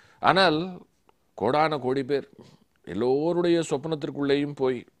 ஆனால் கோடான கோடி பேர் எல்லோருடைய சொப்பனத்திற்குள்ளேயும்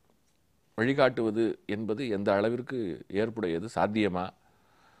போய் வழிகாட்டுவது என்பது எந்த அளவிற்கு ஏற்புடையது, சாத்தியமா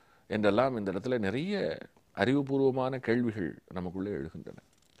என்றெல்லாம் இந்த இடத்துல நிறைய அறிவுபூர்வமான கேள்விகள் நமக்குள்ளே எழுகின்றன.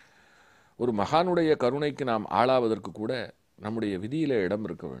 ஒரு மகானுடைய கருணைக்கு நாம் ஆளாவதற்கு கூட நம்முடைய விதியிலே இடம்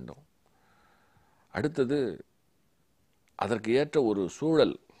இருக்க வேண்டும். அடுத்தது அதற்கு ஏற்ற ஒரு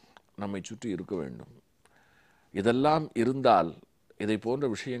சூழல் நம்மை சுற்றி இருக்க வேண்டும். இதெல்லாம் இருந்தால் இதை போன்ற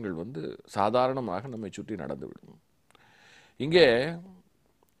விஷயங்கள் சாதாரணமாக நம்மை சுற்றி நடந்துவிடும். இங்கே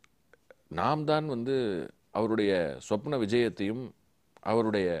நாம் தான் அவருடைய சொப்ன விஜயத்தையும்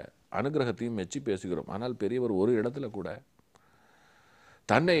அவருடைய அனுகிரகத்தையும் மெச்சி பேசுகிறோம். ஆனால் பெரியவர் ஒரு இடத்துல கூட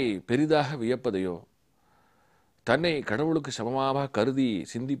தன்னை பெரிதாக வியப்பதையோ தன்னை கடவுளுக்கு சமமாக கருதி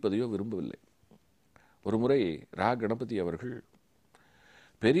சிந்திப்பதையோ விரும்பவில்லை. ஒரு முறை ரா கணபதி அவர்கள்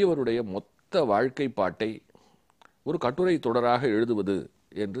பெரியவருடைய மொத்த வாழ்க்கை பாட்டை ஒரு கட்டுரை தொடராக எழுதுவது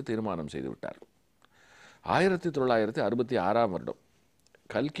என்று தீர்மானம் செய்துவிட்டார். 1966 வருடம்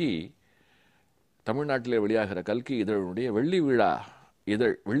கல்கி, தமிழ்நாட்டிலே வெளியாகிற கல்கி இதழுடைய வெள்ளி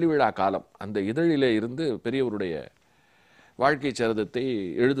விழா காலம், அந்த இதழிலே இருந்து பெரியவருடைய வாழ்க்கை சரிதத்தை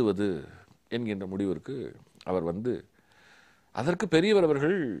எழுதுவது என்கின்ற முடிவிற்கு அவர் அதற்கு பெரியவர்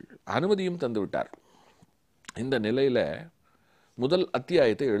அவர்கள் அனுமதியும் தந்துவிட்டார். இந்த நிலையில் முதல்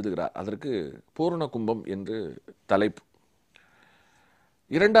அத்தியாயத்தை எழுதுகிறார். அதற்கு பூரண கும்பம் என்று தலைப்பு.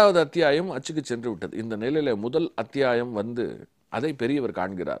 2வது அத்தியாயம் அச்சுக்கு சென்று விட்டது. இந்த நிலையில் முதல் அத்தியாயம் அதை பெரியவர்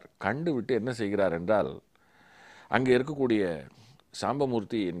காண்கிறார். கண்டு விட்டு என்ன செய்கிறார் என்றால், அங்கே இருக்கக்கூடிய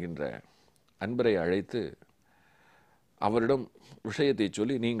சாம்பமூர்த்தி என்கின்ற அன்பரை அழைத்து அவரிடம் விஷயத்தை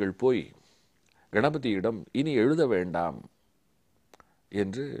சொல்லி, நீங்கள் போய் கணபதியிடம் இனி எழுத வேண்டாம்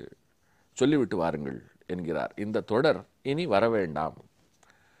என்று சொல்லிவிட்டு வாருங்கள் என்கிறார். இந்த தொடர் இனி வர வேண்டாம்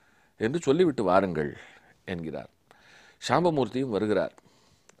என்று சொல்லிவிட்டு வாருங்கள் என்கிறார். சாம்பமூர்த்தியும் வருகிறார்.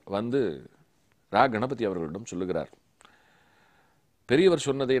 ரா கணபதி அவர்களிடம் சொல்லுகிறார், பெரியவர்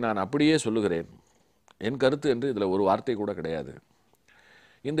சொன்னதை நான் அப்படியே சொல்லுகிறேன், என் கருத்து என்று இதில் ஒரு வார்த்தை கூட கிடையாது.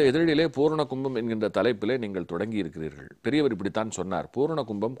 இந்த இதழிலே பூரண கும்பம் என்கின்ற தலைப்பிலே நீங்கள் தொடங்கி இருக்கிறீர்கள். பெரியவர் இப்படித்தான் சொன்னார், பூரண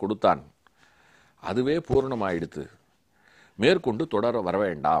கும்பம் கொடுத்தான், அதுவே பூரணமாயிடுத்து, மேற்கொண்டு தொடர வர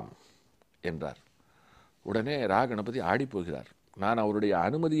வேண்டாம் என்றார். உடனே ரா கணபதி ஆடி போகிறார். நான் அவருடைய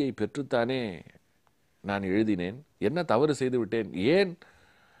அனுமதியை பெற்றுத்தானே நான் எழுதினேன், என்ன தவறு செய்து விட்டேன், ஏன்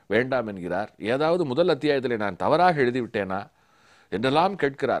வேண்டாம் என்கிறார், ஏதாவது முதல் அத்தியாயத்தில் நான் தவறாக எழுதிவிட்டேனா என்றெல்லாம்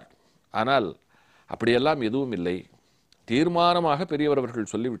கேட்கிறார். ஆனால் அப்படியெல்லாம் எதுவும் இல்லை, தீர்மானமாக பெரியவர்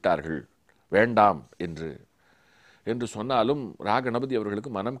அவர்கள் சொல்லிவிட்டார்கள் வேண்டாம் என்று சொன்னாலும் ரா கணபதி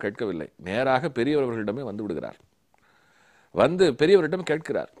அவர்களுக்கு மனம் கேட்கவில்லை. நேராக பெரியவர் அவர்களிடமே விடுகிறார். பெரியவரிடம்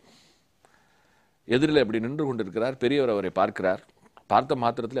கேட்கிறார். எதிரில் அப்படி நின்று கொண்டிருக்கிறார். பெரியவர் அவரை பார்க்கிறார். பார்த்த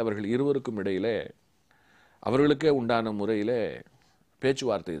மாத்திரத்தில் அவர்கள் இருவருக்கும் இடையிலே அவர்களுக்கே உண்டான முறையிலே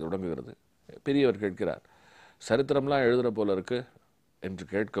பேச்சுவார்த்தை தொடங்குகிறது. பெரியவர் கேட்கிறார், சரித்திரம்லாம் எழுதுகிற போல இருக்கு என்று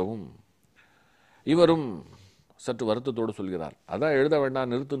கேட்கவும், இவரும் சற்று வருத்தத்தோடு சொல்கிறார், அதான் எழுத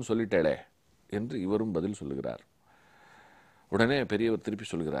வேண்டாம் நிறுத்துன்னு சொல்லிட்டேளே என்று இவரும் பதில் சொல்லுகிறார். உடனே பெரியவர் திருப்பி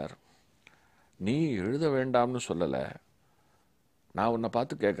சொல்கிறார், நீ எழுத வேண்டாம்னு சொல்லலை, நான் உன்னை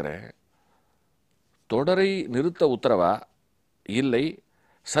பார்த்து கேட்குறேன், தொடரை நிறுத்த உத்தரவா இல்லை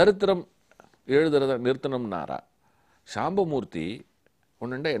சரித்திரம் எழுதுறத நிறுத்தணும்னாரா? சாம்பமூர்த்தி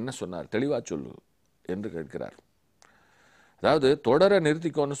உன்னிட்ட என்ன சொன்னார், தெளிவா சொல்லு என்று கேட்கிறார். அதாவது தொடரை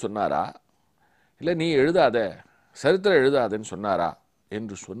நிறுத்திக்கோன்னு சொன்னாரா, இல்லை நீ எழுதாத சரித்திரம் எழுதாதன்னு சொன்னாரா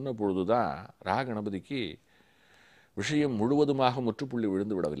என்று சொன்ன பொழுதுதான் ரா கணபதிக்கு விஷயம் முழுவதுமாக முற்றுப்புள்ளி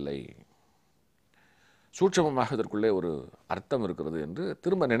விழுந்து விடவில்லை, சூட்சமமாக இதற்குள்ளே ஒரு அர்த்தம் இருக்கிறது என்று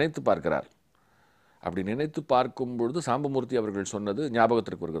திரும்ப நினைத்து பார்க்கிறார். அப்படி நினைத்து பார்க்கும் பொழுது சாம்பமூர்த்தி அவர்கள் சொன்னது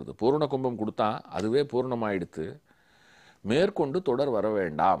ஞாபகத்திற்கு வருகிறது. பூரண கும்பம் கொடுத்தான், அதுவே பூர்ணமாயிடுத்து, மேற்கொண்டு தொடர் வர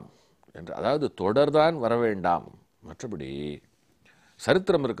வேண்டாம் என்று. அதாவது தொடர்தான் வர வேண்டாம், மற்றபடி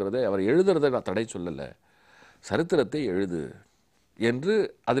சரித்திரம் இருக்கிறதே, அவர் எழுதுறதை நான் தடை சொல்லலை, சரித்திரத்தை எழுது என்று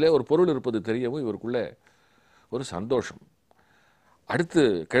அதிலே ஒரு பொருள் இருப்பது தெரியவும் இவருக்குள்ளே ஒரு சந்தோஷம். அடுத்து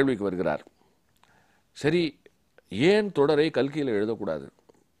கேள்விக்கு வருகிறார். சரி, ஏன் தொடரை கல்கியில் எழுதக்கூடாது?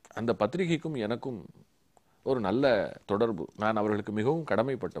 அந்த பத்திரிகைக்கும் எனக்கும் ஒரு நல்ல தொடர்பு, நான் அவர்களுக்கு மிகவும்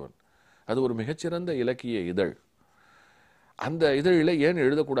கடமைப்பட்டவன், அது ஒரு மிகச்சிறந்த இலக்கிய இதழ், அந்த இதழில் ஏன்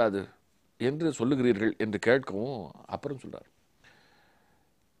எழுதக்கூடாது என்று சொல்லுகிறீர்கள் என்று கேட்கவும் அப்புறம் சொல்றார்,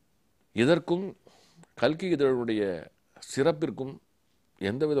 இதற்கும் கல்கி இதழுடைய சிறப்பிற்கும்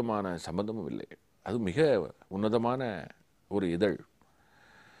எந்த விதமான சம்பந்தமும் இல்லை. அது மிக உன்னதமான ஒரு இதழ்.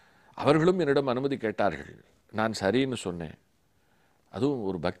 அவர்களும் என்னிடம் அனுமதி கேட்டார்கள். நான் சரின்னு சொன்னேன். அதுவும்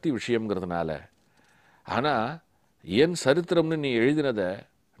ஒரு பக்தி விஷயம்ங்கிறதுனால. ஆனால் என் சரித்திரம்னு நீ எழுதினதை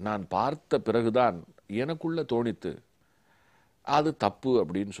நான் பார்த்த பிறகுதான் எனக்குள்ள தோணித்து அது தப்பு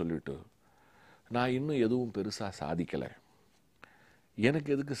அப்படின்னு சொல்லிட்டு நான் இன்னும் எதுவும் பெருசாக சாதிக்கலை, எனக்கு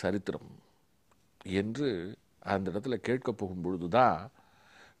எதுக்கு சரித்திரம் என்று அந்த இடத்துல கேட்க போகும்பொழுது தான்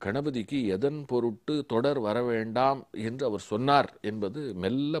கணபதிக்கு எதன் பொருட்டு தொடர் வர வேண்டாம் என்று அவர் சொன்னார் என்பது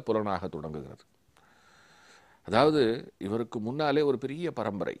மெல்ல புலனாக தொடங்குகிறது. அதாவது இவருக்கு முன்னாலே ஒரு பெரிய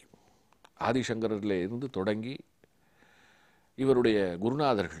பரம்பரை ஆதிசங்கரில் இருந்து தொடங்கி இவருடைய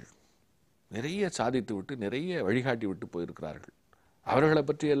குருநாதர்கள் நிறைய சாதித்து விட்டு நிறைய வழிகாட்டி விட்டு போயிருக்கிறார்கள். அவர்களை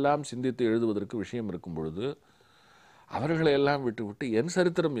பற்றியெல்லாம் சிந்தித்து எழுதுவதற்கு விஷயம் இருக்கும் பொழுது அவர்களை எல்லாம் விட்டு என்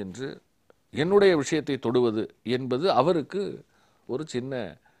சரித்திரம் என்று என்னுடைய விஷயத்தை தொடுவது என்பது அவருக்கு ஒரு சின்ன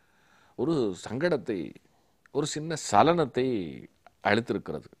ஒரு சங்கடத்தை, ஒரு சின்ன சலனத்தை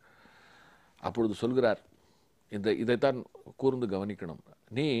அளித்திருக்கிறது. அப்பொழுது சொல்கிறார், இதைத்தான் கூர்ந்து கவனிக்கணும்.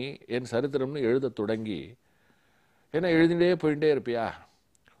 நீ என் சரித்திரம்னு எழுத தொடங்கி என்ன எழுதிட்டே போயிட்டே இருப்பியா?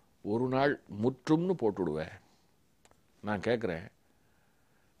 ஒரு நாள் முற்றும்னு போட்டுடுவேன். நான் கேட்குறேன்,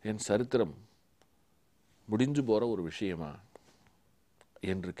 என் சரித்திரம் முடிஞ்சு போகிற ஒரு விஷயமா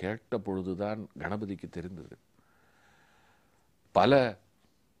என்று கேட்ட பொழுதுதான் கணபதிக்கு தெரிந்தது. பல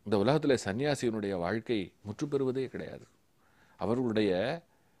இந்த உலகத்தில் சன்னியாசியினுடைய வாழ்க்கை முற்று பெறுவதே கிடையாது. அவர்களுடைய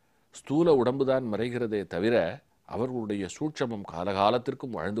ஸ்தூல உடம்பு தான் மறைகிறதே தவிர அவர்களுடைய சூட்சமம்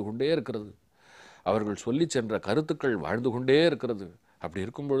காலகாலத்திற்கும் வாழ்ந்து கொண்டே இருக்கிறது. அவர்கள் சொல்லி சென்ற கருத்துக்கள் வாழ்ந்து கொண்டே இருக்கிறது. அப்படி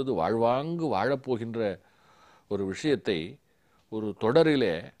இருக்கும் பொழுது வாழ்வாங்கு வாழப்போகின்ற ஒரு விஷயத்தை ஒரு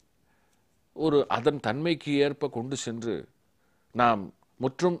தொடரிலே ஒரு அதன் தன்மைக்கு ஏற்ப கொண்டு சென்று நாம்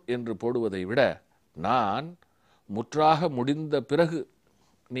முற்றும் என்று போடுவதை விட, நான் முற்றாக முடிந்த பிறகு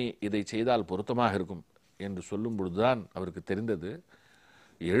நீ இதை செய்தால் பொருத்தமாக இருக்கும் என்று சொல்லும் பொழுதுதான் அவருக்கு தெரிந்தது,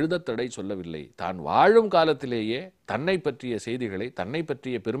 எழுத தடை சொல்லவில்லை. தான் வாழும் காலத்திலேயே தன்னை பற்றிய செய்திகளை, தன்னை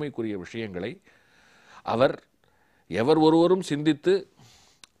பற்றிய பெருமைக்குரிய விஷயங்களை அவர் எவர் ஒருவரும் சிந்தித்து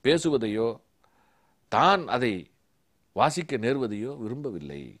பேசுவதையோ தான் அதை வாசிக்க நேர்வதையோ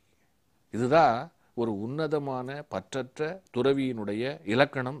விரும்பவில்லை. இதுதான் ஒரு உன்னதமான பற்றற்ற துறவியினுடைய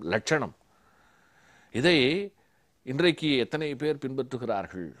இலக்கணம், லட்சணம். இதை இன்றைக்கு எத்தனை பேர்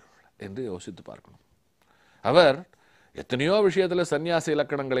பின்பற்றுகிறார்கள் என்று யோசித்து பார்க்கணும். அவர் எத்தனையோ விஷயத்தில் சன்னியாச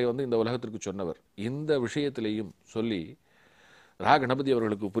இலக்கணங்களை இந்த உலகத்திற்கு சொன்னவர். இந்த விஷயத்திலையும் சொல்லி கணபதி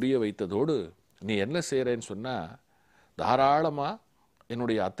அவர்களுக்கு புரிய வைத்ததோடு, நீ என்ன செய்கிறேன்னு சொன்னால் தாராளமாக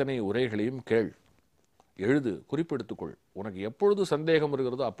என்னுடைய அத்தனை உரைகளையும் கேள், எழுது, குறிப்பெடுத்துக்கொள். உனக்கு எப்பொழுது சந்தேகம்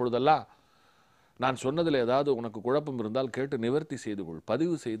இருக்கிறதோ அப்பொழுதெல்லாம் நான் சொன்னதில் ஏதாவது உனக்கு குழப்பம் இருந்தால் கேட்டு நிவர்த்தி செய்து கொள்,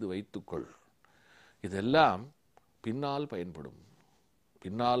 பதிவு செய்து வைத்துக்கொள். இதெல்லாம் பின்னால் பயன்படும்,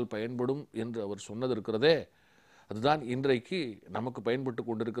 பின்னால் பயன்படும் என்று அவர் சொன்னது இருக்கிறதே, அதுதான் இன்றைக்கு நமக்கு பயன்பட்டு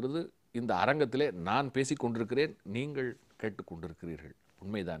கொண்டிருக்கிறது. இந்த அரங்கத்திலே நான் பேசிக் கொண்டிருக்கிறேன், நீங்கள் கேட்டுக்கொண்டிருக்கிறீர்கள்.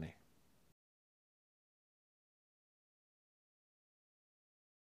 உண்மைதானே?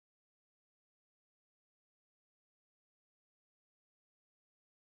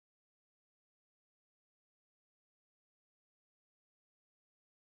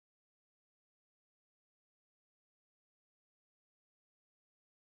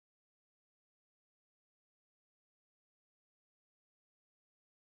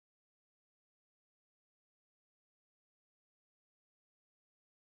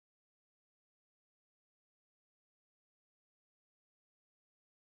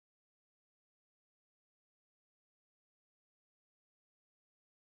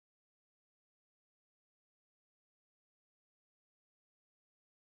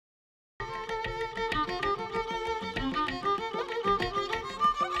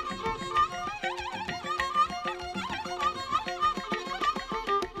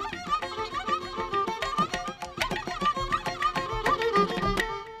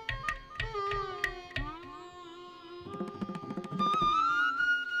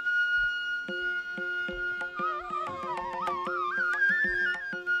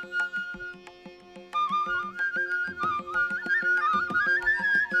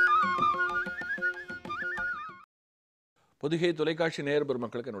 பொதிகை தொலைக்காட்சி நேயர்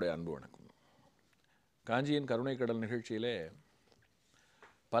பெருமக்களுக்கு என்னுடைய அன்பு வணக்கம். காஞ்சியின் கருணை கடல் நிகழ்ச்சியிலே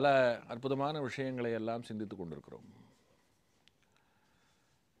பல அற்புதமான விஷயங்களை எல்லாம் சிந்தித்துக் கொண்டிருக்கிறோம்.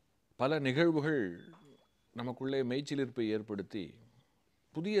 பல நிகழ்வுகள் நமக்குள்ளே மெய்ச்சிலிர்ப்பை ஏற்படுத்தி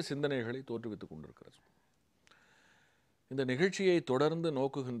புதிய சிந்தனைகளை தோற்றுவித்துக் கொண்டிருக்கிறது. இந்த நிகழ்ச்சியை தொடர்ந்து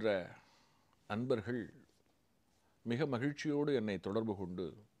நோக்குகின்ற அன்பர்கள் மிக மகிழ்ச்சியோடு என்னை தொடர்பு கொண்டு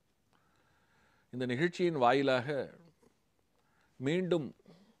இந்த நிகழ்ச்சியின் வாயிலாக மீண்டும்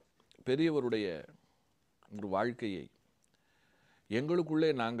பெரியவருடைய ஒரு வாழ்க்கையை எங்களுக்குள்ளே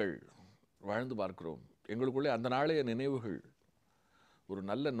நாங்கள் வாழ்ந்து பார்க்கிறோம். எங்களுக்குள்ளே அந்த நாளைய நினைவுகள், ஒரு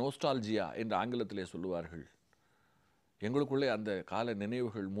நல்ல நோஸ்டால்ஜியா என்று ஆங்கிலத்திலே சொல்லுவார்கள், எங்களுக்குள்ளே அந்த கால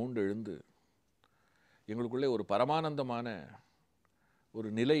நினைவுகள் மூண்டெழுந்து எங்களுக்குள்ளே ஒரு பரமானந்தமான ஒரு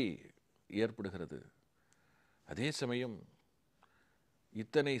நிலை ஏற்படுகிறது. அதே சமயம்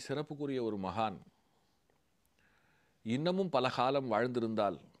இத்தனை சிறப்புக்குரிய ஒரு மகான் இன்னமும் பல காலம்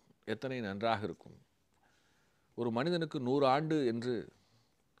வாழ்ந்திருந்தால் எத்தனை நன்றாக இருக்கும். ஒரு மனிதனுக்கு 100 ஆண்டு என்று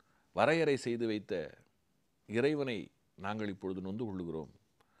வரையறை செய்து வைத்த இறைவனை நாங்கள் இப்பொழுது நொந்து கொள்ளுகிறோம்.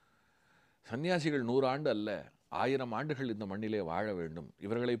 சன்னியாசிகள் 100 ஆண்டு அல்ல, 1000 ஆண்டுகள் இந்த மண்ணிலே வாழ வேண்டும்.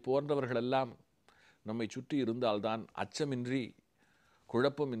 இவர்களை போன்றவர்களெல்லாம் நம்மை சுற்றி இருந்தால்தான் அச்சமின்றி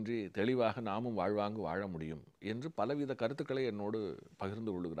குழப்பமின்றி தெளிவாக நாமும் வாழ்வாங்கு வாழ முடியும் என்று பலவித கருத்துக்களை என்னோடு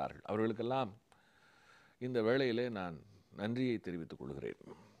பகிர்ந்து கொள்கிறார்கள். அவர்களுக்கெல்லாம் இந்த வேளையிலே நான் நன்றியை தெரிவித்துக் கொள்கிறேன்.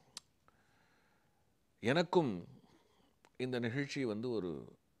 எனக்கும் இந்த நிகழ்ச்சி ஒரு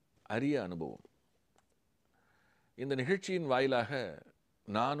அரிய அனுபவம். இந்த நிகழ்ச்சியின் வாயிலாக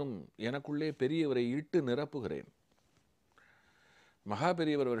நானும் எனக்குள்ளே பெரியவரை இட்டு நிரப்புகிறேன். மகா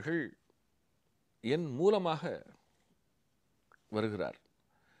பெரியவர் அவர்கள் என் மூலமாக வருகிறார்.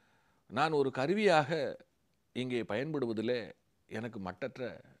 நான் ஒரு கருவியாக இங்கே பயன்படுவதிலே எனக்கு மட்டற்ற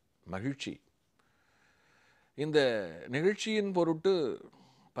மகிழ்ச்சி. இந்த நிகழ்ச்சியின் பொருட்டு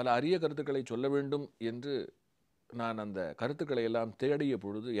பல அரிய கருத்துக்களை சொல்ல வேண்டும் என்று நான் அந்த கருத்துக்களை எல்லாம் தேடிய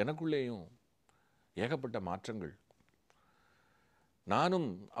பொழுது எனக்குள்ளேயும் ஏகப்பட்ட மாற்றங்கள். நானும்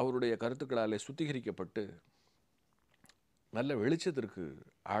அவருடைய கருத்துக்களாலே சுத்திகரிக்கப்பட்டு நல்ல வெளிச்சத்திற்கு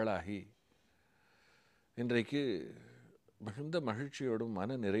ஆளாகி இன்றைக்கு மிகுந்த மகிழ்ச்சியோடும்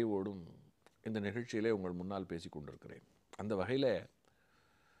மன நிறைவோடும் இந்த நிகழ்ச்சியிலே உங்கள் முன்னால் பேசி கொண்டிருக்கிறேன். அந்த வகையில்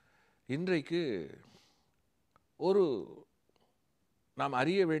இன்றைக்கு நாம்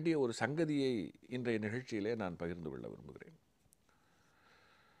அறிய வேண்டிய ஒரு சங்கதியை இன்றைய நிகழ்ச்சியிலே நான் பகிர்ந்து கொள்ள விரும்புகிறேன்.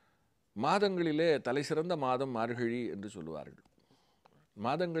 மாதங்களிலே தலை சிறந்த மாதம் மார்கழி என்று சொல்லுவார்கள்.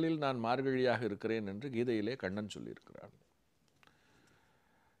 மாதங்களில் நான் மார்கழியாக இருக்கிறேன் என்று கீதையிலே கண்ணன் சொல்லியிருக்கிறான்.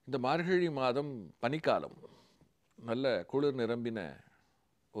 இந்த மார்கழி மாதம் பனிக்காலம், நல்ல குளிர் நிரம்பின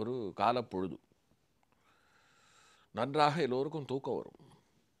ஒரு காலப்பொழுது. நன்றாக எல்லோருக்கும் தூக்கம் வரும்.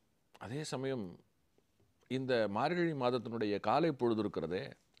 அதே சமயம் இந்த மார்கழி மாதத்தினுடைய காலை பொழுது இருக்கிறதே,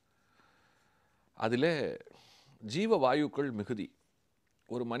 அதிலே ஜீவ வாயுக்கள் மிகுதி.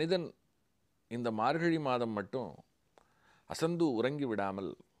 ஒரு மனிதன் இந்த மார்கழி மாதம் மட்டும் அசந்து உறங்கி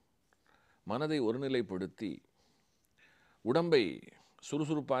விடாமல் மனதை ஒருநிலைப்படுத்தி உடம்பை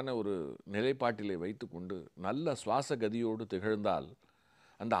சுறுசுறுப்பான ஒரு நிலைப்பாட்டிலே வைத்து கொண்டு நல்ல சுவாச கதியோடு திகழ்ந்தால்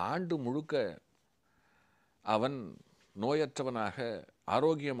அந்த ஆண்டு முழுக்க அவன் நோயற்றவனாக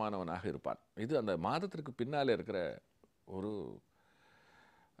ஆரோக்கியமானவனாக இருப்பான். இது அந்த மாதத்திற்கு பின்னாலே இருக்கிற ஒரு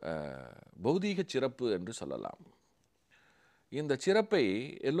பௌதீக சிறப்பு என்று சொல்லலாம். இந்த சிறப்பை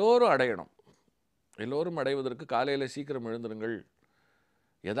எல்லோரும் அடையணும். எல்லோரும் அடைவதற்கு காலையில் சீக்கிரம் எழுந்திருங்கள்,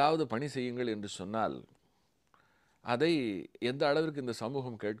 ஏதாவது பணி செய்யுங்கள் என்று சொன்னால் அதை எந்த அளவிற்கு இந்த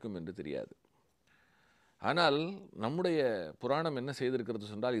சமூகம் கேட்கும் என்று தெரியாது. ஆனால் நம்முடைய புராணம் என்ன செய்திருக்கிறது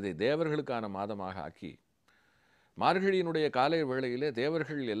சொன்னால், இதை தேவர்களுக்கான மாதமாக ஆக்கி மார்கழியினுடைய காலை வேளையிலே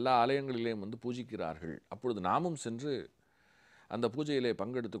தேவர்கள் எல்லா ஆலயங்களிலேயும் பூஜிக்கிறார்கள். அப்பொழுது நாமும் சென்று அந்த பூஜையிலே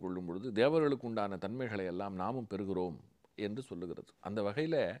பங்கெடுத்து கொள்ளும் பொழுது தேவர்களுக்கு உண்டான தன்மைகளை எல்லாம் நாமும் பெறுகிறோம் என்று சொல்லுகிறது. அந்த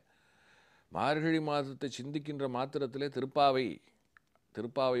வகையில் மார்கழி மாதத்தை சிந்திக்கின்ற மாத்திரத்திலே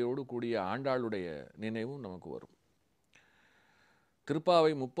திருப்பாவையோடு கூடிய ஆண்டாளுடைய நினைவும் நமக்கு வரும்.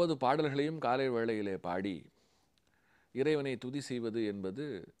 திருப்பாவை 30 பாடல்களையும் காலை வேளையிலே பாடி இறைவனை துதி செய்வது என்பது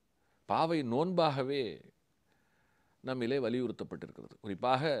பாவை நோன்பாகவே நம்மிலே வலியுறுத்தப்பட்டிருக்கிறது.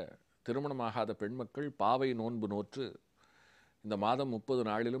 குறிப்பாக திருமணமாகாத பெண்மக்கள் பாவை நோன்பு நோற்று இந்த மாதம் 30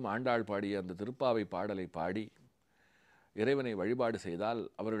 நாளிலும் ஆண்டாள் பாடிய அந்த திருப்பாவை பாடலை பாடி இறைவனை வழிபாடு செய்தால்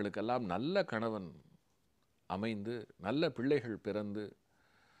அவர்களுக்கெல்லாம் நல்ல கணவன் அமைந்து நல்ல பிள்ளைகள் பிறந்து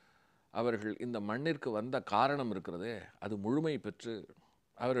அவர்கள் இந்த மண்ணிற்கு வந்த காரணம் இருக்கிறதே அது முழுமை பெற்று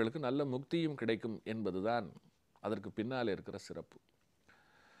அவர்களுக்கு நல்ல முக்தியும் கிடைக்கும் என்பதுதான் அதற்கு பின்னால் இருக்கிற சிறப்பு.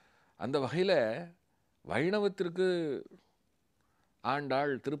 அந்த வகையில் வைணவத்திற்கு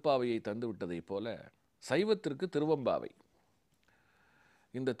ஆண்டாள் திருப்பாவையை தந்து விட்டதைப் போல சைவத்திற்கு திருவம்பாவை.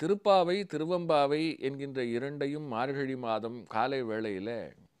 இந்த திருப்பாவை திருவம்பாவை என்கின்ற இரண்டையும் மார்கழி மாதம் காலை வேளையில்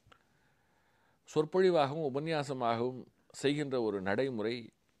சொற்பொழிவாகவும் உபன்யாசமாகவும் செய்கின்ற ஒரு நடைமுறை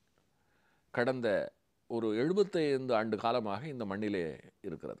கடந்த ஒரு 75 ஆண்டு காலமாக இந்த மண்ணிலே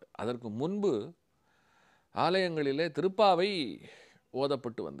இருக்கிறது. அதற்கு முன்பு ஆலயங்களிலே திருப்பாவை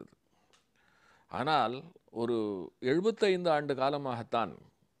ஓதப்பட்டு வந்தது. ஆனால் ஒரு 75 ஆண்டு காலமாகத்தான்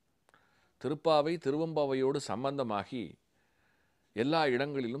திருப்பாவை திருவம்பாவையோடு சம்பந்தமாகி எல்லா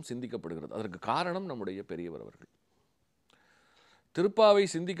இடங்களிலும் சிந்திக்கப்படுகிறது. அதற்கு காரணம் நம்முடைய பெரியவர் அவர்கள். திருப்பாவை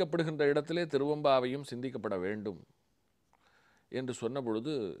சிந்திக்கப்படுகின்ற இடத்திலே திருவம்பாவையும் சிந்திக்கப்பட வேண்டும் என்று சொன்ன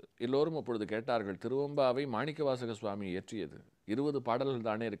பொழுது எல்லோரும் அப்பொழுது கேட்டார்கள், திருவம்பாவை மாணிக்கவாசக சுவாமி இயற்றியது, 20 பாடல்கள்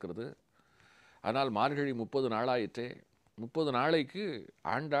தானே இருக்கிறது, ஆனால் மார்கழி 30 நாளாயிற்றே, 30 நாளைக்கு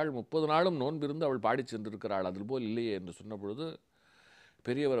ஆண்டாள் 30 நாளும் நோன்பிருந்து அவள் பாடி சென்றிருக்கிறாள், அதுபோல் இல்லையே என்று சொன்ன பொழுது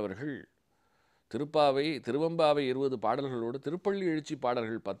பெரியவர் அவர்கள் திருப்பாவை திருவம்பாவை 20 பாடல்களோடு திருப்பள்ளி எழுச்சி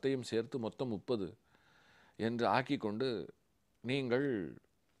பாடல்கள் 10ஐயும் சேர்த்து மொத்தம் 30 என்று ஆக்கி கொண்டு நீங்கள்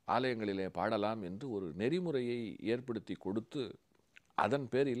ஆலயங்களிலே பாடலாம் என்று ஒரு நெறிமுறையை ஏற்படுத்தி கொடுத்து அதன்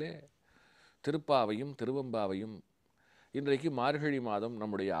பேரிலே திருப்பாவையும் திருவம்பாவையும் இன்றைக்கு மார்கழி மாதம்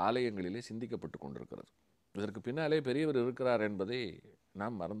நம்முடைய ஆலயங்களிலே சிந்திக்கப்பட்டு கொண்டிருக்கிறது. இதற்கு பின்னாலே பெரியவர் இருக்கிறார் என்பதை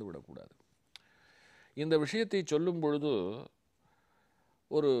நாம் மறந்துவிடக்கூடாது. இந்த விஷயத்தை சொல்லும் பொழுது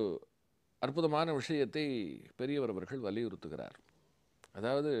ஒரு அற்புதமான விஷயத்தை பெரியவர் அவர்கள் வலியுறுத்துகிறார்.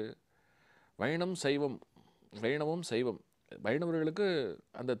 அதாவது வைணவம் சைவம், வைணவர்களுக்கு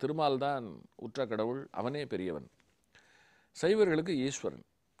அந்த திருமால் தான் உற்ற கடவுள், அவனே பெரியவன். சைவர்களுக்கு ஈஸ்வரன்.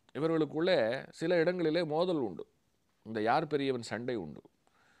 இவர்களுக்குள்ளே சில இடங்களிலே மோதல் உண்டு, இந்த யார் பெரியவன் சண்டை உண்டு.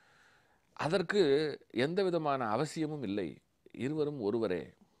 அதற்கு எந்த விதமான அவசியமும் இல்லை. இருவரும் ஒருவரே,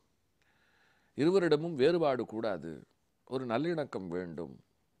 இருவரிடமும் வேறுபாடு கூடாது, ஒரு நல்லிணக்கம் வேண்டும்,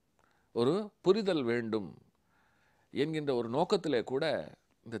 ஒரு புரிதல் வேண்டும் என்கின்ற ஒரு நோக்கத்திலே கூட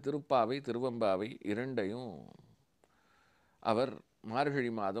இந்த திருப்பாவை திருவம்பாவை இரண்டையும் அவர்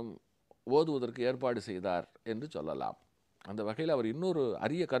மார்கழி மாதம் ஓதுவதற்கு ஏற்பாடு செய்தார் என்று சொல்லலாம். அந்த வகையில் அவர் இன்னொரு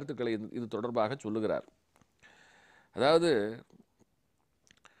அரிய கருத்துக்களை இது தொடர்பாக சொல்லுகிறார். அதாவது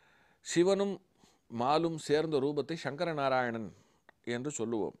சிவனும் மாலும் சேர்ந்த ரூபத்தை சங்கர நாராயணன் என்று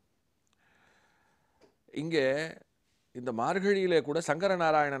சொல்லுவோம். இங்கே இந்த மார்கழியிலே கூட சங்கர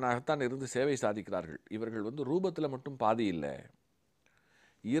நாராயணனாகத்தான் இருந்து சேவை சாதிக்கிறார்கள். இவர்கள் ரூபத்தில் மட்டும் பாதி இல்லை,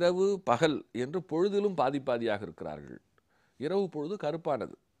 இரவு பகல் என்று பொழுதிலும் பாதியாக இருக்கிறார்கள். இரவு பொழுது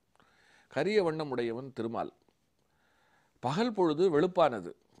கருப்பானது, கரிய வண்ணம் உடையவன் திருமால். பகல் பொழுது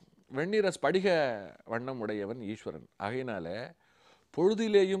வெளுப்பானது, வெண்ணிற ஸ்படிக வண்ணம் உடையவன் ஈஸ்வரன். ஆகையினால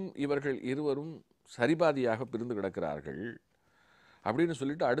பொழுதிலேயும் இவர்கள் இருவரும் சரிபாதியாக பிரிந்து கிடக்கிறார்கள் அப்படின்னு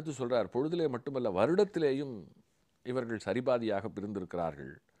சொல்லிட்டு அடுத்து சொல்றார், பொழுதிலே மட்டுமல்ல வருடத்திலேயும் இவர்கள் சரிபாதியாக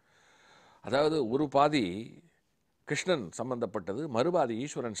பிரிந்திருக்கிறார்கள். அதாவது ஒரு பாதி கிருஷ்ணன் சம்பந்தப்பட்டது, மறுபாதி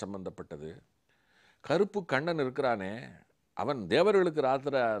ஈஸ்வரன் சம்பந்தப்பட்டது. கருப்பு கண்ணன் இருக்கிறானே, அவன் தேவர்களுக்கு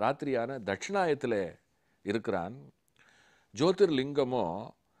ராத்திரியான தட்சிணாயத்திலே இருக்கிறான். ஜோதிர்லிங்கமோ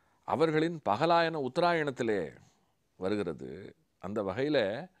அவர்களின் பகலாயன உத்தராயணத்திலே வருகிறது. அந்த வகையில்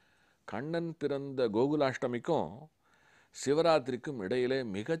கண்ணன் பிறந்த கோகுலாஷ்டமிக்கும் சிவராத்திரிக்கும் இடையிலே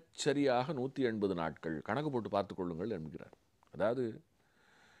மிகச்சரியாக 180 நாட்கள் கணக்கு போட்டு பார்த்து கொள்ளுங்கள் என்கிறார். அதாவது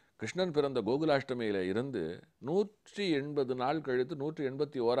கிருஷ்ணன் பிறந்த கோகுலாஷ்டமியில் இருந்து 180 நாள் கழித்து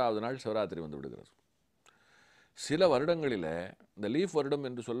 181வது நாள் சிவராத்திரி வந்து விடுகிறது. சில வருடங்களில் இந்த லீஃப் வருடம்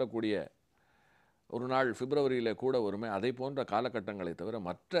என்று சொல்லக்கூடிய ஒரு நாள் பிப்ரவரியில் கூட வருமே, அதை போன்ற காலகட்டங்களை தவிர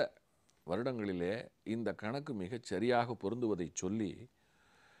மற்ற வருடங்களிலே இந்த கணக்கு மிகச் சரியாக பொருந்துவதை சொல்லி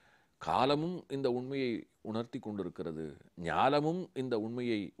காலமும் இந்த உண்மையை உணர்த்தி கொண்டிருக்கிறது, ஞானமும் இந்த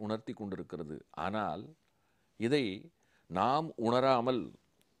உண்மையை உணர்த்தி கொண்டிருக்கிறது. ஆனால் இதை நாம் உணராமல்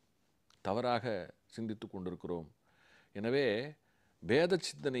தவறாக சிந்தித்து கொண்டிருக்கிறோம். எனவே பேத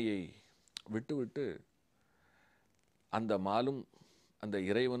சிந்தனையை விட்டுவிட்டு அந்த மாலும் அந்த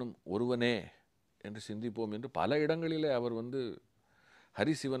இறைவனும் ஒருவனே என்று சிந்திப்போம் என்று பல இடங்களிலே அவர்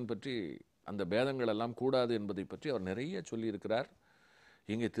ஹரிசிவன் பற்றி அந்த பேதங்கள் எல்லாம் கூடாது என்பதை பற்றி அவர் நிறைய சொல்லியிருக்கிறார்.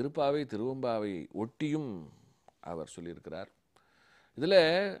 இங்கே திருப்பாவை திருவம்பாவை ஒட்டியும் அவர் சொல்லியிருக்கிறார். இதில்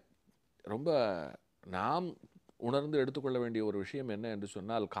ரொம்ப நாம் உணர்ந்து எடுத்துக்கொள்ள வேண்டிய ஒரு விஷயம் என்ன என்று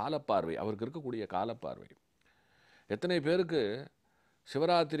சொன்னால் காலப்பார்வை, அவருக்கு இருக்கக்கூடிய காலப்பார்வை. எத்தனை பேருக்கு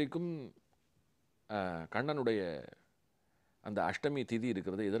சிவராத்திரிக்கும் கண்ணனுடைய அந்த அஷ்டமி திதி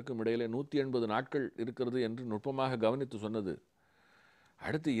இருக்கிறது, இதற்கும் இடையிலே 180 நாட்கள் இருக்கிறது என்று நுட்பமாக கவனித்து சொன்னது,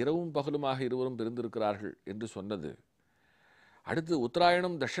 அடுத்து இரவும் பகலுமாக இருவரும் பிரிந்திருக்கிறார்கள் என்று சொன்னது, அடுத்து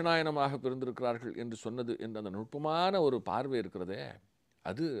உத்தராயணம் தட்சிணாயனமாக பிரிந்திருக்கிறார்கள் என்று சொன்னது என்ற அந்த நுட்பமான ஒரு பார்வை இருக்கிறதே,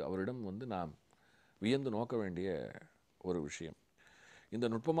 அது அவரிடம் நாம் வியந்து நோக்க வேண்டிய ஒரு விஷயம். இந்த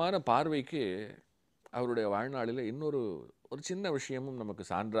நுட்பமான பார்வைக்கு அவருடைய வாழ்நாளில் இன்னொரு சின்ன விஷயமும் நமக்கு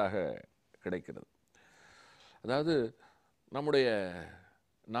சான்றாக கிடைக்கிறது. அதாவது நம்முடைய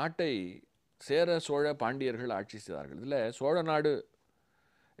நாட்டை சேர சோழ பாண்டியர்கள் ஆட்சி செய்தார்கள். இதில் சோழ நாடு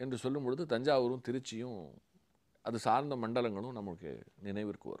என்று சொல்லும் பொழுது தஞ்சாவூரும் திருச்சியும் அது சார்ந்த மண்டலங்களும் நமக்கு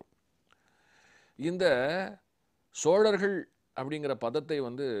நினைவிற்கு வரும். இந்த சோழர்கள் அப்படிங்கிற பதத்தை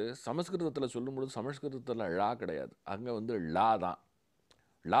வந்து சமஸ்கிருதத்தில் சொல்லும்பொழுது சமஸ்கிருதத்தில் ழா கிடையாது, அங்கே வந்து லா தான்.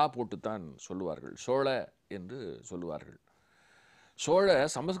 லா போட்டுத்தான் சொல்லுவார்கள். சோழ என்று சொல்லுவார்கள். சோழ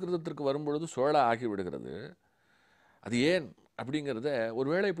சமஸ்கிருதத்திற்கு வரும்பொழுது சோழ ஆகிவிடுகிறது. அது ஏன் அப்படிங்கிறத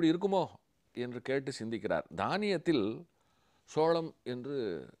ஒருவேளை இப்படி இருக்குமோ என்று கேட்டு சிந்திக்கிறார். தானியத்தில் சோளம் என்று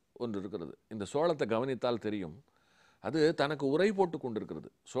ஒன்று இருக்கிறது. இந்த சோளத்தை கவனித்தால் தெரியும், அது தனக்கு உரை போட்டு கொண்டிருக்கிறது.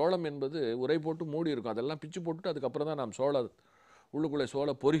 சோளம் என்பது உரை போட்டு மூடி இருக்கும். அதெல்லாம் பிச்சு போட்டுட்டு அதுக்கப்புறம் தான் நாம் உள்ளுக்குள்ளே சோள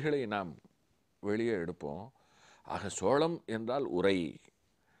பொறிகளை நாம் வெளியே எடுப்போம். ஆக சோளம் என்றால் உரை.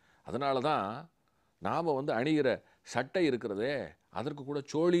 அதனால தான் நாம் வந்து அணிகிற சட்டை இருக்கிறதே, அதற்கு கூட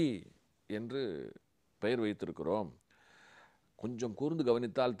சோழி என்று பெயர் வைத்திருக்கிறோம். கொஞ்சம் கூர்ந்து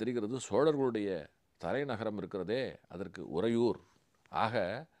கவனித்தால் தெரிகிறது, சோழர்களுடைய தலைநகரம் இருக்கிறதே அதற்கு உறையூர். ஆக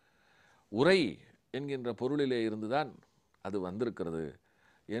உரை என்கின்ற பொருளிலே இருந்துதான் அது வந்திருக்கிறது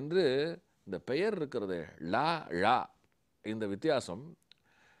என்று இந்த பெயர் இருக்கிறதே லா ழா,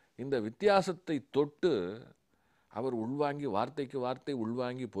 இந்த வித்தியாசத்தை தொட்டு அவர் உள்வாங்கி வார்த்தைக்கு வார்த்தை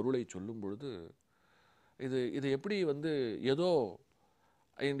உள்வாங்கி பொருளை சொல்லும் பொழுது இது எப்படி வந்து ஏதோ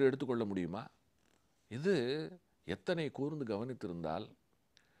என்று எடுத்துக்கொள்ள முடியுமா? இது எத்தனை கூர்ந்து கவனித்திருந்தால்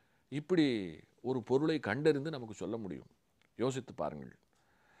இப்படி ஒரு பொருளை கண்டறிந்து நமக்கு சொல்ல முடியும். யோசித்து பாருங்கள்.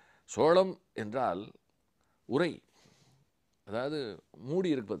 சோளம் என்றால் உரை, அதாவது மூடி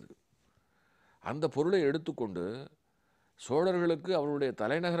இருப்பது. அந்த பொருளை எடுத்துக்கொண்டு சோழர்களுக்கு அவருடைய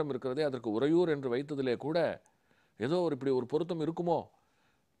தலைநகரம் இருக்கிறதே அதற்கு உறையூர் என்று வைத்ததிலே கூட ஏதோ இப்படி ஒரு பொருத்தம் இருக்குமோ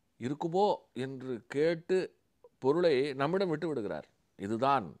என்று கேட்டு பொருளை நம்மிடம் விட்டு விடுகிறார்.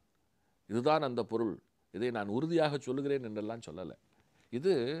 இதுதான் அந்த பொருள், இதை நான் உறுதியாக சொல்லுகிறேன் என்றெல்லாம் சொல்லலை.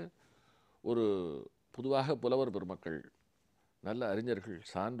 இது ஒரு பொதுவாக புலவர் பெருமக்கள், நல்ல அறிஞர்கள்,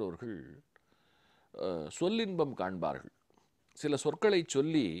 சான்றோர்கள் சொல்லின்பம் காண்பார்கள். சில சொற்களை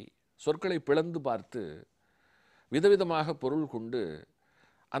சொல்லி சொற்களை பிளந்து பார்த்து விதவிதமாக பொருள் கொண்டு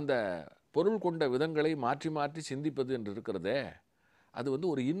அந்த பொருள் கொண்ட விதங்களை மாற்றி மாற்றி சிந்திப்பது என்று இருக்கிறதே, அது வந்து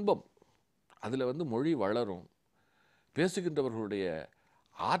ஒரு இன்பம். அதில் வந்து மொழி வளரும், பேசுகின்றவர்களுடைய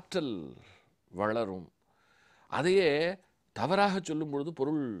ஆற்றல் வளரும். அதையே தவறாக சொல்லும் பொழுது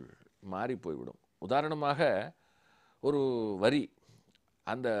பொருள் மாறி போய்விடும். உதாரணமாக ஒரு வரி,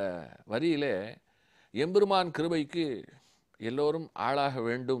 அந்த வரியிலே எம்பெருமான் கிருபைக்கு எல்லோரும் ஆளாக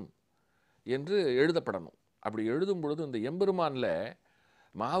வேண்டும் என்று எழுதப்படணும். அப்படி எழுதும் பொழுது இந்த எம்பெருமானில்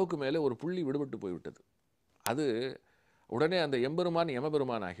மாவுக்கு மேலே ஒரு புள்ளி விடுபட்டு போய்விட்டது. அது உடனே அந்த எம்பெருமான்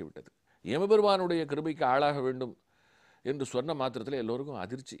யமபெருமான் ஆகிவிட்டது. யமபெருமானுடைய கிருபைக்கு ஆளாக வேண்டும் என்று சொன்ன மாத்திரத்தில் எல்லோருக்கும்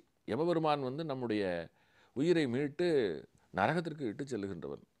அதிர்ச்சி. யமபெருமான் வந்து நம்முடைய உயிரை மீட்டு நரகத்திற்கு இட்டு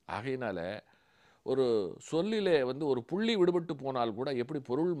செல்லுகின்றவன். ஆகையினால ஒரு சொல்லிலே வந்து ஒரு புள்ளி விடுபட்டு போனால் கூட எப்படி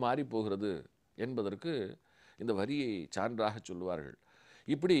பொருள் மாறி போகிறது என்பதற்கு இந்த வரியை சான்றாக சொல்லுவார்கள்.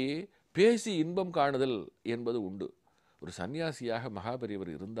 இப்படி பேசி இன்பம் காணுதல் என்பது உண்டு. ஒரு சன்னியாசியாக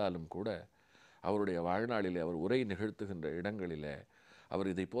மகாபெரியவர் இருந்தாலும் கூட அவருடைய வாழ்நாளிலே அவர் உரை நிகழ்த்துகின்ற இடங்களிலே அவர்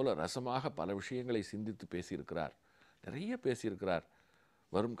இதை போல ரசமாக பல விஷயங்களை சிந்தித்து பேசியிருக்கிறார், நிறைய பேசியிருக்கிறார்.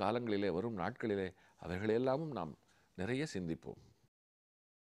 வரும் காலங்களிலே, வரும் நாட்களிலே அவைகளெல்லாமும் நாம் நிறைய சிந்திப்போம்.